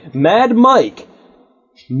 okay? Mad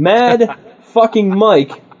fucking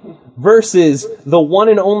Mike versus the one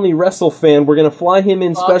and only WrestleFan. We're gonna fly him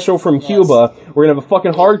in special from Cuba. We're gonna have a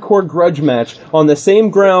fucking hardcore grudge match on the same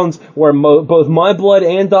grounds where both my blood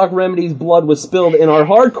and Doc Remedy's blood was spilled in our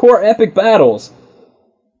hardcore epic battles.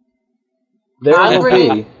 There will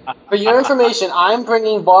be. For your information, I'm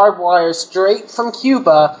bringing barbed wire straight from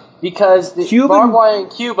Cuba because the barbed wire in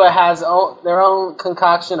Cuba has their own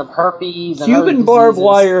concoction of herpes and other Cuban barbed diseases.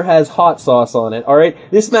 wire has hot sauce on it, alright?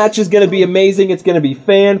 This match is gonna be amazing. It's gonna be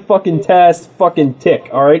fan-fucking-tast-fucking-tick,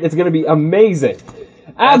 alright? It's gonna be amazing.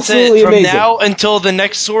 Absolutely From amazing. now until the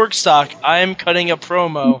next Sorgstock, I am cutting a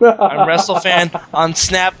promo on WrestleFan on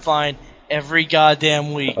Snapvine every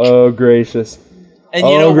goddamn week. Oh, gracious. And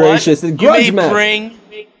you know gracious. what? The grudge you may match. bring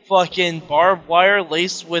fucking barbed wire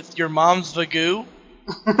laced with your mom's Vagoo.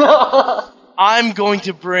 I'm going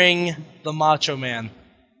to bring the Macho Man.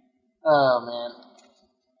 Oh, man.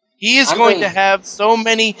 He is going to have so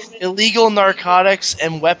many illegal narcotics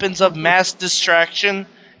and weapons of mass distraction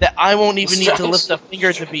that I won't even need to lift a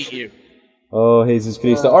finger to beat you. Oh, Jesus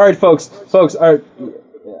Cristo. Alright, folks, alright.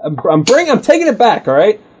 I'm taking it back,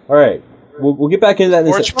 alright? Alright. We'll get back into that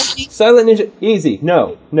in a second. Silent Ninja, easy.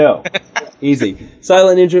 No. Easy.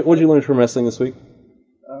 Silent Ninja, what did you learn from wrestling this week?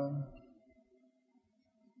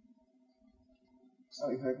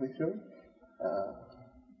 Not exactly sure.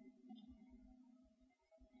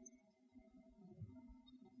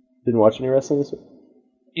 Didn't watch any wrestling this week?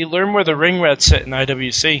 You learn where the ring rats sit in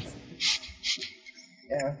IWC.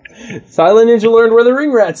 Yeah. Silent Ninja learned where the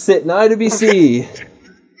ring rats sit in IWC.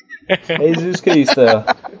 Jesus Cristo.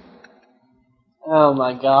 Oh,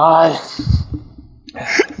 my God.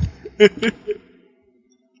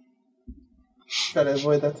 Try to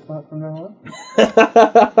avoid that spot from now on.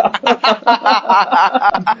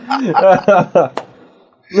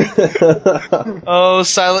 Oh,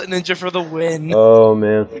 Silent Ninja for the win. Oh,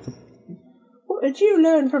 man. What did you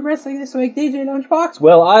learn from wrestling this week, DJ Lunchbox?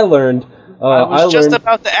 Well, I learned... I was just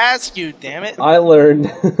about to ask you, damn it. I learned...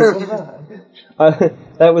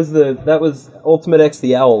 that was Ultimate X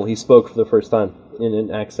the Owl. He spoke for the first time in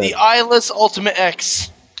an accent. The Eyeless Ultimate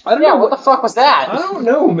X. I don't know what the fuck was that? I don't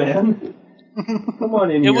know, man. Come on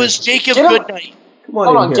in It here. was Jacob Get him- Goodnight. Come on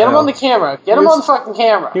Hold in on, here, get him Al. on the camera. Get him on the fucking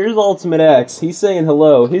camera. Here's Ultimate X. He's saying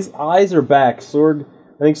hello. His eyes are back. Sorg,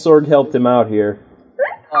 I think Sorg helped him out here.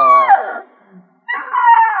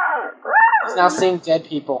 He's now seeing dead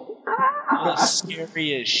people. That's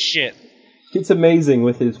scary as shit. It's amazing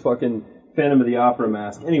with his fucking Phantom of the Opera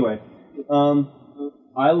mask. Anyway,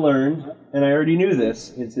 I learned, and I already knew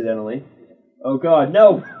this, incidentally. Oh god,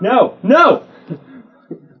 no!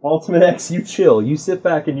 Ultimate X, you chill. You sit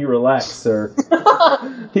back and you relax, sir.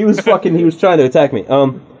 He was trying to attack me.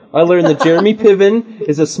 I learned that Jeremy Piven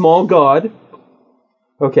is a small god.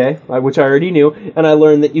 Okay, which I already knew. And I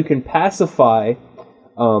learned that you can pacify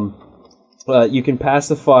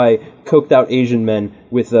coked out Asian men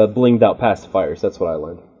with blinged out pacifiers. That's what I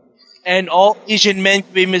learned. And all Asian men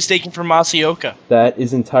can be mistaken for Masaoka. That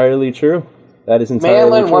is entirely true. May I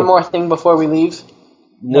learn one more thing before we leave?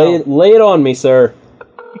 No. Lay it on me, sir.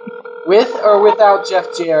 With or without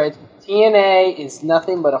Jeff Jarrett, TNA is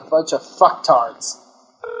nothing but a bunch of fucktards.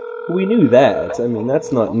 We knew that. I mean,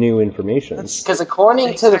 that's not new information. Because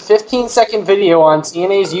according to the 15-second video on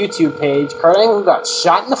TNA's YouTube page, Kurt Angle got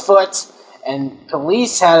shot in the foot, and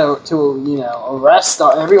police had to arrest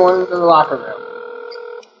everyone in the locker room.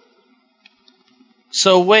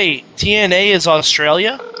 So wait, TNA is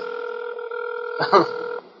Australia?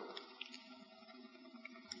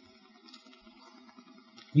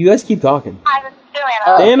 You guys keep talking. Hi, this is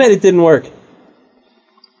Joanna. Damn it, it didn't work.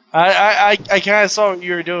 I kind of saw what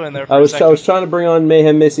you were doing there for I a second. was trying to bring on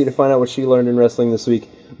Mayhem Missy to find out what she learned in wrestling this week.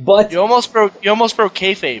 But You almost broke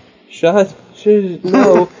kayfabe. Shut.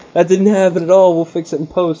 No, that didn't happen at all. We'll fix it in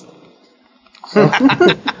post. We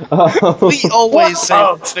always say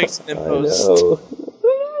let's fix it in post.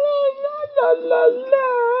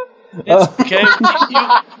 It's okay.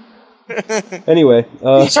 Anyway,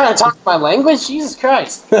 you trying to talk my language? Jesus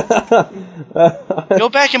Christ! Go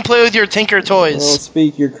back and play with your Tinker toys. Don't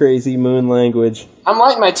speak your crazy moon language. I'm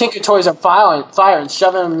lighting my Tinker toys on fire and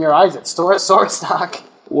shoving them in your eyes at sword stock.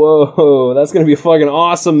 Whoa, that's gonna be a fucking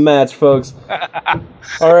awesome match, folks.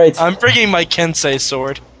 All right, I'm bringing my Kensei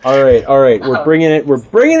sword. All right, we're bringing it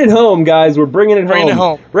home, guys. We're bringing it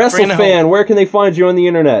home. WrestleFan, where can they find you on the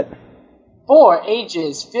internet? For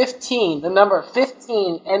ages 15, the number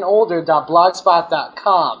 15 and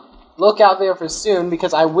older.blogspot.com. Look out there for soon,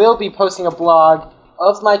 because I will be posting a blog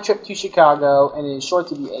of my trip to Chicago, and it is sure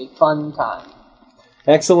to be a fun time.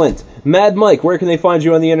 Excellent. Mad Mike, where can they find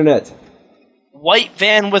you on the internet?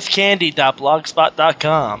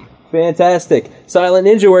 whitevanwithcandy.blogspot.com. Fantastic. Silent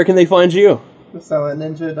Ninja, where can they find you?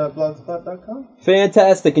 SilentNinja.blogspot.com.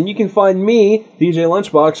 Fantastic. And you can find me, DJ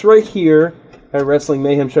Lunchbox, right here at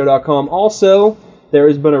WrestlingMayhemShow.com. Also, there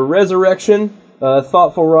has been a resurrection.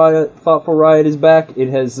 Thoughtful Riot is back. It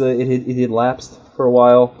has it had lapsed for a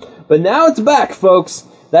while, but now it's back, folks.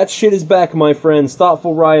 That shit is back, my friends.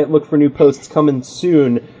 Thoughtful Riot. Look for new posts coming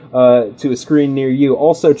soon to a screen near you.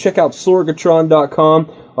 Also, check out Sorgatron.com,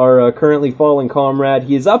 our currently fallen comrade.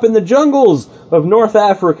 He is up in the jungles of North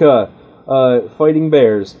Africa, fighting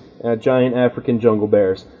bears, giant African jungle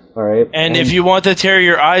bears. All right. And if you want to tear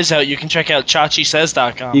your eyes out, you can check out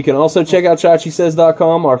ChachiSays.com. You can also check out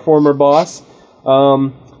ChachiSays.com, our former boss.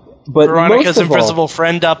 But Veronica's Invisible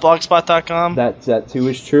Friend.blogspot.com. That too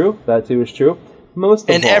is true.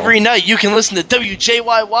 And every night you can listen to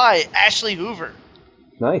WJYY Ashley Hoover.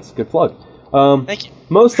 Nice, good plug. Thank you.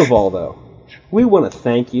 Most of all, though, we want to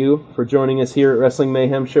thank you for joining us here at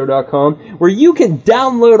WrestlingMayhemShow.com, where you can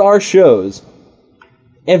download our shows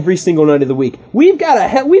every single night of the week. We've been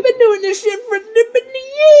doing this shit for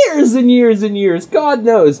years and years and years. God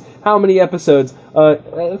knows how many episodes.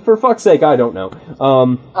 For fuck's sake, I don't know.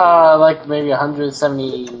 Like maybe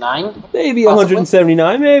 179? Maybe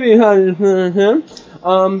 179, maybe 100.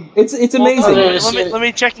 It's amazing. Let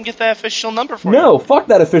me check and get that official number for you. No, fuck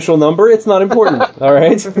that official number. It's not important. All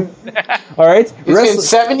right. All right. It's been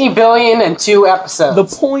 70 billion and 2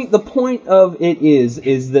 episodes. The point of it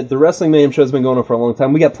is that the Wrestling Mayhem Show has been going on for a long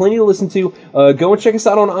time. We got plenty to listen to. Go and check us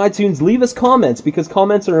out on iTunes. Leave us comments, because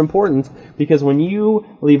comments are important. Because when you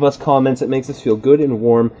leave us comments, it makes us feel good and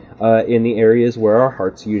warm in the areas where our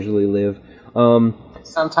hearts usually live.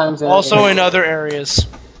 Sometimes also in other areas.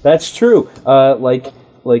 That's true. Like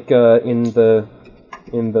in the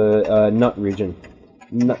nut region,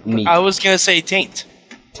 nut meat. I was gonna say taint.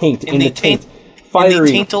 Taint in the taint. Fiery in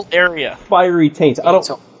the taintal area. Fiery taint. I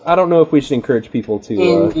don't know if we should encourage people to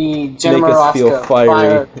in the make us feel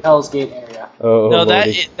fiery. Hell's Gate area. Oh, no,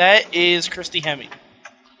 Lordy. that is Christy Hemme.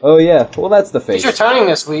 Oh yeah, well that's the face. He's returning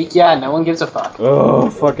this week. Yeah, no one gives a fuck. Oh,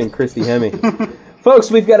 fucking Christy Hemme.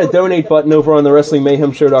 Folks, we've got a donate button over on the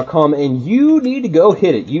WrestlingMayhemShow.com, and you need to go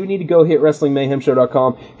hit it. You need to go hit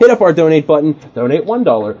WrestlingMayhemShow.com, hit up our donate button, donate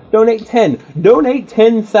 $1, donate $10, donate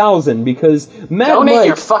 $10,000, because donate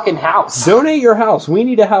your fucking house. Donate your house. We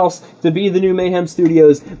need a house to be the new Mayhem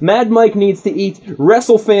Studios. Mad Mike needs to eat.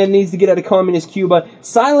 WrestleFan needs to get out of communist Cuba.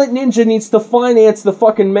 Silent Ninja needs to finance the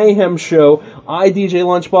fucking Mayhem Show. I, DJ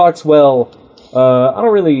Lunchbox, well, I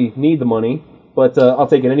don't really need the money, but I'll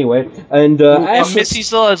take it anyway. And Missy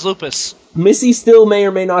still has lupus. Missy still may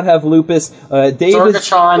or may not have lupus.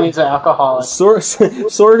 Sorgatron needs an alcoholic.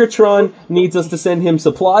 Sorgatron needs us to send him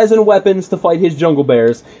supplies and weapons to fight his jungle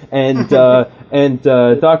bears. And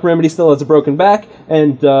Doc Remedy still has a broken back.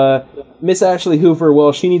 And Miss Ashley Hoover,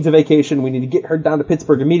 well, she needs a vacation. We need to get her down to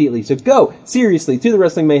Pittsburgh immediately. So go, seriously, to the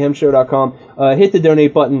WrestlingMayhemShow.com, hit the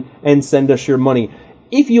donate button, and send us your money.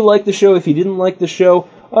 If you like the show, if you didn't like the show,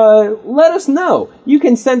 let us know. You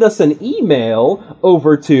can send us an email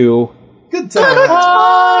over to Good times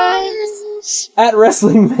at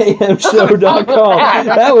WrestlingMayhemShow.com.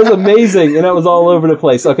 That was amazing, and that was all over the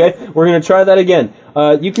place. Okay, we're gonna try that again.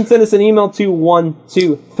 You can send us an email to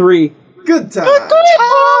 123 Good times.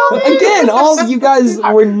 Again, all of you guys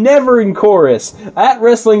were never in chorus. At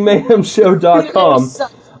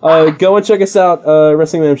WrestlingMayhemShow.com. Go and check us out,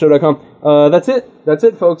 WrestlingMayhemShow.com. That's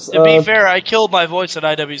it, folks. To be fair, I killed my voice at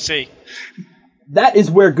IWC. That is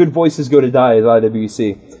where good voices go to die, is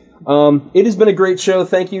IWC. It has been a great show.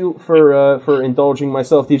 Thank you for indulging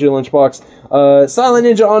myself, DJ Lunchbox. Silent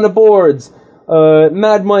Ninja on the boards.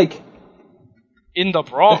 Mad Mike. In the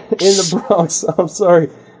Bronx. In the Bronx. I'm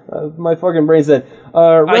sorry. My fucking brain's dead.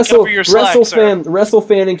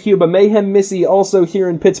 WrestleFan in Cuba. Mayhem Missy also here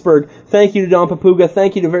in Pittsburgh. Thank you to Don Papuga.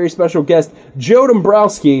 Thank you to very special guest Joe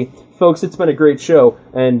Dombrowski. Folks, it's been a great show,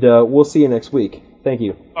 and we'll see you next week. Thank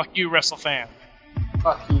you. Fuck you, WrestleFan.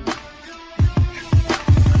 Fuck you.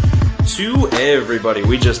 To everybody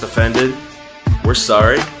we just offended, we're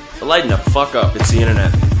sorry. But lighten the fuck up, it's the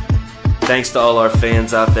internet. Thanks to all our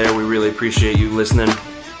fans out there, we really appreciate you listening.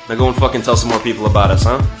 Now go and fucking tell some more people about us,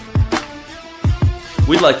 huh?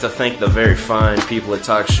 We'd like to thank the very fine people at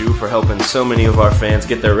TalkShoe for helping so many of our fans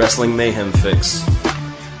get their wrestling mayhem fix.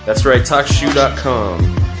 That's right,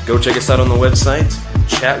 TalkShoe.com. Go check us out on the website,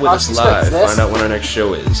 chat with us live, find out when our next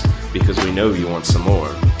show is, because we know you want some more.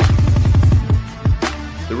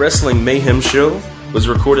 The Wrestling Mayhem Show was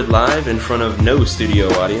recorded live in front of no studio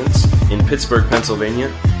audience in Pittsburgh,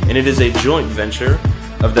 Pennsylvania, and it is a joint venture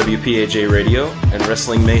of WPAJ Radio and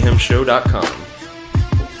WrestlingMayhemShow.com.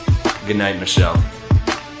 Good night, Michelle.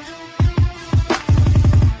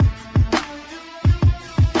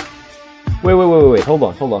 Wait. Hold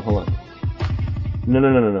on.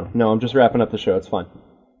 No, I'm just wrapping up the show. It's fine.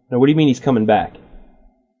 No, what do you mean he's coming back?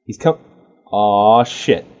 Aw,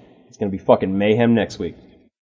 shit. It's gonna be fucking mayhem next week.